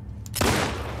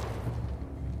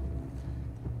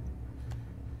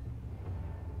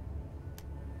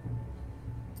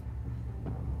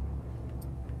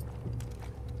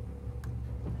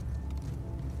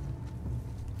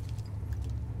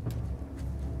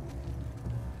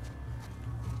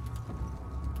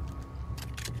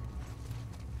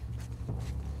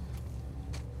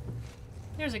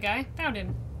 There's a guy. Found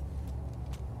him.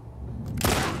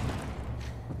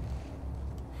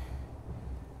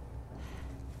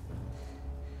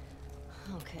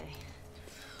 Okay.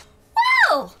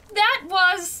 Well, that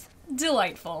was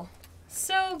delightful.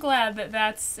 So glad that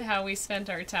that's how we spent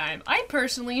our time. I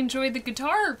personally enjoyed the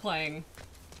guitar playing.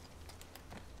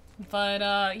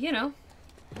 But, you know.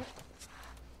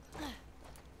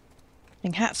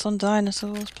 Putting hats on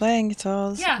dinosaurs, playing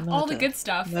guitars. Yeah, all the murder. good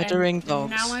stuff. Murdering and dogs.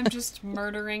 Now I'm just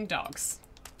murdering dogs.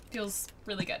 Feels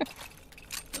really good.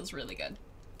 Feels really good.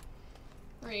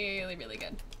 Really, really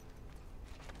good.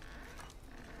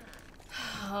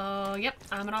 Oh, yep,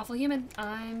 I'm an awful human.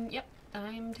 I'm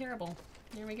terrible.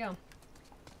 There we go.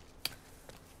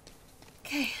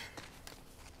 Okay.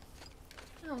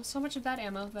 Oh, so much of that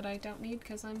ammo that I don't need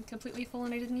because I'm completely full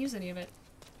and I didn't use any of it.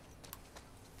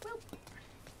 Well,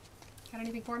 got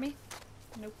anything for me?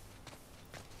 Nope.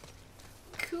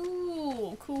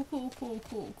 Cool. Cool.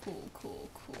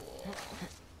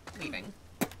 Leaving.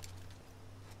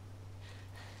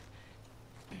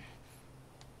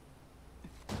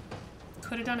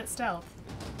 Could have done it stealth.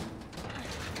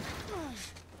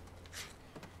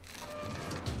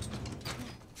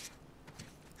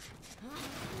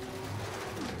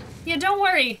 Yeah, don't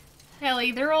worry,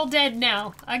 Ellie. They're all dead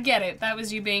now. I get it. That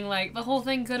was you being like, the whole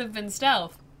thing could have been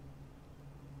stealth.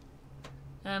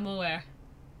 I'm aware.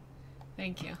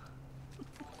 Thank you.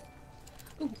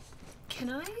 Ooh, can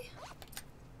I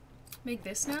make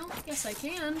this now? Yes, I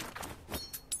can.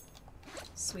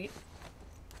 Sweet.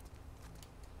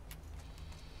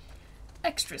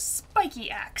 Extra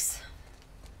spiky axe.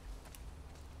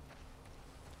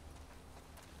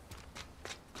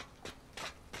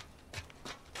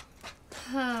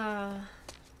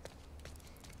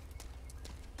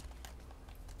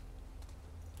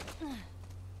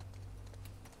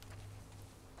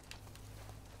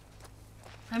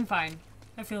 I'm fine.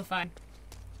 I feel fine.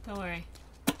 Don't worry.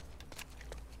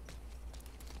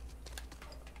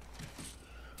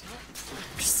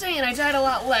 Just saying, I died a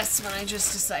lot less when I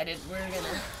just decided we're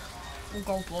gonna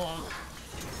go blow up.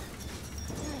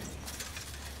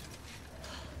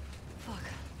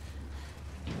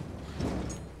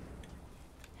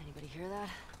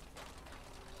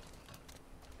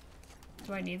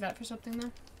 Do I need that for something though?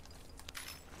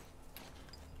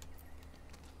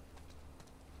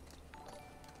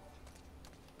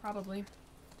 Probably.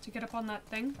 To get up on that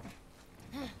thing.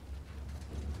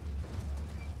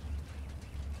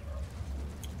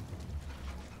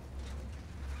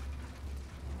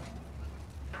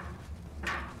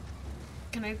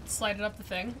 Can I slide it up the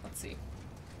thing? Let's see.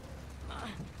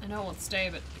 I know it won't stay,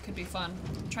 but it could be fun.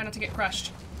 Try not to get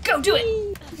crushed. Go do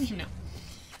it! No.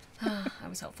 That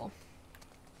was helpful.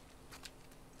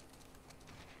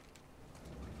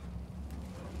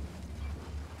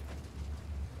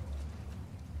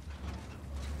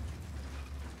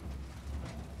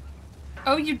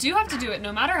 Oh, you do have to do it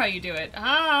no matter how you do it.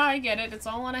 Ah, I get it. It's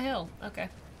all on a hill. Okay.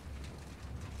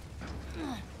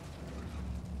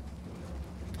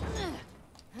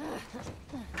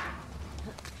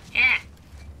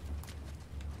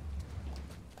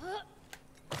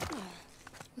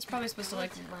 It's probably supposed to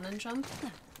like run and jump.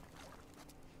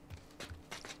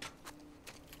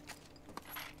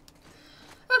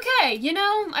 Okay, you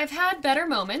know, I've had better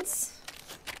moments.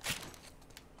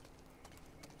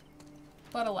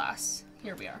 But alas,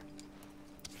 here we are.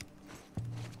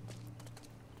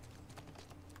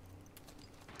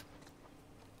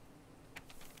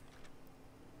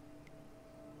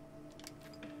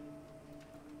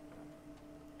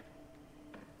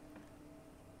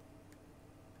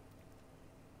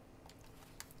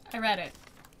 I read it.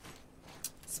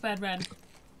 Sped read.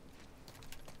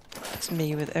 It's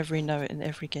me with every note in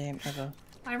every game ever.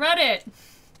 I read it!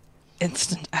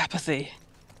 Instant apathy.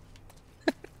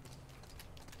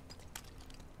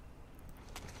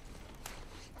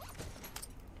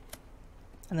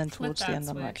 And then towards the end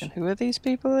I'm like, and who are these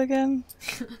people again?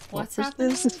 What's what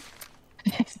happening? This?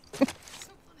 So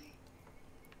funny.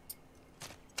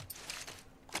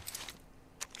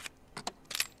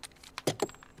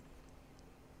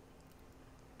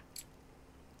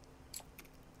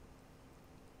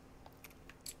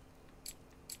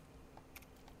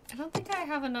 I don't think I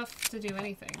have enough to do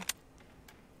anything.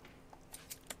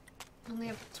 I only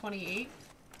have 28.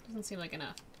 Doesn't seem like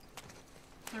enough.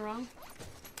 Am I wrong?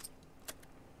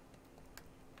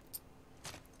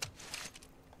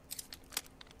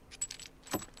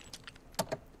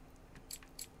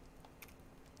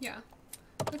 Yeah.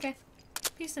 Okay.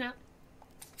 Peacing out.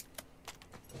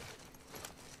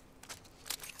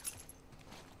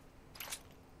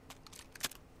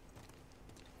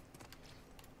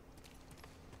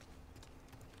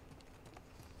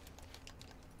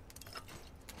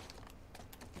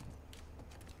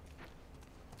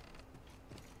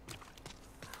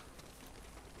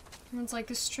 Everyone's like,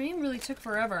 this stream really took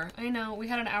forever. I know, we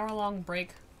had an hour-long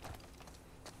break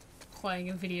playing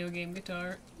a video game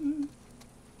guitar.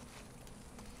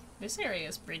 This area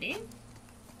is pretty.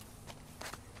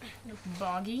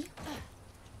 Boggy.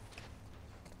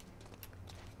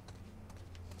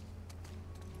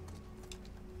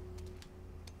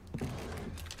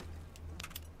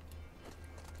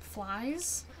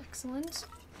 Flies. Excellent.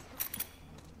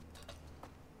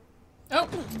 Oh!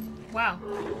 Wow.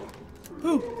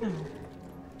 Ooh.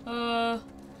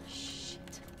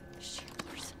 Shit.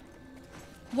 Shamblers.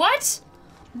 What?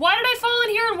 Why did I fall in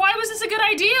here and why was this a good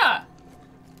idea?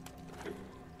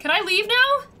 Can I leave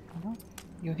now? Oh,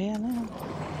 you're here now.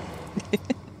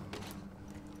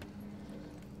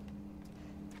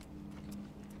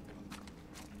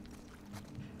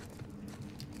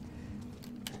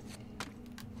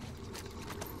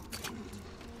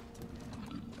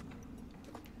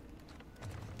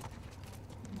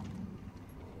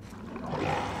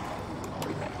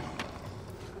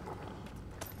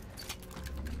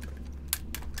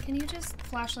 Can you just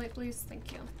flashlight, please?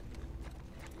 Thank you.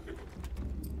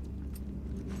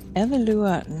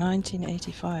 Evalua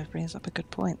 1985 brings up a good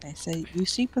point. They say, you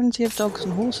see plenty of dogs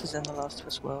and horses in The Last of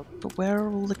Us world, but where are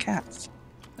all the cats?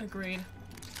 Agreed.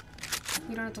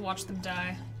 We don't have to watch them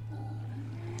die.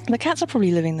 The cats are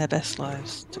probably living their best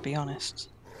lives, to be honest.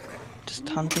 Just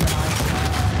hunting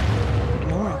and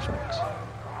ignoring folks.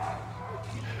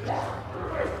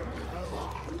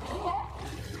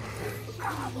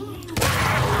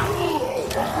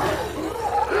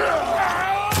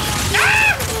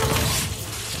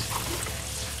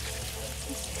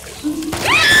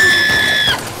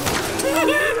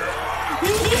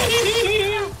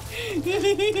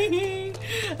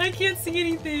 I can't see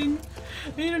anything.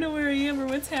 I don't know where I am or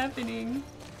what's happening.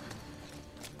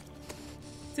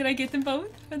 Did I get them both?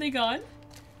 Are they gone?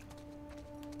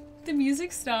 The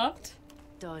music stopped.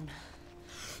 Done.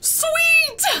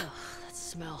 Sweet! Ugh, that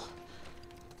smell.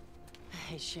 I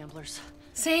hate shamblers.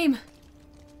 Same.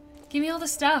 Give me all the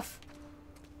stuff.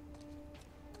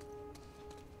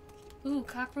 Ooh,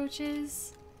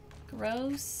 cockroaches.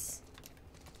 Gross.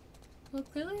 Well,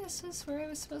 clearly this is where I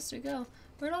was supposed to go.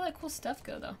 Where'd all that cool stuff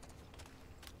go, though?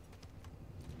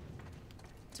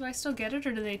 Do I still get it,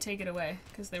 or do they take it away?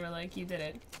 Because they were like, you did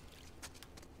it.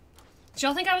 Did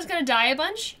y'all think I was gonna die a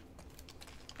bunch?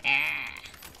 Ah.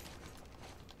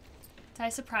 Did I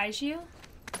surprise you?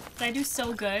 Did I do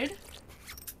so good?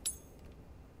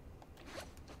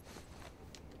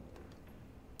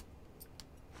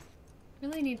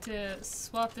 Really need to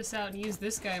swap this out and use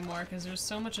this guy more, because there's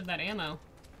so much of that ammo.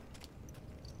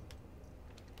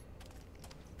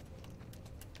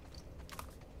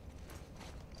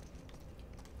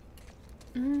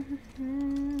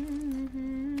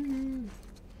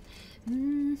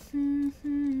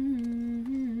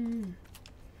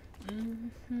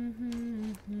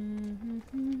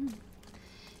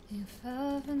 You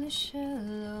fell from the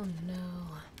shallow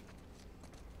now.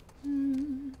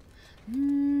 I'm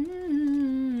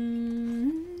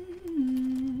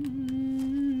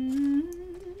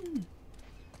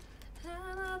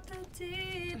up the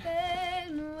deep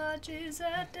end, watches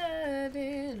I dive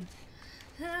in.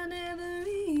 I never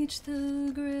reach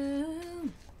the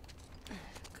ground.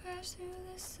 Crash through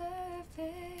the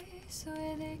surface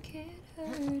where they can't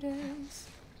hurt us.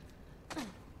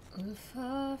 We're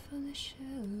far from the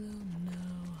shallow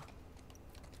now.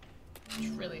 It's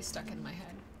really stuck in my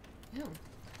head. Ew.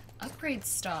 Upgrade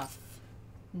stuff.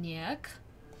 Nick.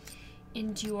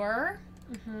 Endure.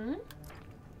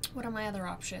 What are my other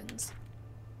options?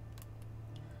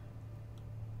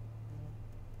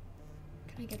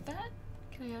 Can I get that?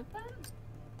 Can I have that?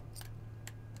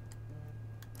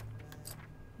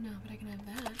 No, but I can have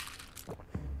that.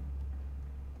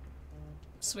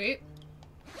 Sweet.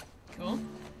 Cool.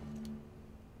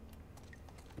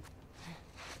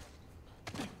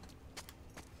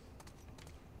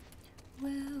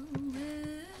 Well,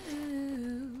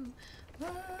 whoa,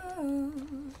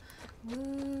 whoa.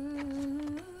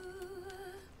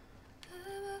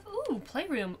 Ooh,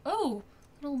 playroom. Oh,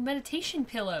 little meditation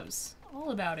pillows. All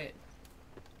about it.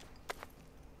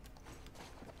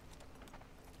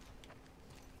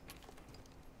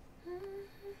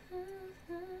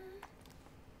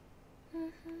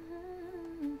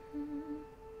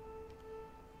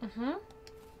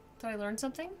 Did I learn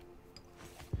something?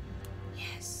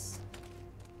 Yes.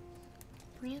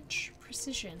 Branch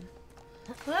precision.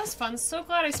 Well, that was fun. So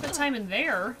glad I spent time in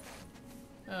there.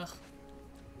 Ugh.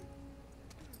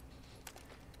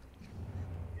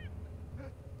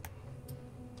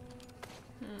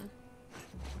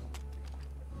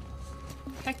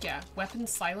 Heck yeah. Weapon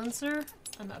silencer?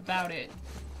 I'm about it.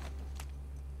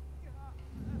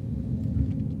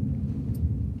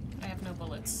 I have no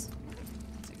bullets.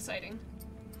 It's exciting.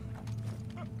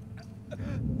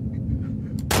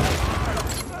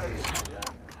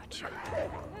 Gotcha.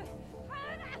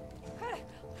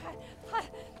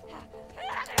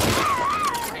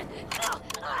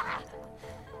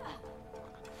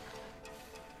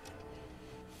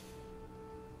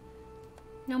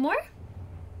 No more?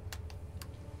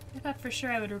 I thought for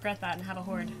sure I would regret that and have a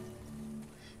horde.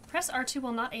 Press R2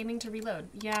 while not aiming to reload.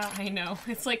 Yeah, I know.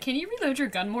 It's like, can you reload your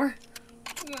gun more?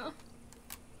 Yeah.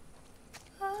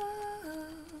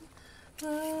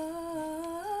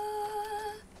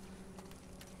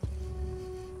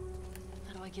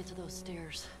 How do I get to those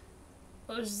stairs?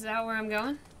 Oh, is that where I'm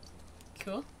going?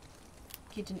 Cool.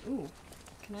 Ooh.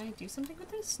 Can I do something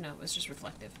with this? No, it's just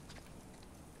reflective.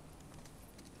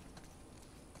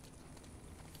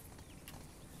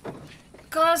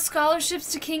 Got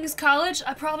scholarships to King's College.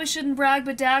 I probably shouldn't brag,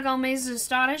 but daggone is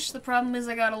astonished. The problem is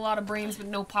I got a lot of brains but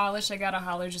no polish. I gotta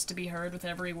holler just to be heard with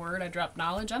every word. I drop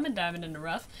knowledge. I'm a diamond in the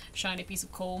rough. Shiny piece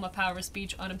of coal. My power of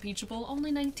speech unimpeachable. Only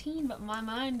 19, but my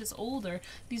mind is older.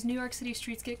 These New York City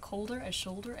streets get colder. I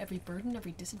shoulder every burden,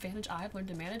 every disadvantage I've learned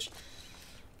to manage.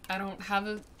 I don't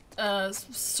have a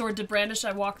sword to brandish.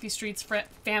 I walk these streets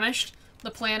famished.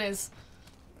 The plan is...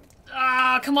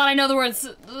 come on, I know the words.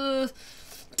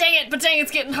 Dang it, but dang,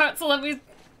 it's getting hot, so let me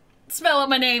spell out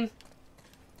my name.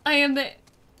 I am the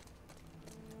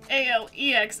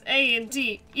A-L-E-X-A-N-D-E-R.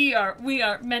 We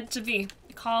are meant to be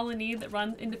a colony that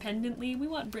runs independently. We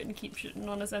want Britain to keep shitting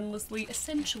on us endlessly.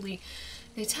 Essentially,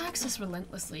 they tax us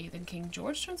relentlessly. Then King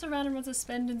George turns around and runs a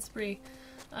spending spree.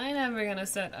 I'm never gonna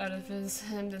set out of his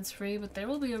sentence free, but there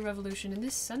will be a revolution in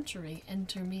this century.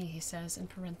 Enter me, he says in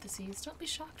parentheses. Don't be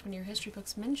shocked when your history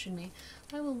books mention me.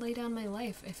 I will lay down my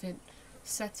life if it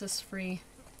sets us free.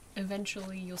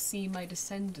 Eventually you'll see my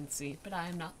descendancy, but I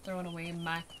am not throwing away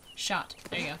my shot.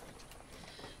 There you go.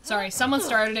 Sorry, someone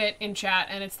started it in chat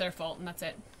and it's their fault and that's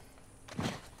it.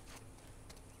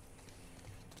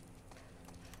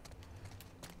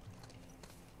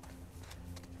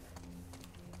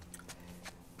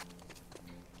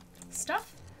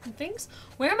 And things?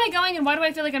 Where am I going and why do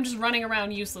I feel like I'm just running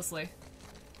around uselessly?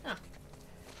 Oh.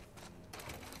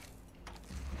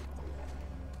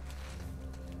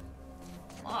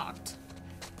 Locked.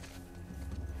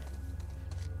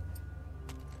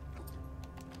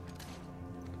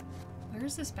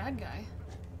 Where's this bad guy?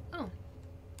 Oh.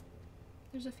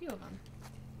 There's a few of them.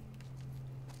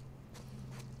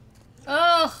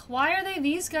 Ugh, why are they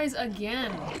these guys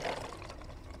again?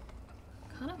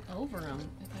 Kind of over them,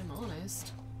 if I'm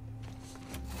honest.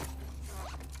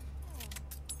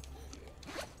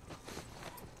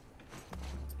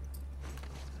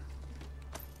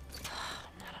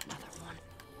 Not another one.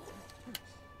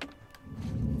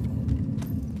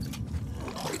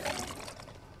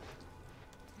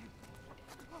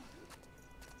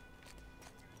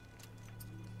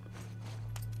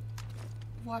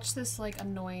 Watch this, like,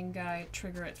 annoying guy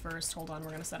trigger it first. Hold on,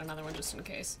 we're gonna set another one just in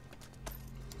case.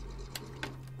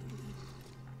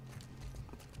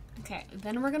 Okay,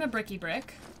 then we're gonna bricky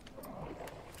brick.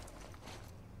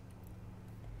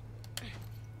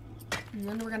 And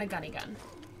then we're gonna gunny gun.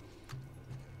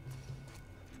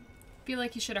 Feel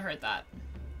like he should have heard that.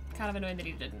 Kind of annoyed that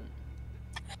he didn't.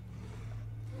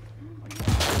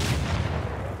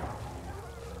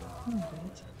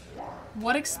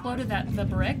 What exploded that? The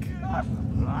brick? Oh.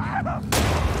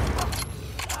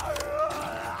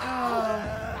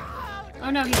 Oh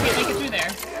no, he can't make it through there.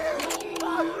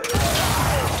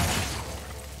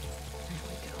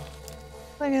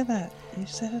 Look at that. You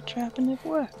set a trap and it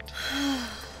worked.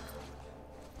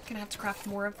 Gonna have to craft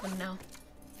more of them now.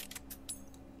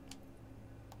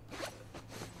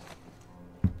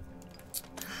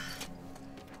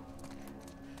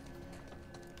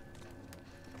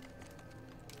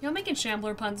 Y'all making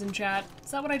shambler puns in chat?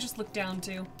 Is that what I just looked down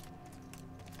to?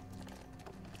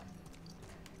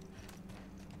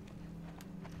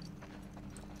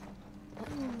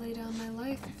 I'll lay down my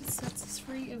life if it sets us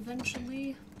free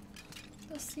eventually.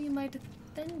 They'll see my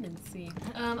dependency.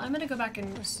 I'm gonna go back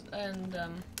and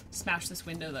smash this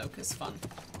window though, cause fun.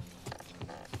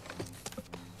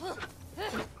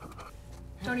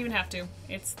 Don't even have to.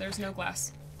 There's no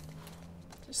glass.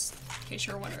 Just in case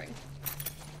you're wondering.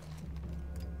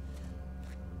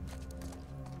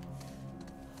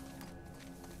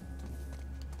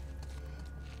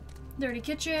 Dirty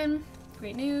kitchen.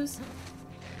 Great news.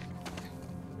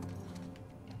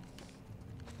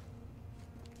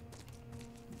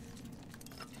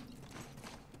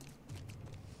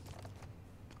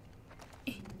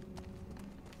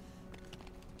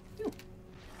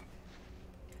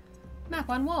 Map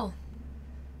on wall.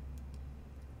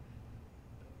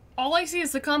 All I see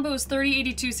is the combo is 30,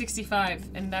 82, 65,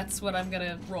 and that's what I'm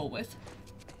gonna roll with.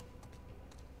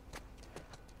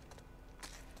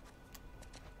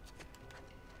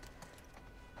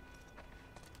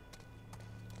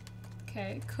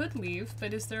 Okay, could leave,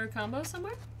 but is there a combo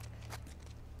somewhere?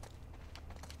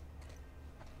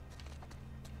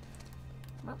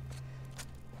 Well.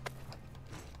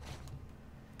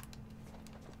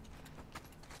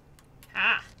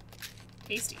 Ah!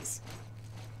 Pasties.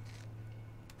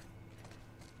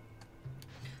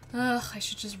 Ugh, I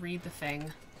should just read the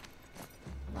thing.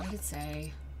 What did it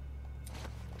say?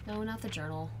 No, not the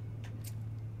journal.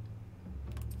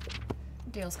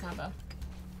 Dale's combo.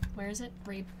 Where is it?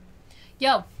 Read.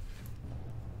 Yo!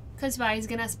 Cause by he's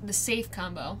gonna ask the safe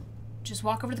combo. Just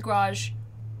walk over to the garage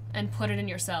and put it in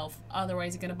yourself.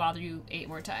 Otherwise it's gonna bother you 8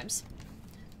 more times.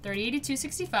 30, 82,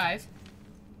 65.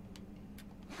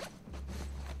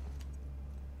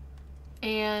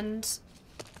 And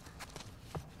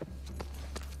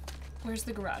where's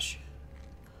the garage?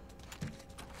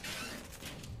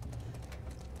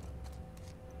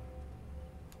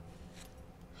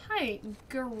 Hi,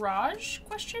 garage?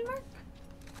 Question mark?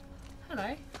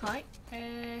 Hello, hi.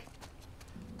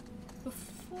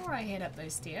 Before I head up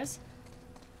those stairs,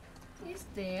 is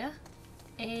there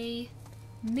a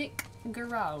Mick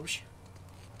garage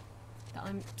that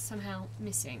I'm somehow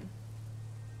missing?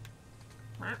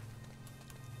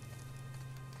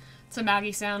 It's a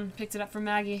Maggie sound. Picked it up from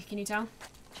Maggie. Can you tell?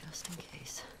 Just in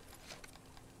case.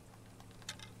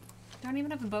 Don't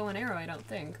even have a bow and arrow, I don't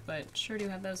think, but sure do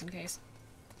have those in case.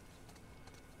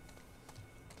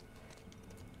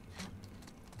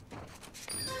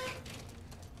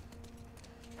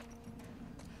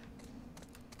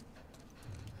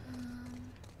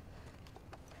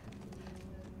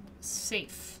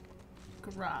 Safe.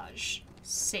 Garage.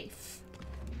 Safe.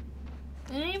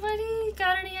 Anybody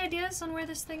got any ideas on where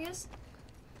this thing is?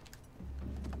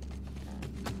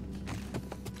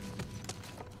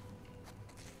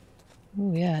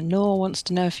 Oh yeah, Noor wants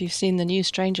to know if you've seen the new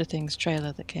Stranger Things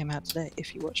trailer that came out today.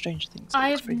 If you watch Stranger Things, it I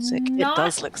looks have pretty sick. It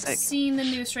does look not sick. seen the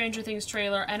new Stranger Things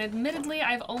trailer, and admittedly,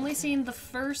 I've only seen the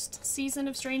first season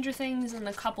of Stranger Things and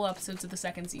a couple episodes of the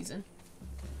second season.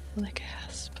 Like a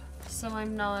gasp. So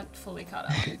I'm not fully caught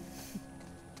up.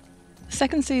 The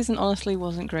second season honestly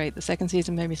wasn't great. The second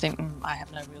season made me think, I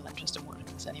have no real interest in watching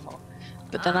this anymore.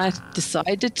 But then I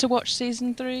decided to watch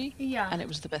season 3, Yeah. and it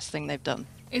was the best thing they've done.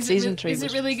 Is season it 3 is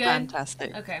was it really good?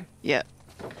 fantastic. Okay. Yeah.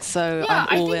 So Yeah,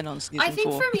 I'm all in on season 4. I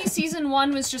think for me, season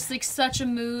 1 was just like such a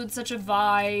mood, such a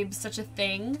vibe, such a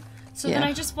thing. So then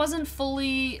I just wasn't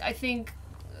fully, I think,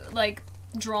 like,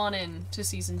 drawn in to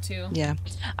season 2. Yeah.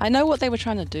 I know what they were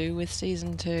trying to do with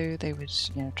season 2. They were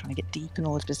just, trying to get deep and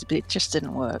all this business, but it just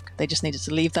didn't work. They just needed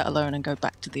to leave that alone and go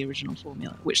back to the original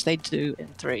formula, which they do in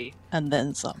 3, and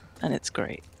then some, and it's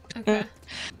great. Okay.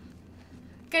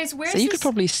 Guys, where's So you this could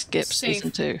probably skip safe?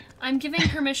 season 2. I'm giving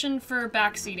permission for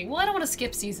backseating. Well, I don't want to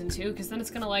skip season 2, because then it's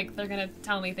gonna, like, they're gonna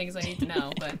tell me things I need to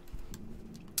know, but...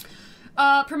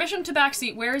 permission to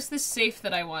backseat. Where is this safe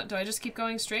that I want? Do I just keep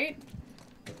going straight?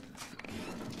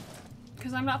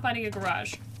 Because I'm not finding a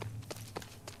garage.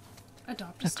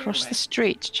 Adopt a Across stairway. the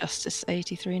street, Justice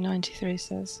 8393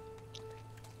 says.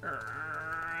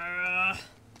 I'm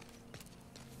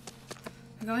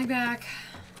going back.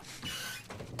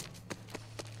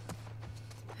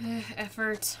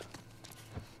 Effort.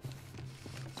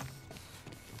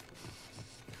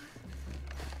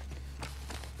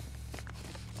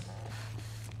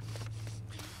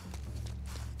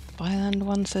 Byland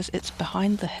 1 says it's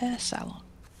behind the hair salon.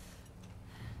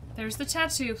 There's the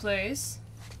tattoo place.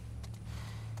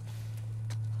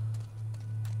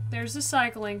 There's the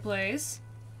cycling place.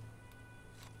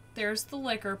 There's the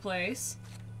liquor place.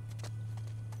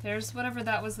 There's whatever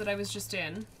that was that I was just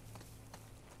in.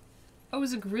 Oh, it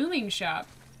was a grooming shop.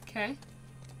 Okay.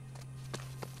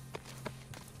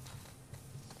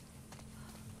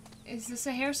 Is this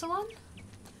a hair salon?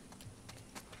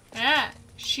 Ah!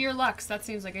 Sheer Lux. That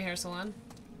seems like a hair salon.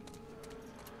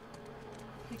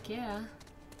 Heck yeah.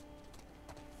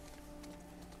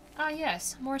 Ah,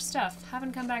 yes. More stuff.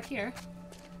 Haven't come back here.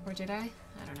 Or did I?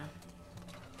 I don't know.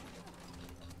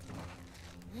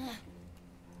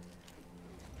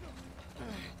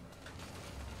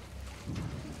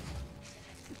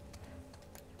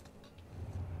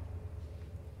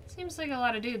 Seems like a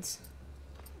lot of dudes.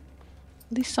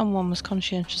 At least someone was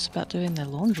conscientious about doing their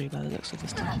laundry by the looks of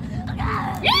this stuff.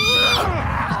 Ow.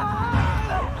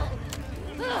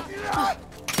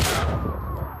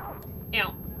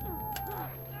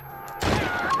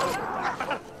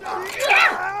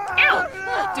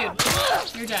 Ow!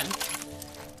 Dude, you're done.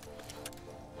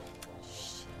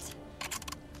 Shit.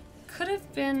 Could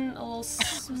have been a little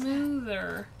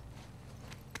smoother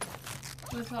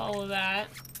with all of that,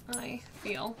 I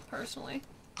feel, personally.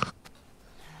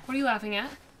 What are you laughing at?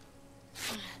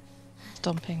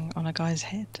 Stomping on a guy's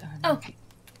head. Oh,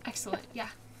 excellent, yeah.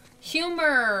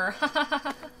 Humor!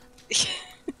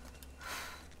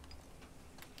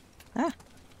 Ah.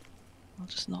 I'll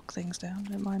just knock things down,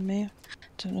 don't mind me.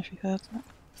 Don't know if you heard that.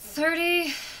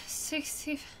 30,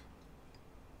 60...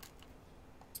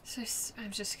 So,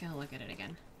 I'm just gonna look at it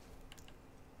again.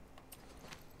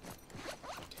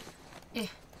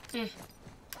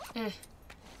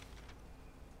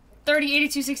 30,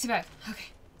 82, 65. Okay.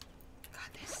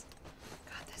 Got this.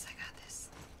 Got this, I got this.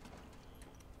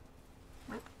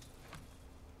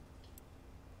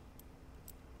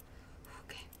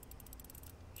 Okay.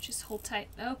 Just hold tight.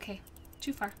 Okay.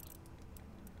 Too far.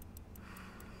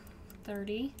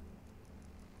 30.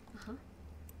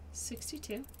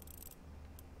 62.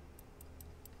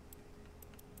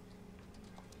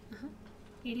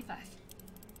 85.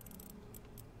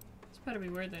 This better be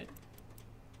worth it.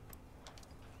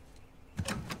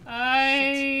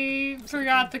 I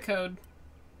forgot the code.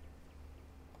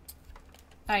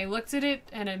 I looked at it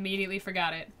and immediately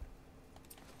forgot it.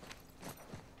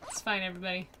 It's fine,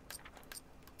 everybody.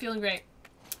 Feeling great.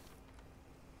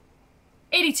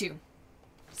 82.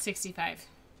 65.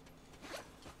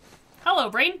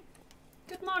 Hello, brain.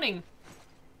 Good morning.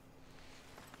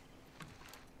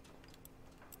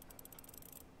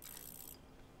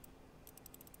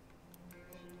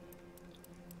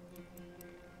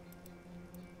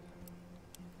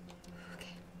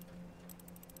 Okay.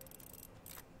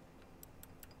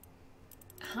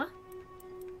 Uh-huh.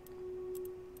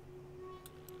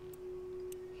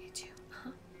 82.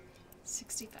 Uh-huh.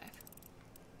 65.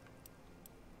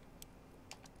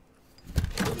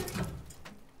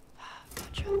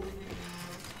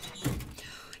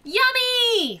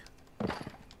 Yummy!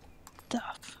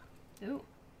 Stuff. Ooh.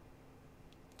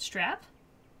 Strap?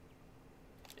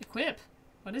 Equip.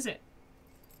 What is it?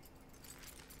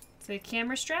 Is it a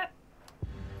camera strap?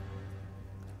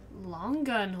 Long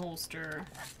gun holster.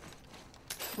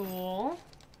 Cool.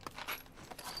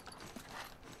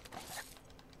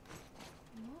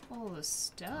 All the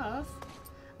stuff.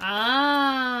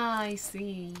 Ah, I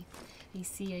see. I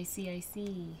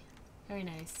see. Very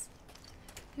nice.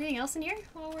 Anything else in here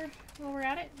while we're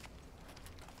at it?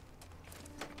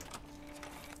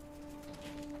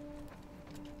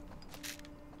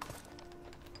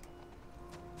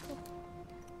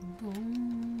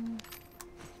 Boom.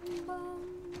 Boom.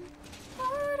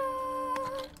 Ba-da,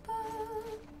 ba,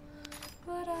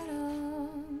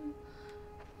 ba-da-dum.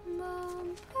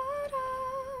 Bum, ba-da.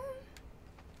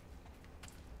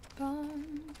 Bum,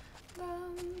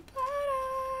 bum,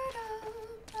 ba-da-dum,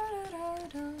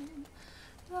 ba-da-da-dum.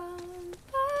 Bum,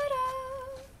 ba-da.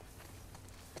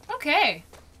 Okay.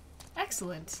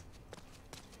 Excellent.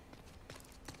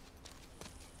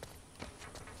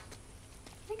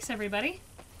 Thanks, everybody.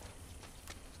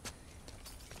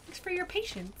 Thanks for your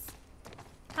patience.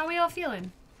 How are we all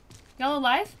feeling? Y'all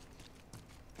alive?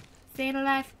 Staying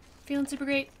alive. Feeling super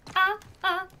great. Ah,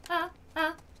 ah, ah,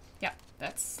 ah. Yeah,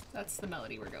 that's the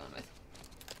melody we're going with.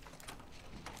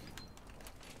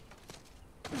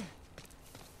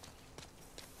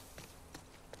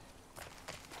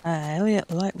 Elliot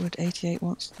Lightwood 88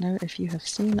 wants to know if you have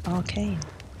seen Arcane.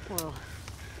 Well,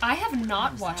 I have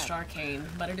not watched Arcane,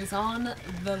 but it is on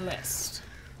the list.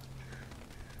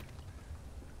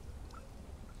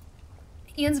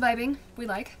 Ian's vibing. We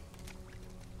like.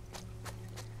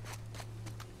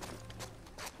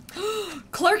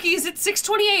 Clarky, is it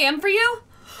 6:20 a.m. for you?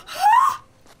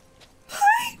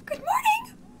 Hi, good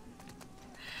morning.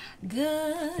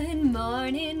 Good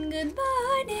morning, good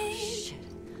morning. shit.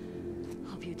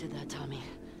 Hope you did that, Tommy.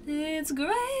 It's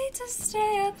great to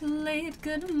stay up late.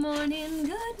 Good morning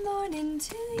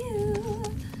to you.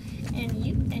 And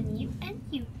you, and you, and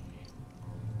you.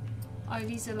 Oh,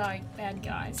 these are like bad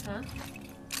guys, huh?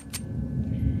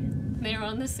 They're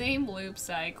on the same loop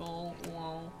cycle.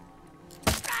 Whoa.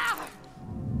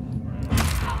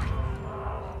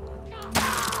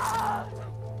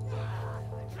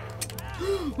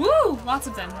 Woo! Lots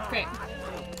of them. Great.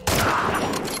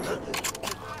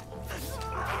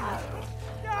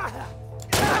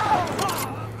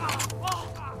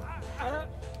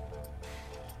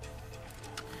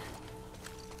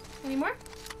 Any more?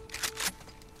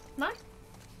 No?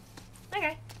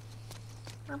 Okay.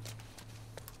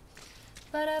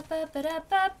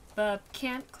 Ba-da-ba-ba-da-ba-ba.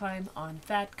 Can't climb on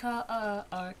that car,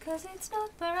 'cause it's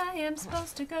not where I am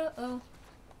supposed to go.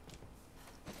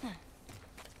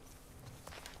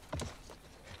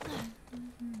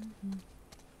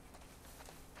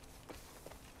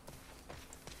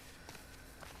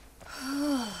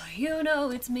 You know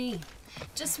it's me,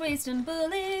 just wasting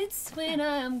bullets when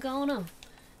I'm gonna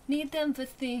need them for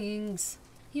things.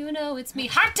 You know it's me.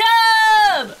 Hot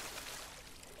tub!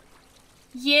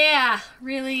 Yeah,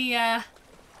 really,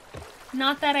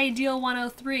 not that ideal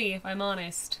 103, if I'm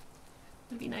honest.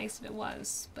 It'd be nice if it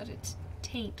was, but it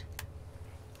tain't.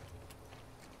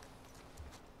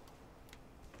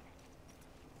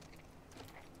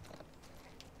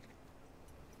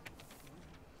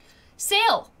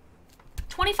 Sale!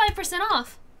 25%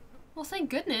 off! Well, thank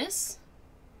goodness.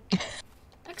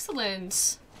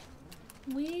 Excellent.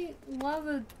 We love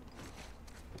a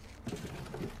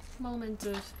moment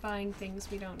of buying things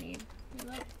we don't need.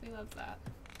 We love that.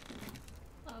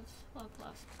 Love, love,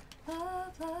 love.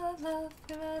 Love, love, love,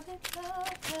 love, love,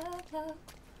 love, love.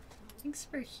 Thanks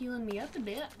for healing me up a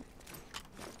bit.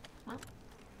 Huh?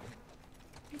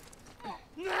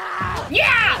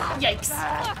 Yeah! Yikes.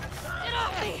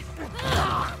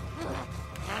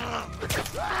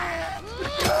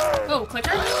 Oh,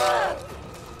 clicker? Down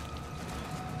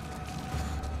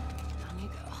you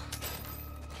go.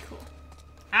 Cool.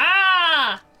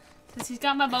 Ah! Since he's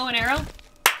got my bow and arrow.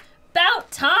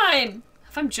 About time!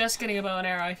 If I'm just getting a bow and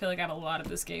arrow, I feel like I have a lot of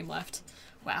this game left.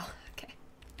 Wow, okay.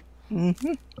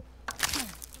 Mm-hmm.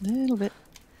 A little bit.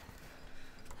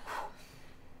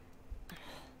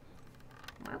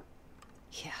 Well,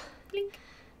 Yeah, blink.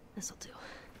 this'll do.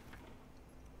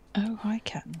 Oh, hi,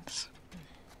 Kattens.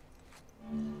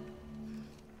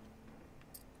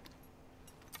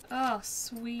 Oh,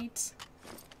 sweet.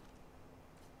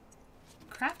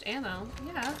 Craft ammo.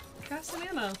 Yeah, craft some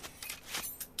ammo.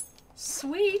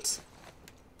 Sweet.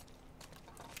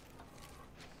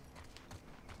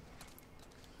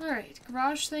 Alright,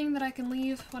 garage thing that I can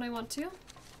leave when I want to.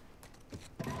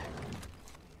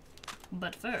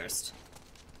 But first,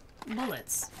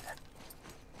 bullets.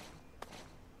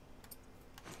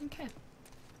 Okay.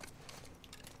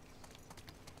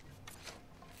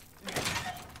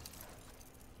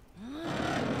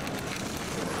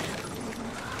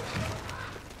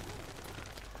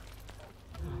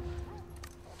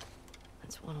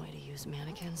 those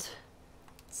mannequins.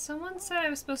 Someone said I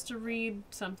was supposed to read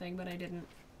something, but I didn't.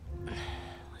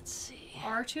 Let's see.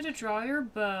 R2 to draw your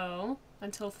bow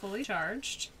until fully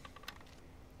charged.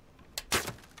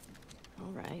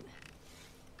 All right.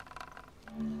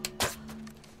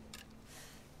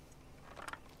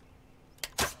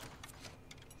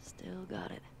 Still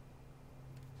got it.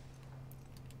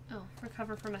 Oh,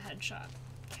 recover from a headshot.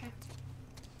 Okay.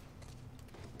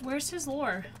 Where's his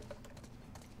lore?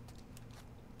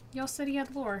 Y'all said he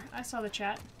had lore. I saw the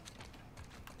chat.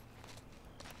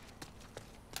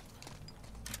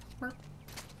 Burp.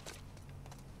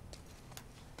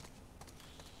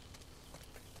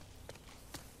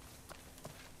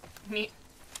 Neat.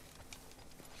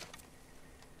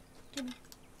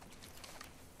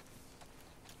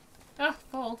 Oh,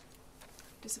 full.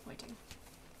 Disappointing.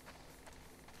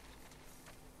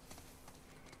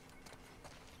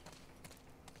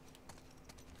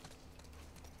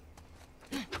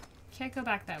 Can't go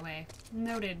back that way.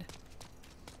 Noted.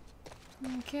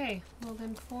 Okay, well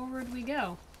then forward we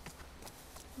go.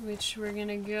 Which we're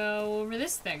gonna go over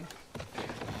this thing.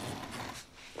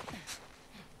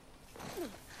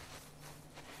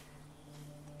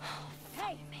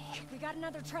 Hey! We got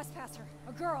another trespasser.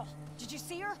 A girl. Did you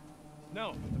see her?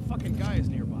 No, the fucking guy is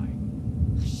nearby.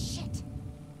 Shit!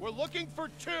 We're looking for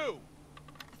two!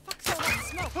 The fuck's all that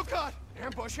smoke? Oh god!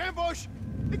 Ambush, ambush!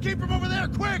 Hey, keep him over there,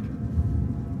 quick!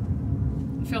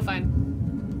 I feel fine.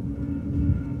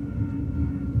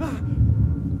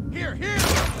 Here, here!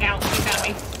 Ow, he found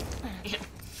me.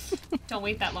 Don't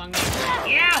wait that long.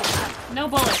 Ow! No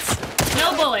bullets.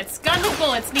 No bullets. Gun with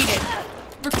bullets needed.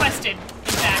 Requested,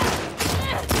 in fact.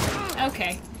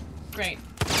 Okay. Great.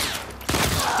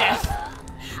 Death.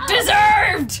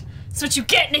 Deserved! That's what you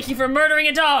get, Nikki, for murdering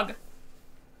a dog.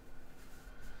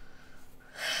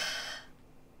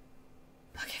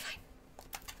 Okay, fine.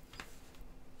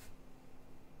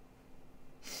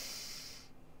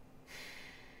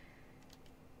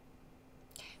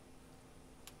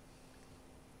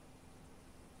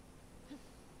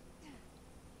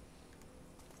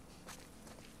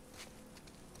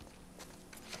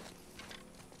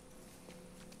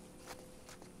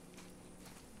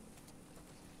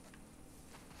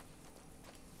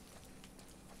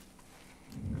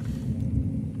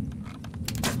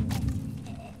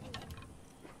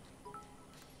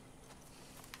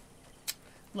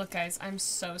 Look, guys, I'm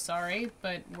so sorry,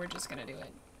 but we're just gonna do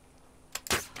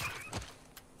it.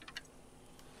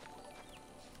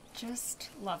 Just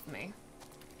love me.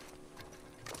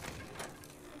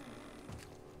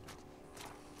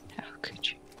 How could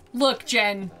you? Look,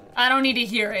 Jen, I don't need to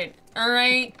hear it,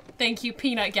 alright? Thank you,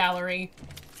 Peanut Gallery.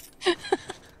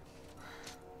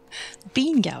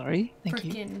 Bean Gallery, thank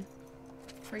you.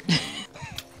 Frickin'.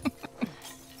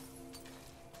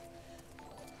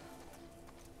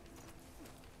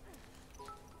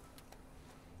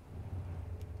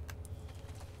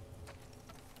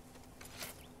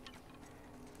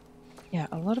 Yeah,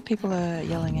 a lot of people are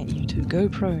yelling at you to go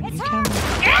prone. You can To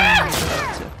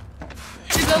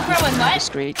GoPro and what?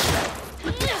 discreet.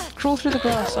 Crawl through the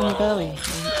grass on your belly.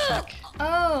 It's like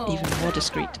Oh, even more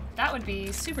discreet. that would be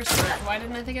super smart. Why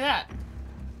didn't I think of that?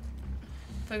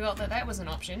 Forgot that that was an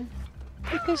option.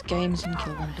 Because games and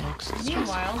kill them dogs.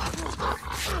 Meanwhile,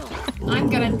 I'm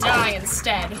gonna die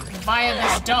instead via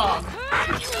this dog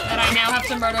that I now have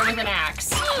to murder with an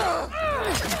axe.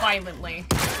 Violently.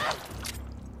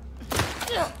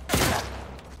 You're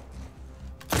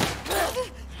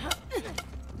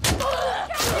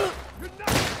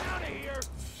not out of here!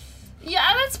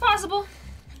 Yeah, that's possible.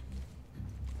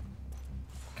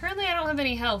 Currently, I don't have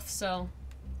any health, so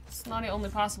it's not only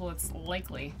possible, it's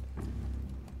likely.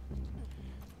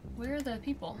 Where are the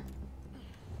people?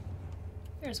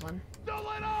 There's one. Don't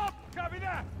let up! Copy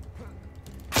that!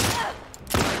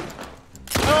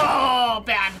 Oh,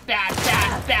 bad, bad,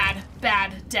 bad, bad,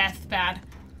 bad, death, bad.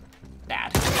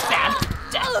 Bad, bad,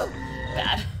 death,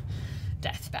 bad,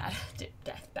 death, bad,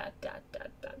 death, bad, bad,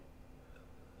 bad, bad.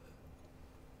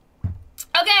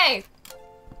 Okay!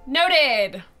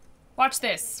 Noted! Watch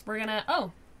this. We're gonna...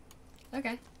 Oh.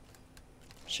 Okay.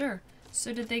 Sure.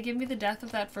 So did they give me the death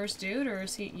of that first dude, or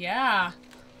is he... Yeah.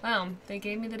 Wow. They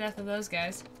gave me the death of those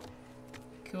guys.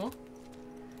 Cool.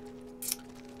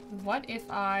 What if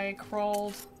I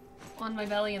crawled on my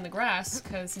belly in the grass,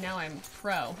 because now I'm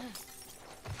pro.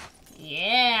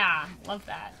 Yeah! Love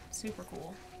that. Super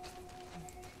cool.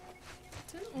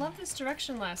 Didn't love this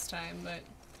direction last time, but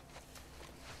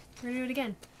we're gonna do it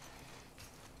again.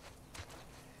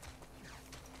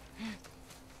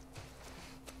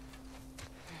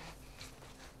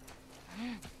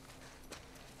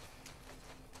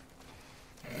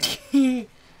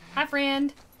 Hi,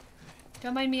 friend.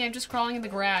 Don't mind me, I'm just crawling in the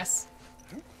grass.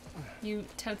 You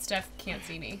toad stuff can't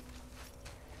see me.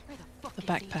 The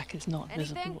backpack is not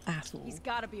Anything? visible at all. He's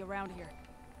gotta be around here.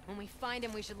 When we find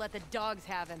him, we should let the dogs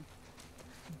have him.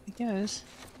 He goes.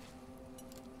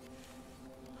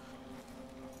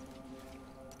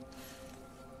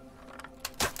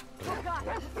 Oh god,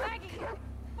 Maggie!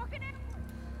 Fucking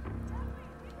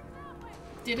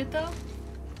Did it though?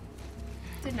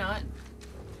 Did not.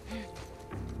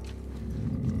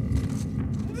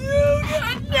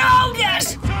 No,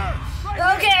 gosh!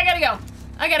 Okay, I gotta go.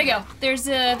 I gotta go. There's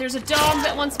a dog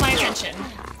that wants my attention.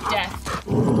 Death.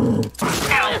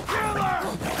 Ow.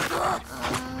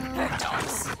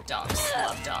 Dogs.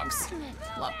 Love dogs.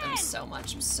 Love them so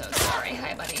much. I'm so sorry.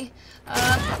 Hi, buddy.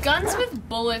 Guns with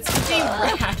bullets would be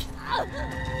rad.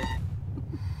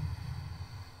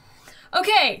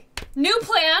 Okay, new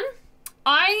plan.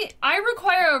 I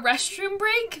require a restroom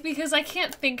break because I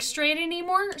can't think straight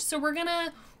anymore. So we're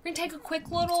gonna take a quick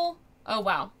little. Oh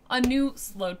wow, a new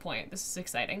load point. This is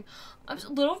exciting. A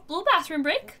little bathroom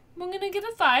break. We're gonna give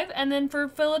it 5, and then for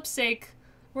Philip's sake,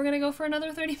 we're gonna go for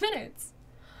another 30 minutes.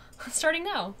 Starting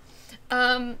now.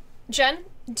 Jen,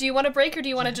 do you want to break or do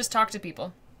you want to just talk to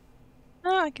people?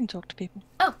 I can talk to people.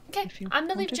 Oh, okay. I'm gonna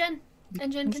want leave to. Jen,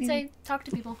 and Jen can say talk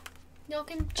to people. Y'all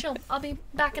can chill. I'll be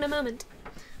back in a moment.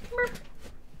 Merp.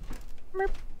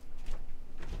 Merp.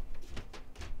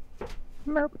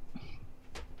 Merp.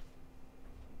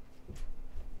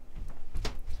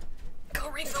 Go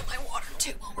refill my water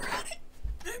too while we're at it.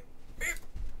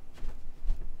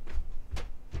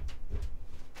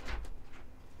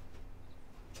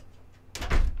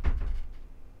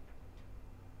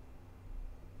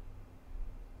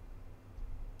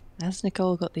 Has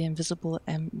Nicole got the invisible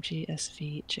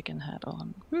MGSV chicken hat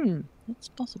on? It's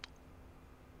possible.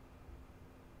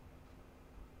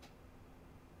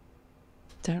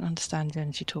 Don't understand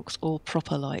Jen, she talks all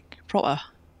proper like. Proper.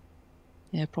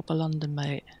 Yeah, proper London,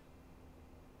 mate.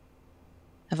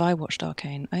 Have I watched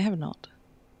Arcane? I have not.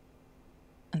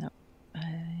 No.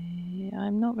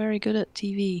 I'm not very good at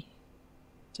TV,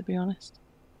 to be honest.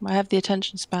 I have the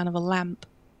attention span of a lamp.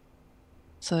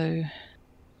 So...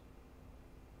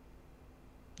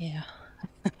 yeah.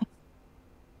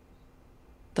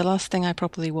 The last thing I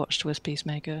properly watched was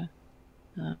Peacemaker.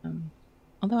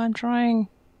 Although I'm trying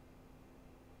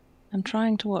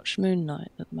to watch Moon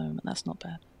Knight at the moment. That's not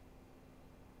bad.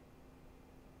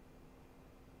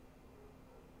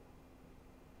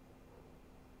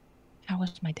 How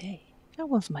was my day? How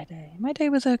was my day? My day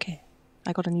was okay.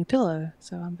 I got a new pillow,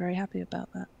 so I'm very happy about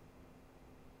that.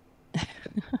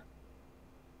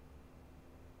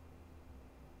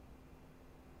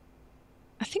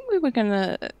 I think we were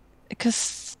gonna...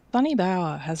 because Bunny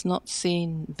Bauer has not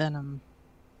seen Venom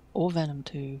or Venom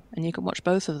 2, and you can watch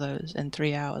both of those in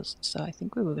 3 hours, so I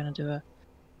think we were gonna do a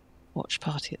watch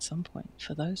party at some point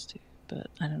for those two, but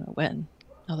I don't know when.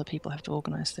 Other people have to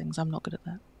organise things. I'm not good at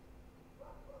that.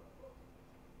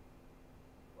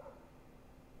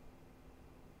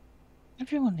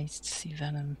 Everyone needs to see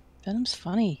Venom. Venom's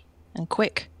funny and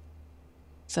quick.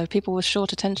 So people with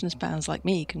short attention spans like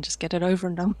me can just get it over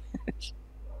and done with.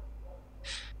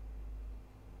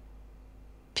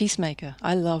 Peacemaker.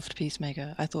 I loved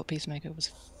Peacemaker. I thought Peacemaker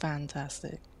was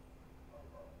fantastic.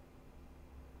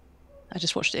 I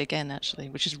just watched it again, actually,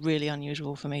 which is really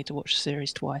unusual for me to watch a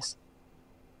series twice.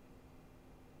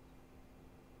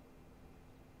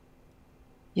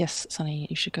 Yes, Sonny,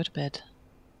 you should go to bed.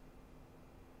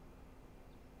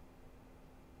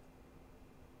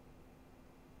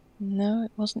 No,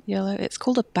 it wasn't yellow. It's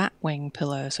called a batwing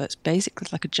pillow, so it's basically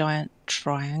like a giant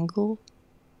triangle.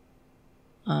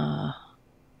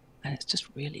 And it's just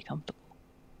really comfortable.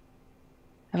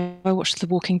 Have I watched The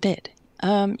Walking Dead?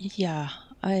 Yeah.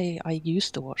 I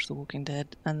used to watch The Walking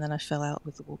Dead, and then I fell out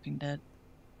with The Walking Dead.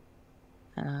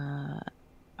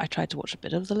 I tried to watch a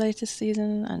bit of the latest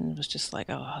season, and was just like,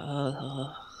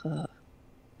 and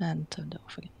turned it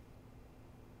off again.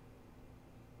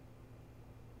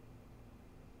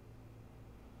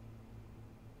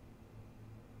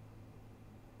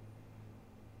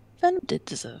 Venom did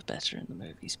deserve better in the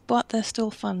movies, but they're still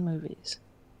fun movies.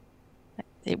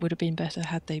 It would have been better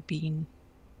had they been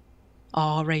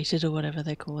R-rated or whatever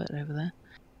they call it over there.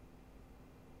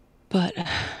 But,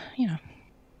 you know,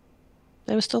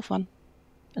 they were still fun.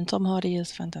 And Tom Hardy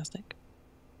is fantastic.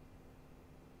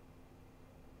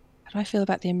 How do I feel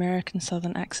about the American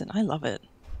Southern accent? I love it.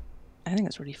 I think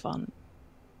it's really fun.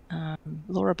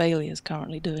 Laura Bailey is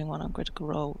currently doing one on Critical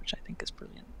Role, which I think is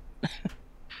brilliant.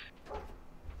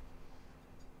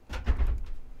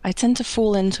 I tend to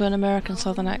fall into an American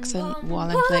Southern accent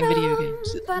while I'm playing video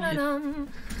games. It's weird.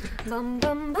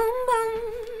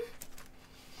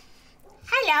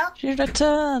 Hello. She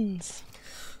returns.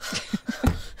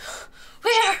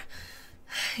 Where?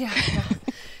 Yeah,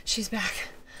 she's back.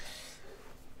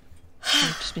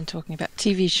 We've just been talking about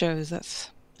TV shows. That's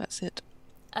it.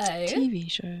 Oh? TV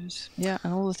shows. Yeah,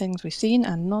 and all the things we've seen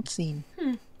and not seen.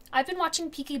 I've been watching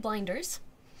Peaky Blinders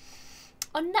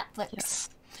on Netflix. Yes.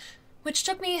 Which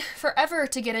took me forever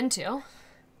to get into.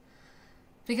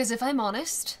 Because if I'm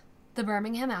honest, the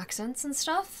Birmingham accents and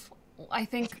stuff, I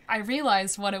think I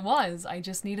realized what it was. I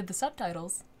just needed the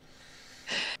subtitles.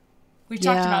 We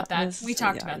talked about that. We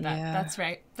talked about that. Yeah. That's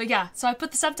right. But yeah, so I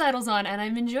put the subtitles on and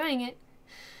I'm enjoying it.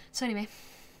 So anyway,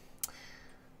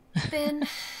 been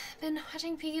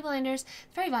watching Peaky Blinders.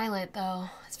 It's very violent though.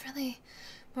 It's really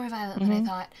more violent than I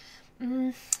thought.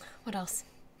 What else?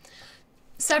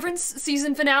 Severance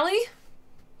season finale?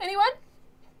 Anyone?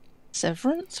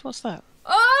 Severance? What's that?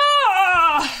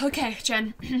 Oh! Okay,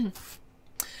 Jen.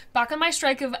 Back on my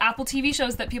strike of Apple TV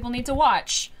shows that people need to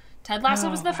watch. Ted Lasso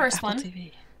was the first Apple one.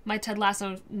 TV. My Ted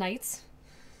Lasso nights.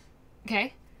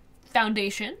 Okay.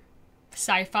 Foundation.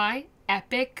 Sci-fi.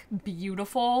 Epic.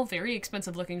 Beautiful. Very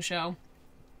expensive looking show.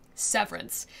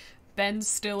 Severance. Ben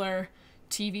Stiller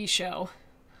TV show.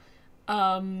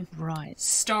 Right.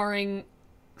 Starring...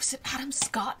 Was it Adam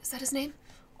Scott? Is that his name?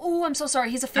 Oh, I'm so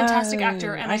sorry. He's a fantastic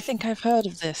actor. And I think I've heard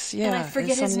of this. Yeah, and I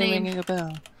forget it's his suddenly name. ringing a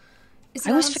bell. Is I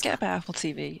it always Adam forget Scott? about Apple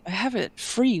TV. I have it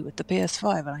free with the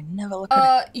PS5, and I never look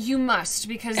at it. You must,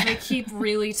 because they keep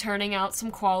really turning out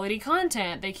some quality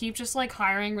content. They keep just, like,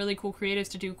 hiring really cool creatives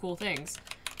to do cool things.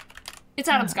 It's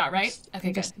Adam Scott, right?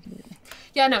 Okay, good.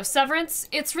 Yeah, no, Severance,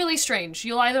 it's really strange.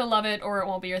 You'll either love it or it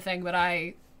won't be your thing, but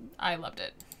I loved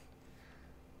it.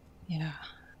 Yeah.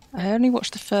 I only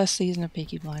watched the first season of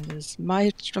Peaky Blinders.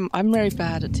 I'm very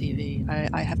bad at TV.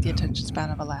 I have the attention span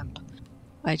of a lamp.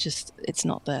 It's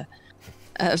not there.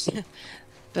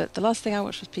 But the last thing I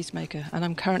watched was Peacemaker, and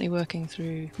I'm currently working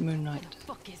through Moon Knight,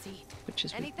 Fuck is he? which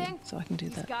is Anything? weekly, so I can do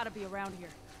He's that. gotta be around here.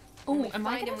 Oh, am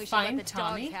I gonna we should let find the dogs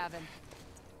Tommy? have him.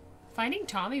 Finding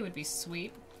Tommy would be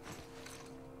sweet.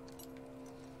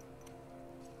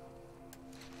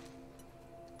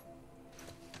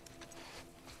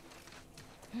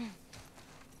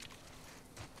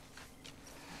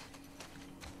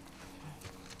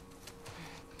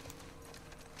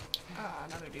 Ah,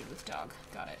 another dude with dog.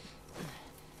 Got it.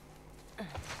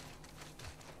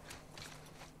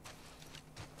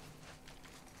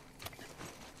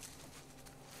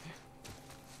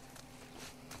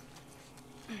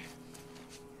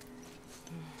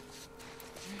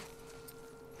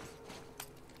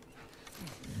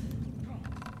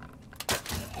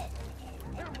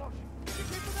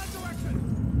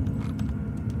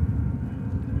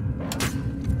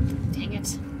 Dang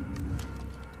it.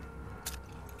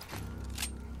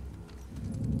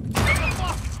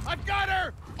 I've got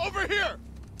her! Over here!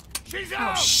 She's Oh,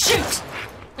 out! shoot!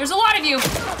 There's a lot of you!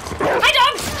 Hi,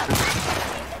 dog!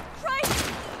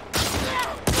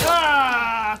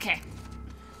 Ah, okay.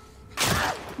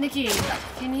 Nikki,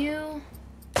 can you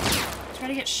try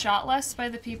to get shot less by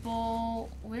the people?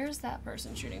 Where's that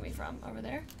person shooting me from? Over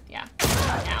there? Yeah.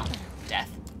 Ow. Death.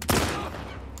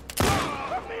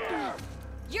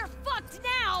 You're fucked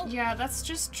now! Yeah, that's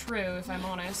just true, if I'm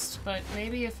honest. But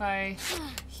maybe if I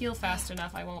heal fast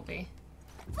enough, I won't be.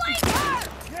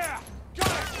 Yeah!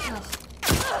 Got it!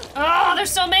 Ugh. Oh,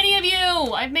 there's so many of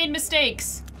you! I've made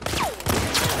mistakes.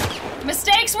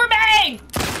 Mistakes were made!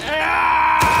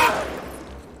 Ah!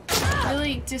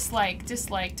 Really dislike,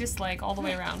 dislike, dislike all the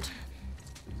way around.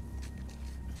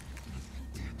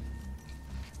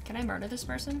 Can I murder this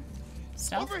person?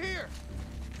 Stealth? Over here!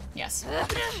 Yes.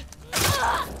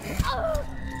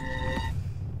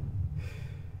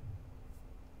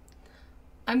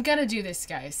 I'm gonna do this,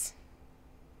 guys.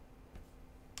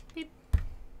 Beep.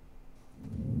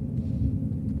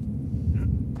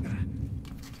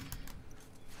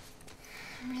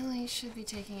 Really should be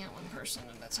taking out one person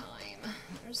at a time.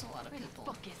 There's a lot of Where the people.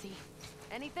 fuck is he?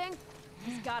 Anything?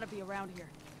 He's gotta be around here.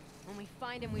 When we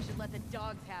find him, we should let the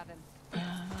dogs have him.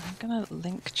 I'm gonna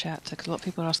link chat because a lot of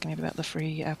people are asking me about the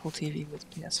free Apple TV with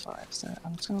PS5, so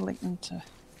I'm just gonna link them to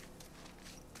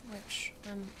Which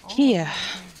all here.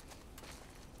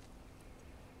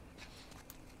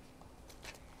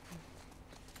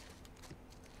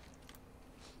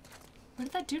 Where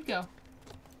did that dude go?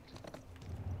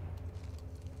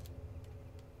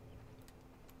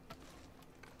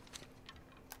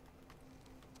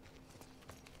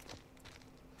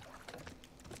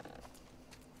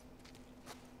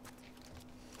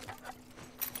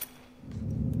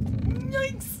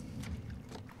 Yikes!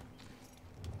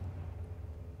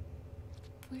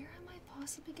 Where am I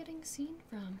possibly getting seen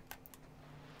from?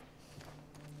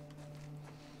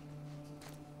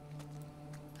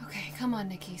 Come on,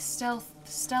 Nikki. Stealth.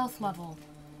 Stealth level.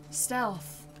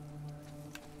 Stealth.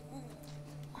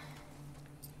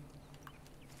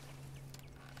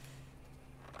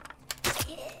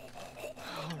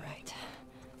 All right.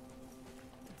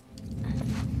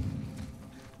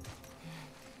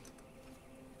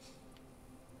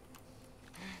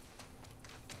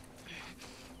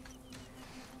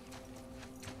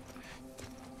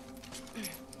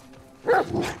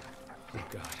 Oh,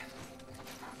 God.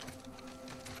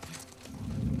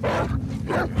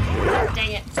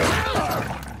 Dang it.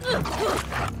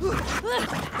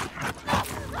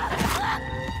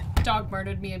 Dog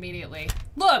murdered me immediately.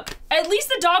 Look, at least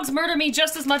the dogs murder me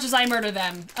just as much as I murder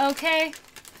them, okay?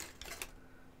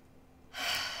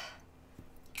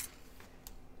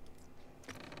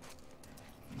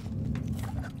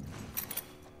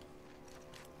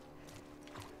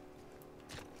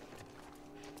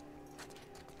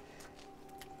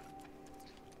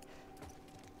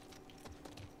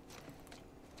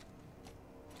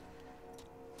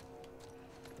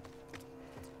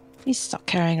 You stop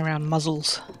carrying around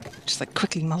muzzles. Just like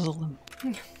quickly muzzle them.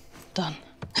 Done.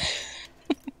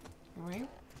 Alright.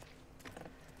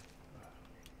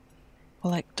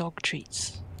 Or like dog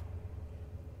treats.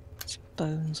 It's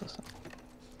bones or something.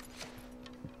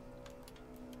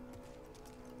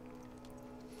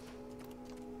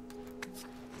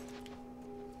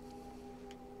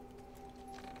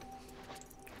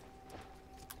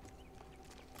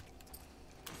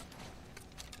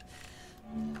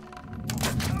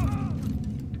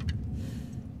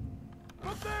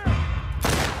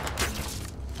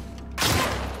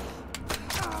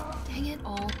 Dang it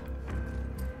all.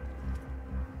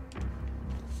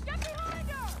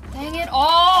 Dang it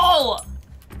all!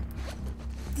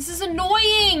 This is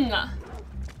annoying!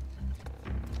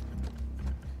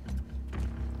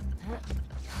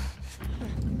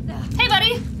 Hey,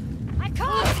 buddy! I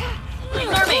caught!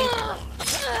 Ignore me!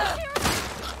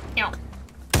 Ow.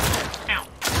 Ow. Ow.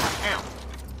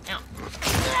 Ow.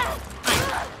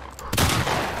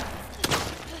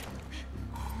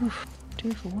 Oof,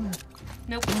 2 for 1.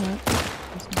 Nope. Fuck!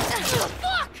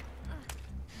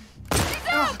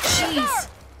 Oh, jeez.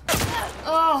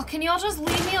 Oh, can y'all just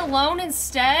leave me alone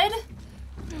instead?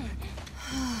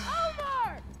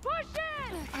 Omar! Push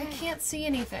in! I can't see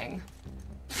anything.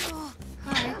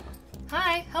 Hi.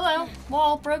 Hi. Hello.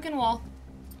 Wall. Broken wall.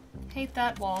 Hate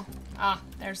that wall. Ah,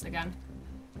 there's the gun.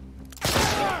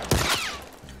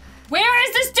 Where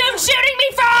is this dude shooting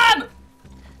me from?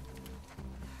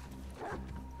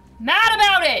 Mad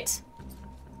about it!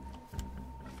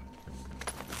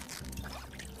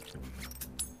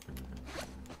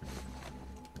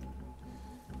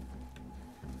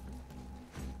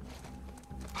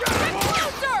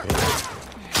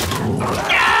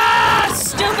 Ah,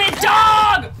 stupid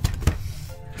dog!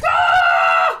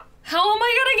 Ah! How am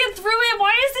I gonna get through it?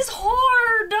 Why is this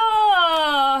hard?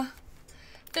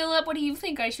 Philip, what do you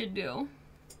think I should do?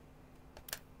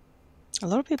 A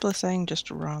lot of people are saying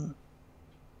just run.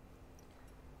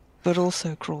 But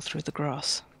also crawl through the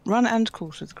grass. Run and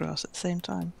crawl through the grass at the same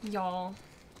time. Y'all.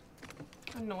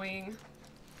 Annoying.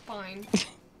 Fine. That's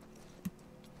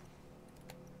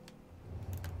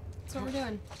what we're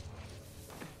doing.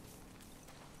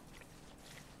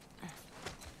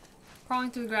 Crawling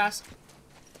through the grass.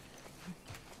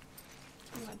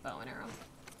 My bow and arrow.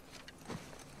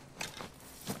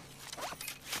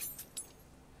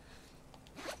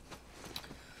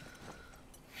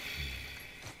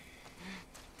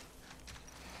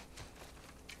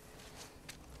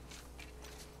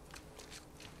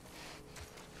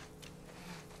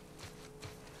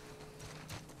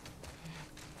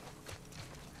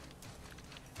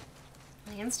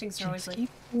 My instincts are always like, Keep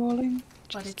crawling. but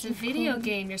Just it's a keep video crawling.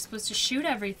 game. You're supposed to shoot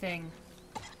everything.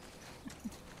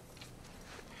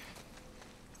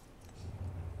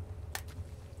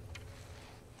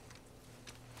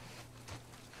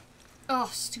 Oh,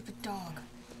 stupid dog.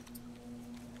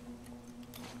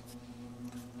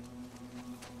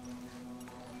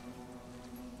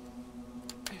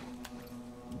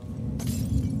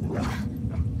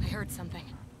 I heard something.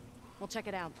 We'll check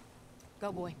it out.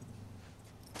 Go, boy.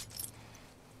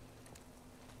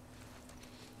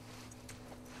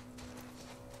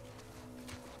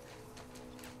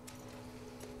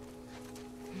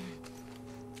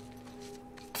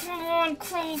 Come on,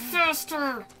 crawl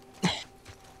faster!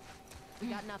 We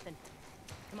got nothing.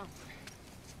 Come on.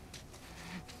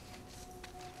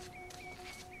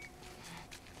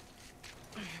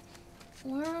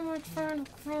 Where am I trying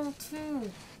to crawl to?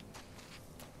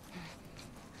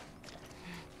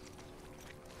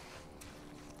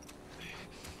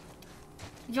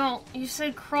 Y'all, you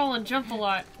said crawl and jump a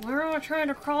lot. Where am I trying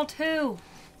to crawl to?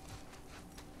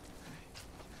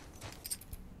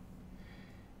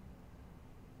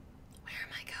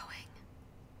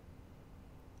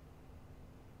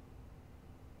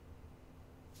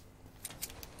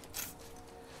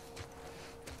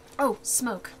 Oh,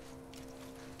 smoke.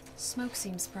 Smoke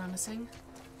seems promising.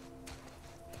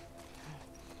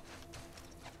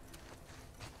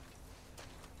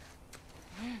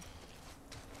 You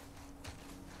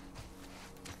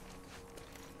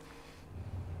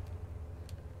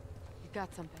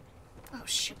got something. Oh,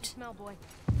 shoot. Smell, boy.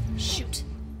 Shoot.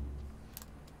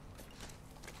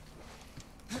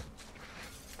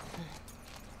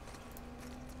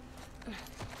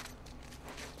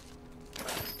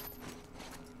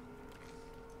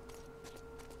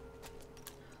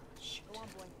 Go on,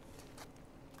 boy.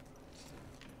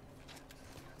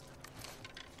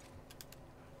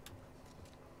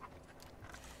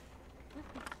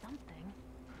 Something.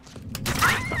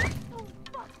 Oh,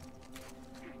 fuck.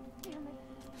 Damn it.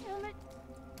 Damn it.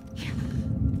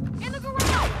 In the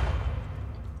garage!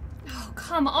 Oh,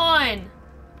 come on!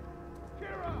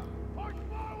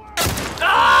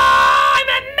 Ah,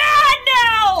 I'm mad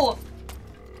now!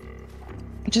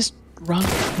 Just run.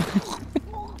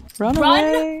 Run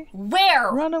away.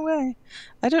 Where? Run away.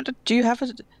 I don't. Do you have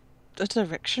a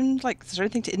direction? Like, is there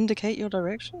anything to indicate your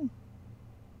direction?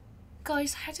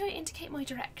 Guys, how do I indicate my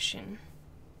direction?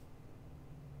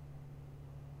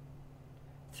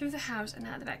 Through the house and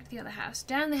out the back of the other house.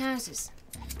 Down the houses.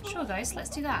 Sure, guys,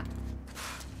 let's do that.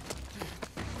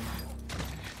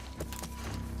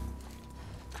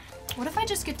 What if I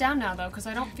just get down now, though? Because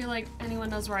I don't feel like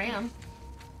anyone knows where I am.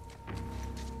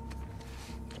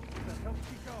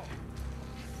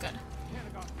 Good.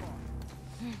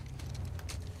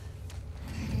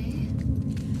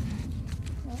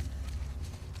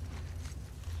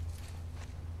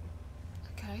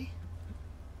 Okay.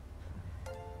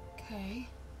 Okay.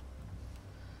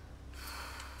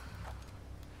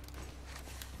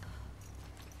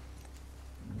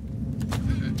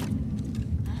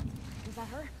 Was that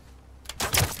her?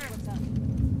 What's up?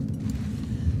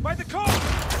 By the car!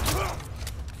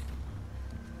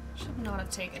 Should not have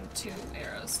taken 2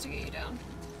 arrows to get you down.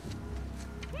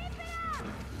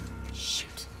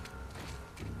 Shoot.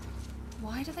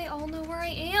 Why do they all know where I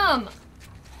am?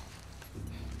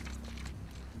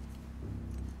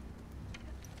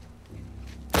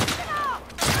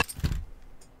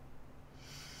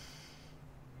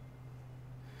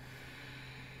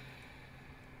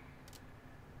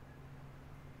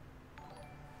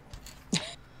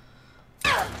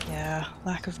 Yeah,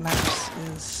 lack of maps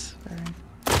is very...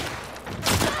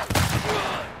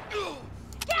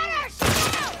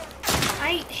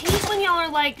 I hate when y'all are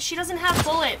like, she doesn't have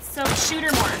bullets, so shoot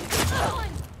her more.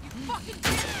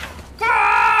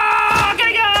 Ah,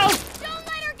 gotta go! Don't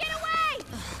let her get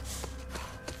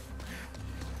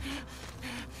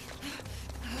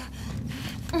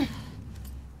away!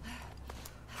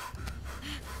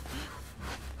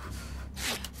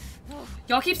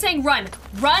 Y'all keep saying run.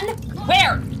 Run?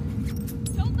 Where?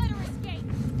 Don't let her escape!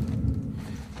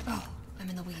 Oh, I'm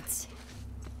in the weeds.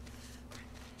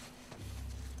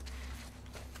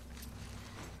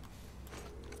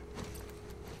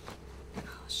 Oh,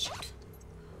 shoot.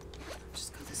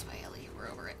 Just go this way, Ellie. We're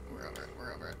over it. We're over it.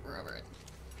 We're over it. We're over it.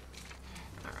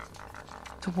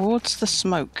 Towards the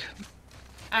smoke.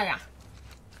 Okay.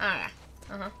 Okay.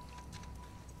 Uh-huh.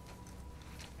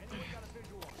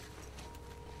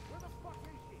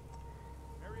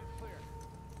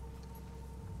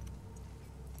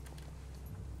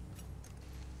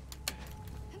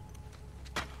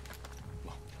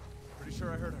 Pretty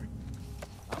sure I heard her.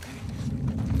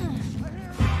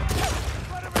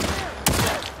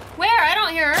 Where? I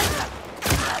don't hear her.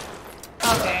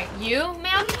 Okay, you,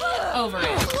 ma'am? Over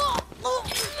it.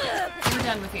 We're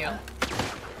done with you.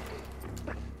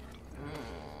 Over it.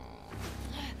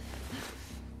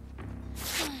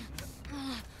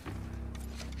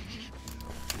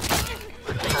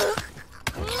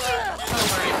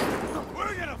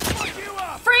 We're gonna fuck you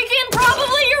up! Freaking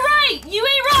probably you're right! You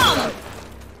ain't wrong!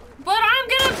 But I'm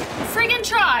gonna friggin'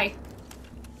 try.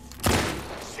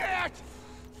 Shit!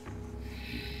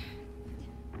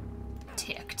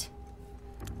 Ticked.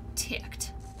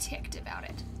 Ticked. Ticked about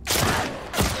it.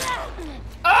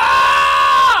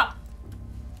 Ah!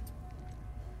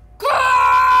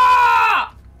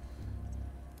 Ah!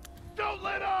 Don't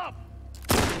let up!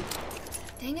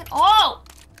 Dang it all!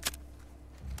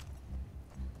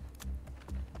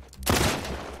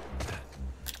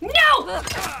 No!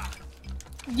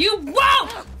 You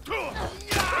won't!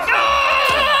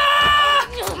 Ah!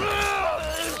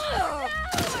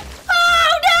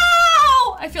 Oh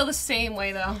no! I feel the same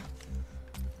way though.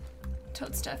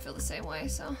 Toadstep feel the same way,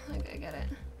 so I get it.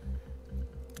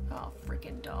 Oh,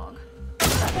 freaking dog.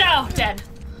 No, dead.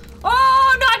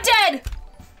 Oh, not dead!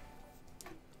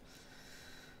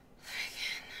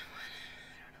 Freaking,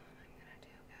 I don't know what I'm gonna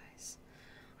do, guys.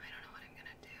 I don't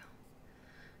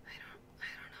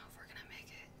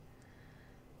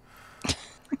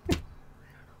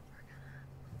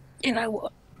you know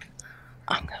what?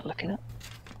 I'm gonna look it up.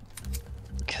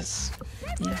 Because,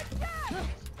 yeah.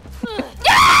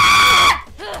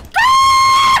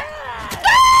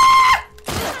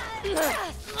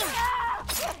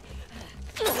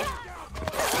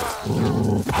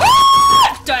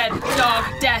 Dead dog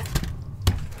death.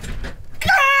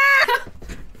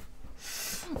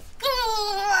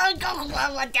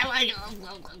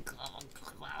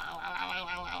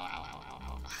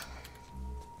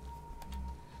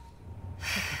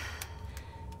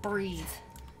 Breathe.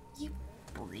 You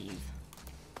breathe.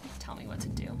 Tell me what to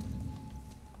do.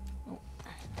 Oh.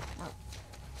 Oh.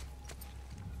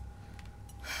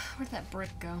 Where'd that brick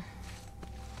go?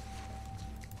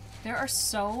 There are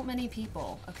so many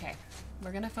people. Okay,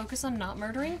 we're gonna focus on not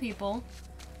murdering people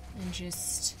and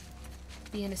just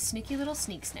being a sneaky little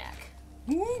sneak snack.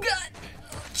 Ooh, God!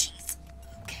 Oh, jeez.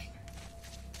 Okay.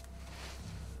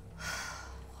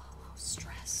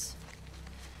 Stress.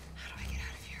 How do I get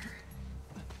out of here?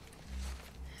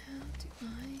 How do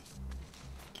I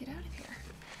get out of here?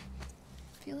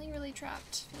 Feeling really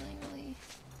trapped. Feeling really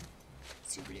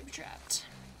super duper trapped.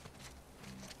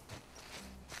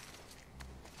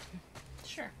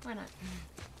 Sure, why not?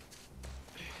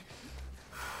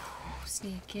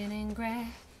 Sneaking in grace.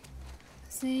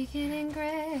 Sneaking in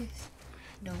grace.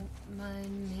 Don't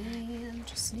mind me, I'm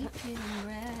just sneaking in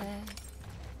grace.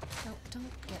 Nope,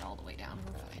 don't get all the way down,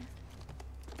 we're fine.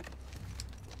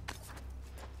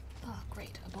 Oh,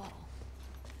 great, a bottle.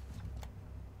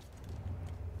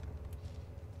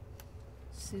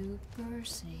 Super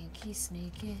sneaky,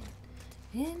 sneaking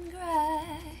in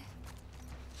grace.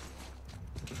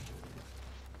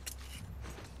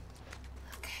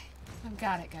 Okay, I've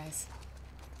got it, guys.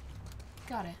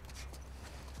 Got it.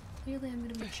 Clearly I'm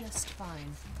gonna be just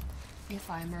fine if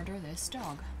I murder this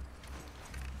dog.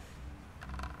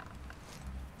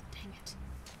 Dang it.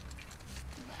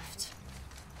 He left.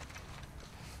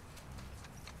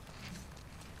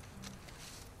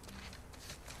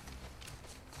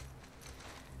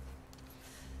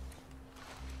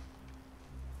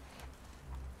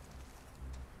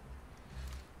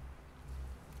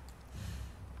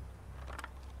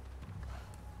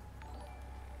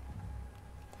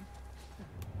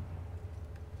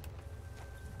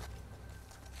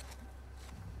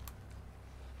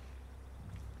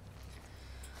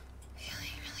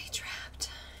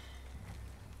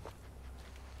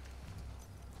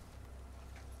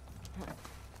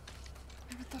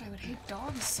 I hate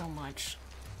dogs so much.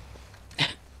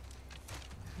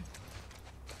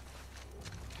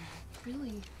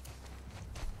 Really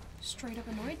straight up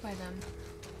annoyed by them.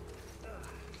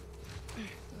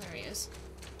 There he is.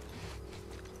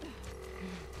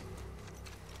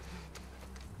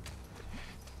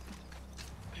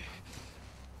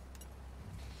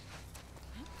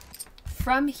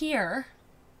 From here,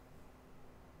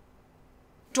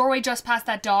 doorway just past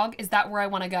that dog, is that where I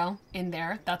want to go? In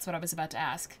there? That's what I was about to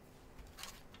ask.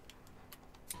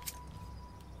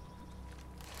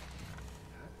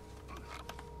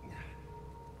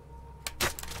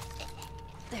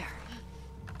 There.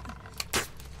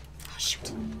 Oh,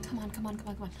 shoot. Come on, come on, come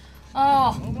on, come on.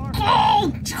 Oh!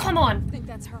 Oh! Come on! I think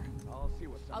that's her.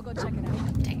 I'll go check it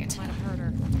out. Dang it. Might have hurt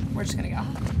her. We're just gonna go.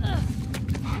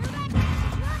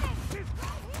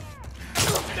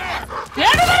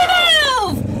 Everybody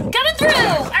move! Coming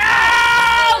through!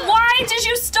 Ah! Why did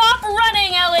you stop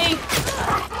running, Ellie?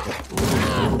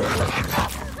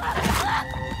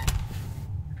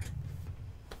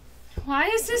 Why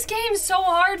is this game so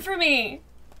hard for me?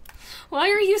 Why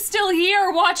are you still here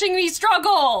watching me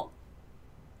struggle?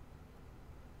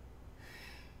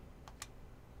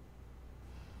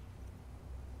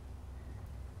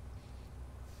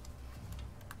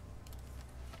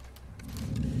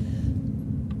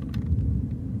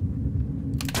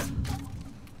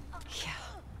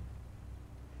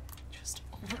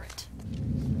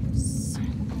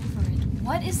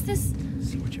 What is this?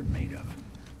 See what you're made of.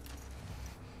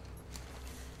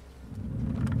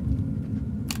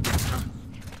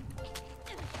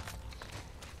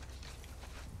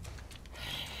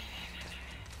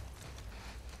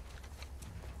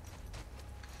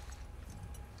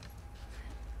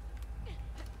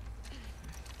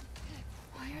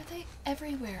 Why are they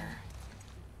everywhere?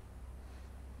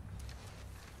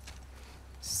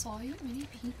 Saw you many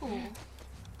people.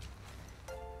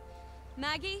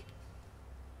 Maggie?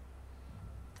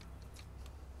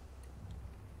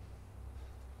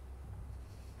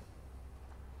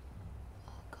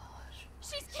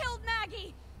 She's killed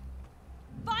Maggie!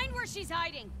 Find where she's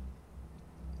hiding!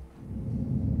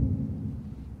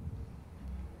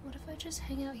 What if I just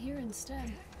hang out here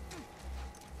instead?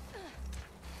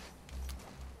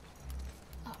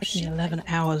 Oh Taking 11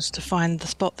 hours to find the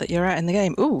spot that you're at in the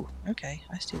game. Ooh, okay,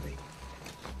 I see.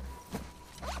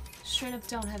 Straight up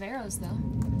don't have arrows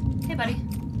though. Hey, buddy.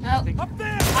 Oh,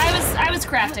 I was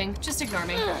crafting. Just ignore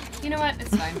me. You know what?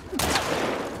 It's fine.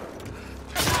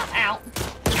 Ow.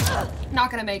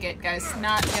 Not gonna make it, guys.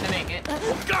 Not gonna make it.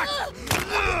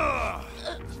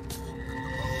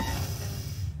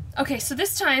 Okay, so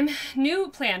this time, new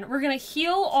plan. We're gonna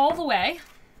heal all the way.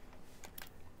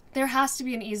 There has to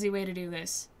be an easy way to do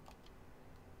this.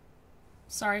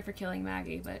 Sorry for killing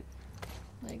Maggie, but,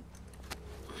 like,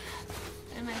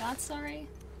 am I that sorry?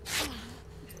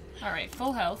 Alright,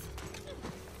 full health.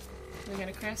 We're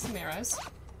gonna craft some arrows.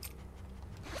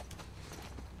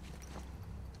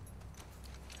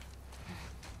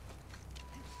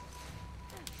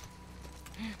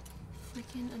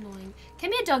 Freaking annoying.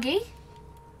 Come here, doggy!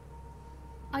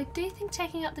 I do think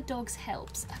taking out the dogs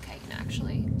helps. Okay, no,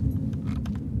 actually.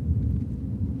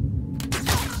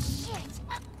 Shit!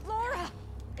 Laura!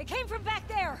 It came from back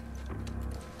there!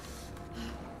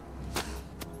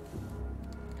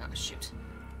 Oh, shoot.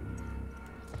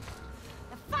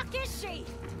 The fuck is she?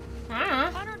 Ah.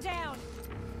 Hunt her down!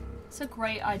 It's a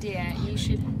great idea. You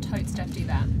should tote stuff do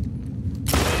that.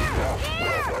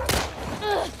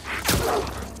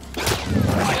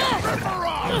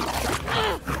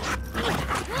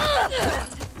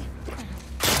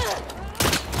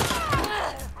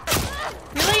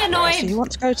 Really annoyed. So you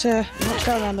want to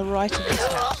go around the right of this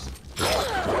house.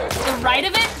 The right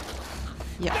of it?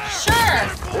 Yeah.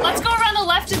 Sure. Let's go around the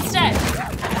left instead.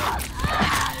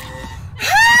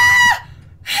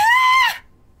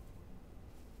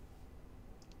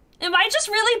 Am I just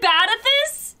really bad at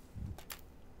this?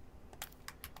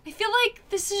 I feel like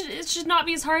it should not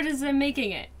be as hard as I'm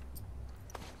making it.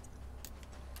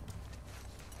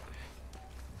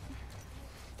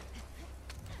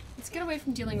 Let's get away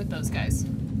from dealing with those guys.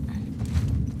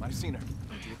 I've seen her.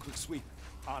 Do a quick sweep.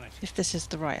 On it. If this is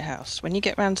the right house, when you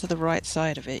get round to the right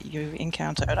side of it, you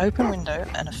encounter an open window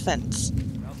and a fence.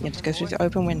 You have to go through the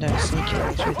open window, sneak your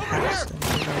way through the house, and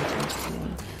then go into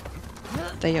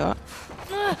the... There you are.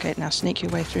 Okay, now sneak your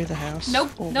way through the house.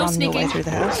 Nope, or no run sneaking. your way through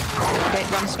the house. Okay,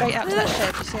 run straight out to that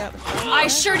shed. You see out the front? I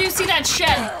sure do see that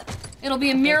shed. It'll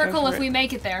be a miracle if we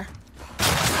make it there.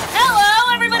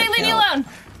 Hello, everybody, leave me alone.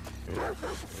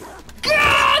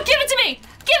 Gah! Give it to me!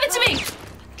 Give it to me!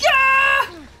 Gah!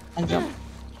 And jump.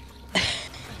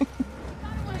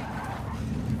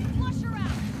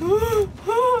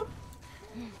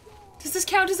 Does this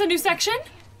count as a new section?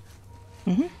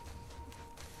 Mm-hmm.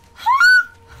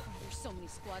 There's so many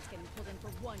squads getting pulled in for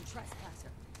one trespasser.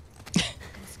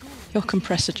 Your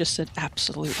compressor just said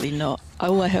absolutely not.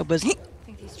 All I heard was... I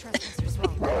think these trespassers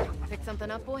wrong. Pick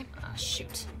something up, boy? Ah,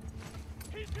 shoot.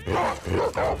 Over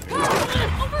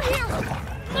here!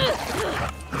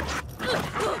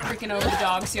 Freaking over the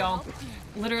dogs, y'all.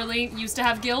 Literally, used to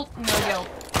have guilt, no guilt.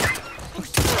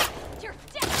 You're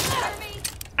dead, Jeremy!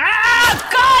 Ah!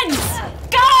 Guns!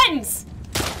 Guns!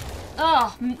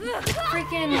 Oh,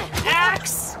 freaking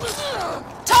axe!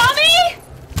 Tommy!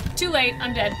 Too late,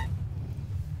 I'm dead.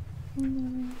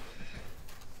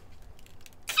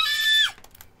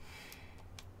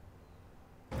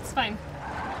 It's fine.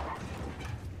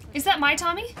 Is that my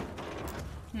Tommy?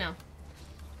 No.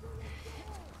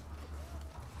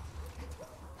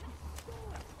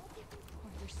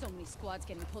 There's so many squads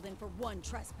getting pulled in for one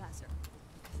trespasser.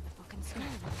 Because of the fucking skull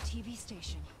on the TV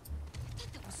station. I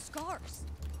thought that was scars.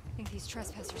 I think these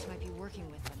trespassers might be working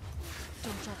with them.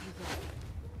 Don't drop your guard.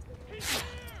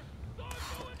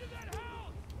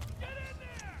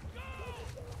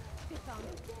 Get found.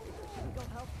 Should we go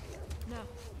help? No.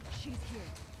 She's here.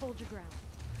 Hold your ground.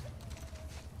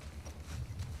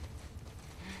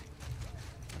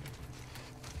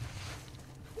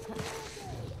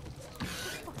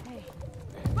 Hey.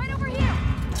 Right over here!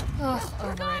 Ugh,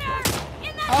 over it.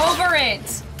 Over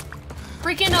it!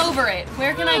 Freaking over it.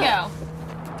 Where can I go?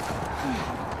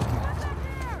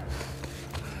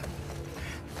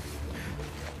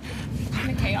 I'm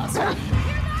in a chaos room.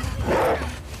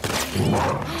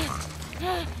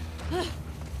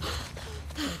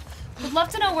 Would love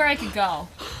to know where I could go.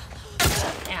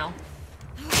 Ow.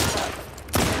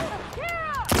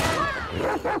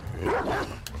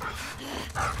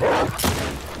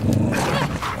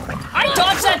 I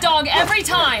dodge that dog every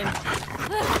time!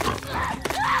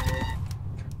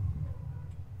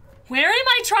 Where am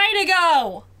I trying to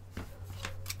go?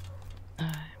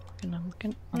 I'm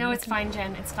looking. No, it's fine,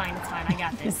 Jen. It's fine, it's fine. I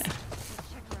got this.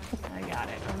 I got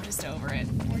it. I'm just over it.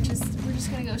 We're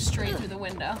just gonna go straight through the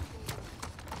window.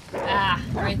 Ah,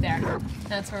 right there.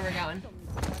 That's where we're going.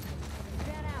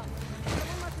 Fan out.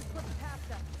 Someone must have slipped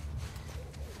past us.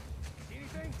 See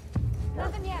anything?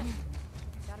 Nothing yet.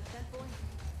 Got a scent, boy? What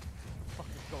the fuck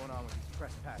is going on with these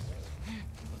trespassers?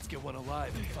 Let's get one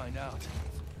alive and find out.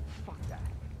 Fuck that.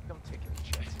 Don't take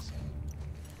any chances.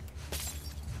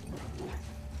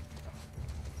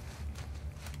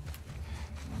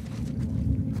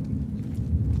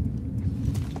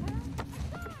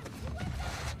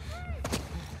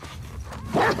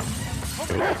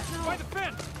 Over there! By the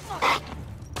fence!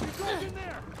 You guys in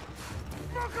there!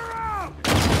 Fuck around!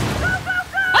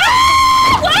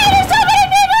 Ah! Why are there so many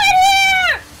people in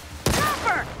here?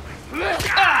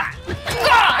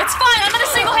 It's fine. I'm gonna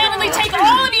single-handedly take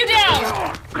all of you down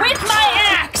with my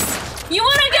axe. You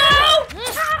wanna go?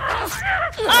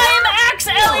 I'm Axe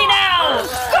Ellie now.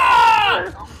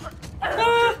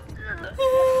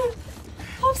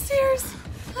 Upstairs.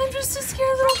 I'm just a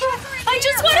scared little girl. I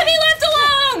just want to be left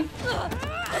alone.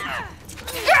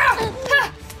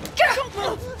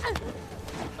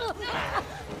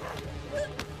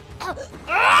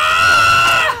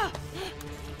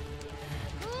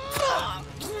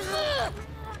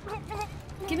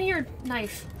 Give me your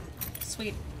knife.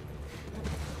 Sweet.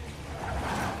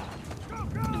 Go,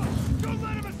 go! Don't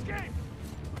let him escape!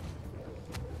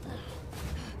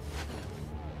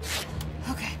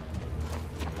 Okay.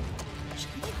 I'm just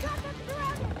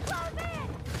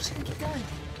gonna keep going.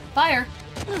 Fire!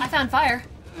 I found fire.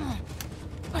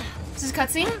 Is this a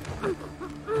cutscene?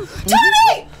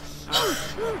 Tommy!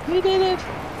 We did it!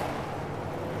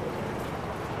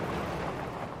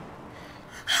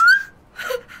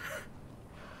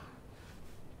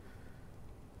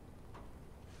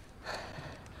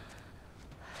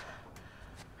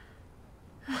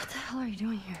 What the hell are you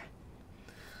doing here?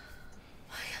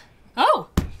 Oh!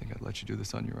 I think I'd let you do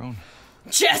this on your own.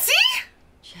 Jesse?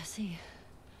 Jesse.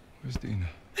 Where's Dina?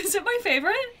 Is it my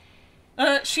favorite?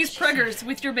 She's preggers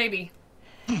with your baby.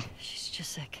 She's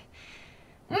just sick.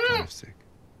 What kind of sick?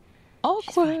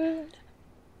 Awkward!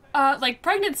 Like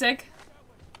pregnant sick.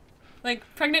 Like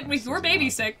pregnant with your baby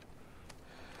sick.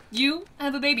 You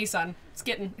have a baby son. It's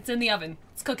getting, it's in the oven.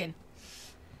 It's cooking.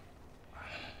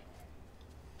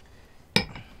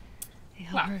 Hey,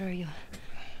 how Wow. hurt are you?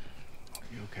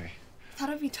 You okay? I thought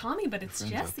it'd be Tommy, but it's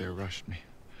Friends out Jesse. there rushed me.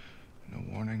 No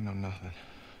warning, no nothing.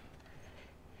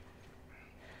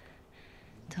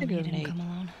 Tell me you didn't come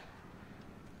alone.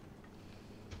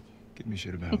 Give me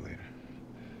shit about it later.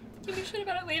 Give me shit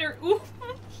about it later. Ooh,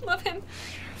 love him.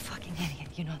 You're a fucking idiot.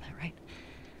 You know that, right?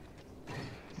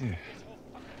 Yeah.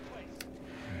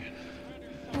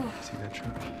 Right. See that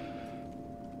truck?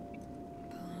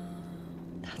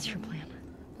 That's your plan.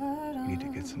 We need to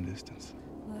get some distance.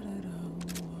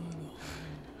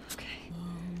 Okay.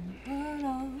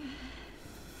 You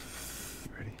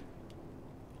ready?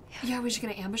 Yeah, we're just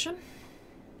gonna ambush him?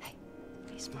 Hey,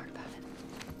 be smart about it.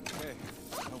 Okay,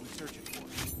 what are we searching for?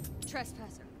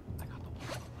 Trespasser. I got the one.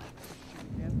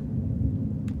 Again?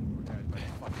 We're guys by the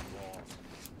fucking walls.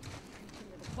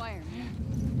 Into the choir, man.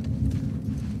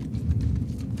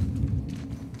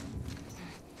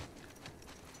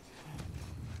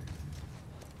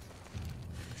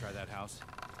 Try that house.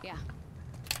 Yeah.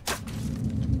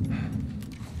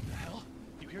 The hell?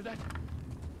 You hear that?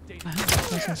 Dana. Wow, this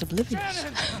person's oblivious.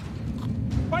 Shannon!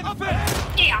 By the fence!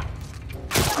 Yeah.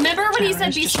 Remember when he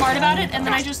said be smart about it and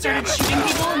then I just started shooting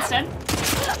people instead?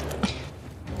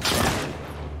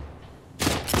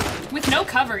 With no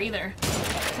cover either.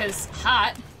 Because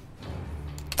hot.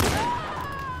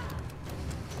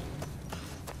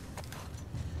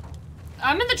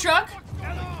 I'm in the truck.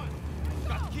 Get on!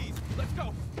 Got the keys. Let's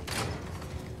go.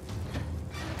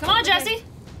 Come on, Jesse.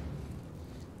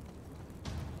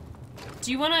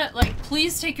 Do you want to, like,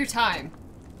 please take your time?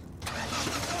 I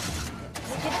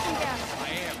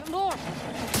am. More.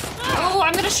 Oh,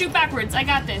 I'm gonna shoot backwards. I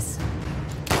got this.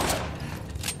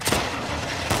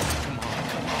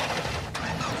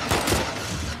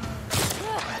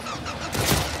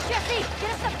 Jesse,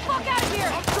 get us the fuck out of here!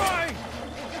 I'm trying!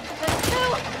 Let's go!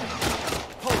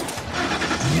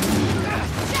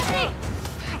 Jesse!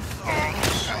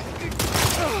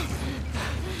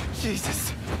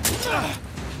 Jesus.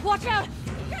 Watch out!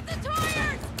 Get the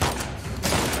tires!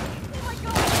 Oh my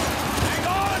god! Hang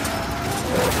on!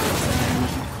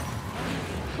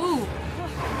 Ooh.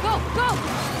 Go, go!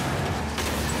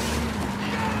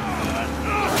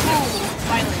 Ooh.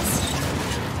 Violence.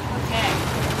 Okay.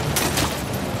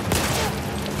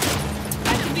 I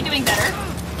could be doing better.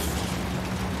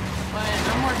 But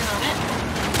I'm working on it.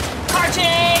 Car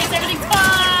chase! Everything's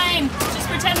fine! Just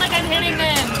pretend like I'm hitting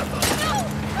them.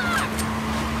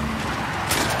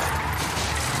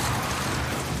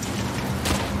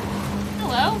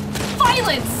 Hello?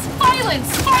 Violence!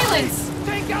 Violence! Violence!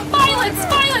 Violence! Violence!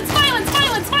 Violence! Violence!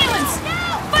 Violence! Violence!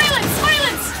 Violence!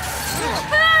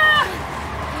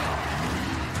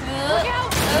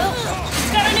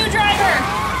 her!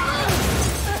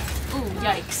 Ooh,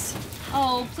 yikes.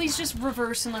 Oh, please just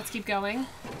reverse and let's keep going.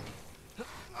 Do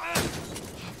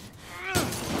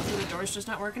the doors just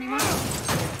not work anymore?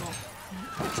 Cool.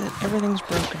 That's it. Everything's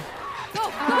broken. Go!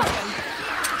 You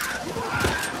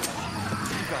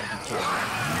gotta be kidding me.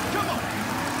 Come on!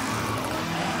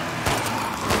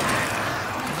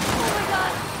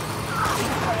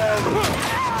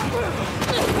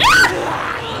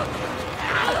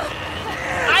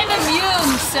 I'm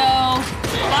immune, so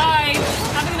bye.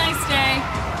 Have a nice day.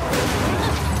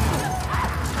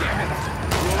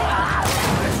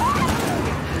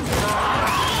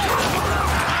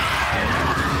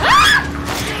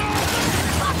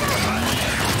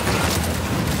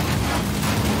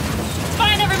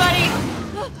 Fine, everybody.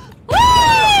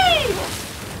 Whee!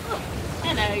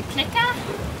 Hello, clicker.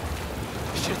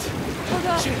 Shit.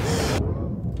 Shit.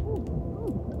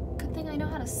 Good thing I know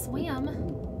how to swim.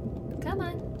 Come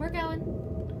on, we're going.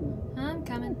 I'm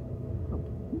coming.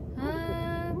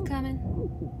 I'm coming.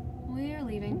 We're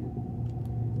leaving.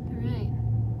 Alright.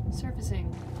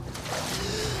 Surfacing.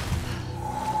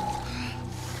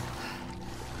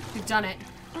 We've done it.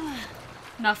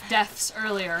 Enough deaths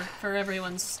earlier for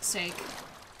everyone's sake.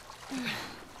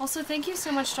 Also, thank you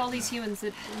so much to all these humans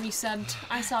that resubbed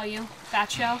I Saw You,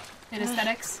 Bat Show, and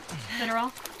Aesthetics,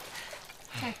 literal.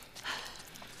 Okay.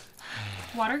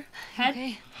 Water? Head?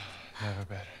 Okay. Never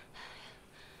better.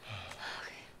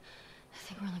 Okay. I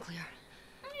think we're on the clear.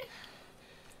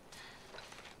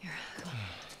 Here, come on.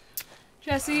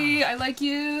 Jesse, I like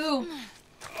you.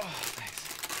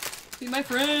 Be my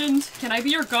friend. Can I be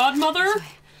your godmother?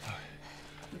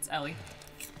 It's Ellie.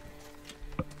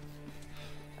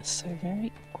 So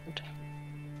very awkward.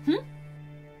 Hmm?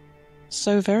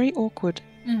 So very awkward.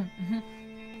 Mm-hmm.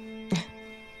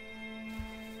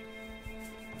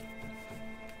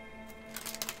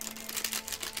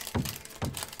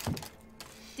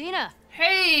 Dina!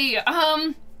 Hey,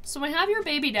 so I have your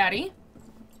baby daddy.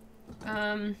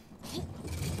 Oh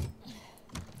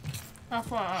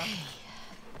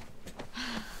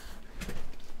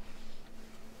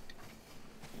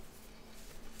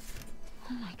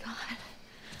my god.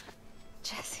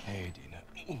 Jesse. Hey,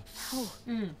 Dina. Oh.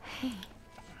 Hey.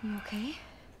 You okay?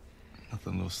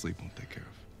 Nothing a little sleep won't take care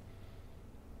of.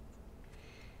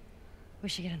 We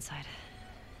should get inside.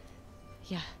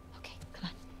 Yeah, okay, come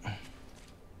on.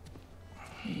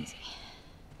 Easy.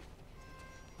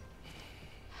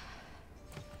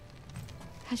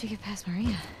 How'd you get past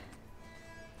Maria?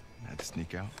 I had to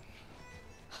sneak out.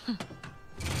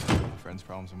 My friend's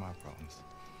problems are my problems.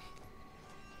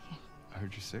 Yeah. I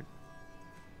heard you're sick.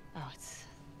 Oh, it's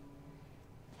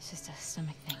just a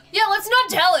stomach thing. Yeah, let's not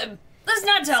tell him. Let's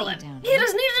not tell him. Down, He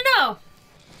doesn't need to know.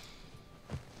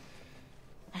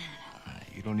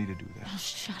 You don't need to do that. Oh,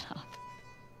 shut up.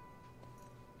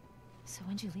 So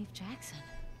when'd you leave Jackson?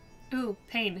 Ooh,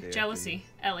 pain, Day jealousy,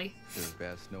 Ellie. There was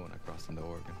bad snow when I crossed into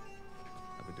Oregon.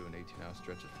 I've been doing 18-hour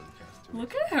stretches for the past 2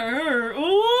 Look weeks. at her.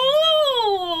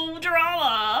 Ooh,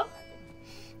 drama.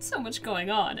 So much going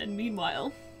on, and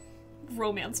meanwhile,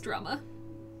 romance drama.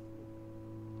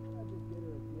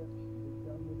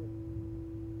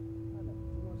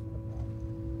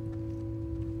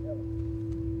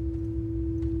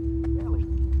 Ellie.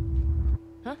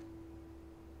 Huh?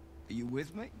 Are you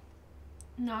with me?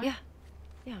 No. Yeah.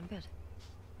 Yeah, I'm good.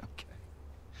 Okay.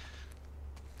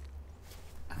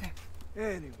 Okay.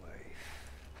 Anyway,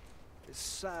 this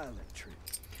silent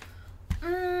treatment.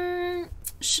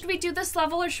 Should we do this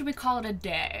level or should we call it a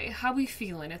day? How we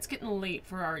feeling? It's getting late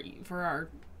for our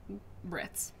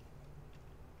Brits.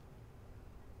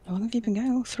 How long have you been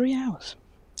going? Oh, 3 hours.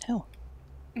 Hell.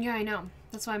 Yeah, I know.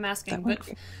 That's why I'm asking. That went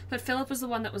quick. But Philip was the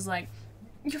one that was like,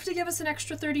 you have to give us an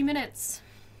extra 30 minutes.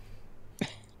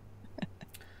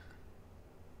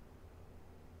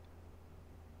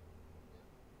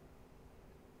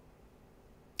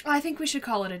 I think we should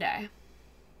call it a day.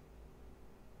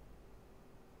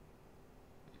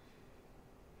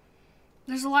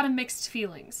 There's a lot of mixed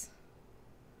feelings.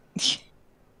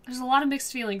 There's a lot of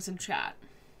mixed feelings in chat.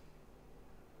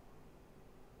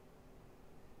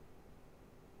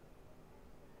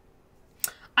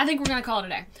 I think we're gonna call it a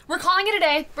day. We're calling it a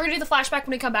day. We're gonna do the flashback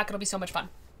when we come back. It'll be so much fun.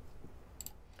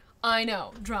 I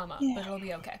know, drama, but it'll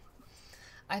be okay.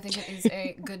 I think it is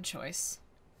a good choice.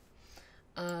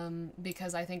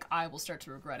 Because I think I will start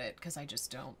to regret it, because I just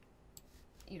don't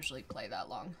usually play that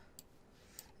long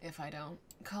if I don't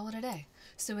call it a day.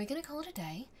 So we're gonna call it a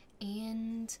day,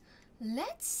 and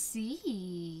let's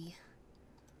see.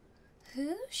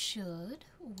 Who should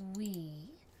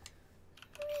we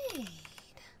read?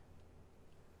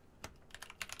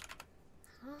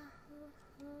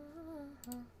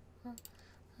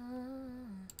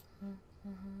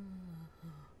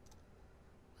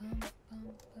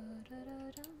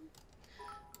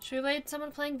 Should we wait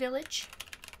someone playing Village?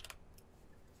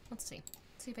 Let's see.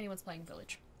 Let's see if anyone's playing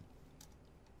Village.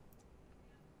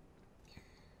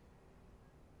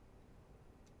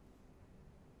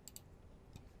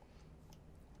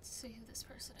 Let's see who this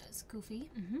person is. Goofy.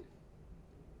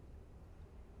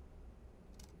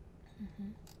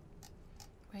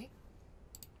 Wait.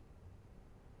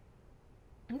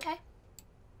 Okay.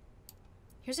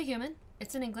 Here's a human.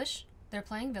 It's in English. They're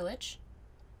playing Village.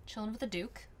 Chilling with the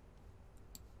Duke.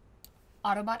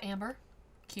 Autobot Amber.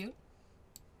 Cute.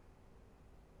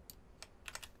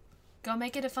 Go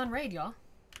make it a fun raid, y'all.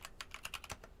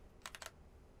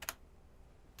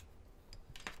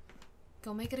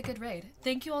 Go make it a good raid.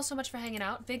 Thank you all so much for hanging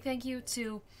out. Big thank you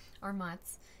to our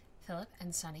mods, Philip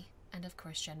and Sunny, and of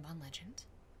course Jen Von Legend.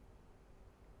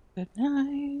 Good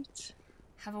night.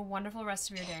 Have a wonderful rest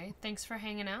of your day. Thanks for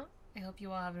hanging out. I hope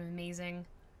you all have an amazing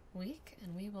week,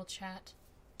 and we will chat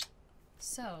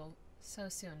so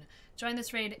soon. Join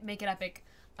this raid, make it epic.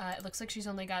 It looks like she's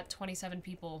only got 27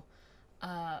 people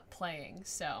playing,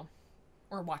 so,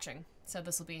 or watching. So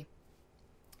this will be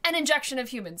an injection of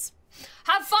humans.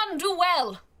 Have fun, do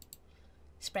well,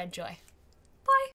 spread joy. Bye.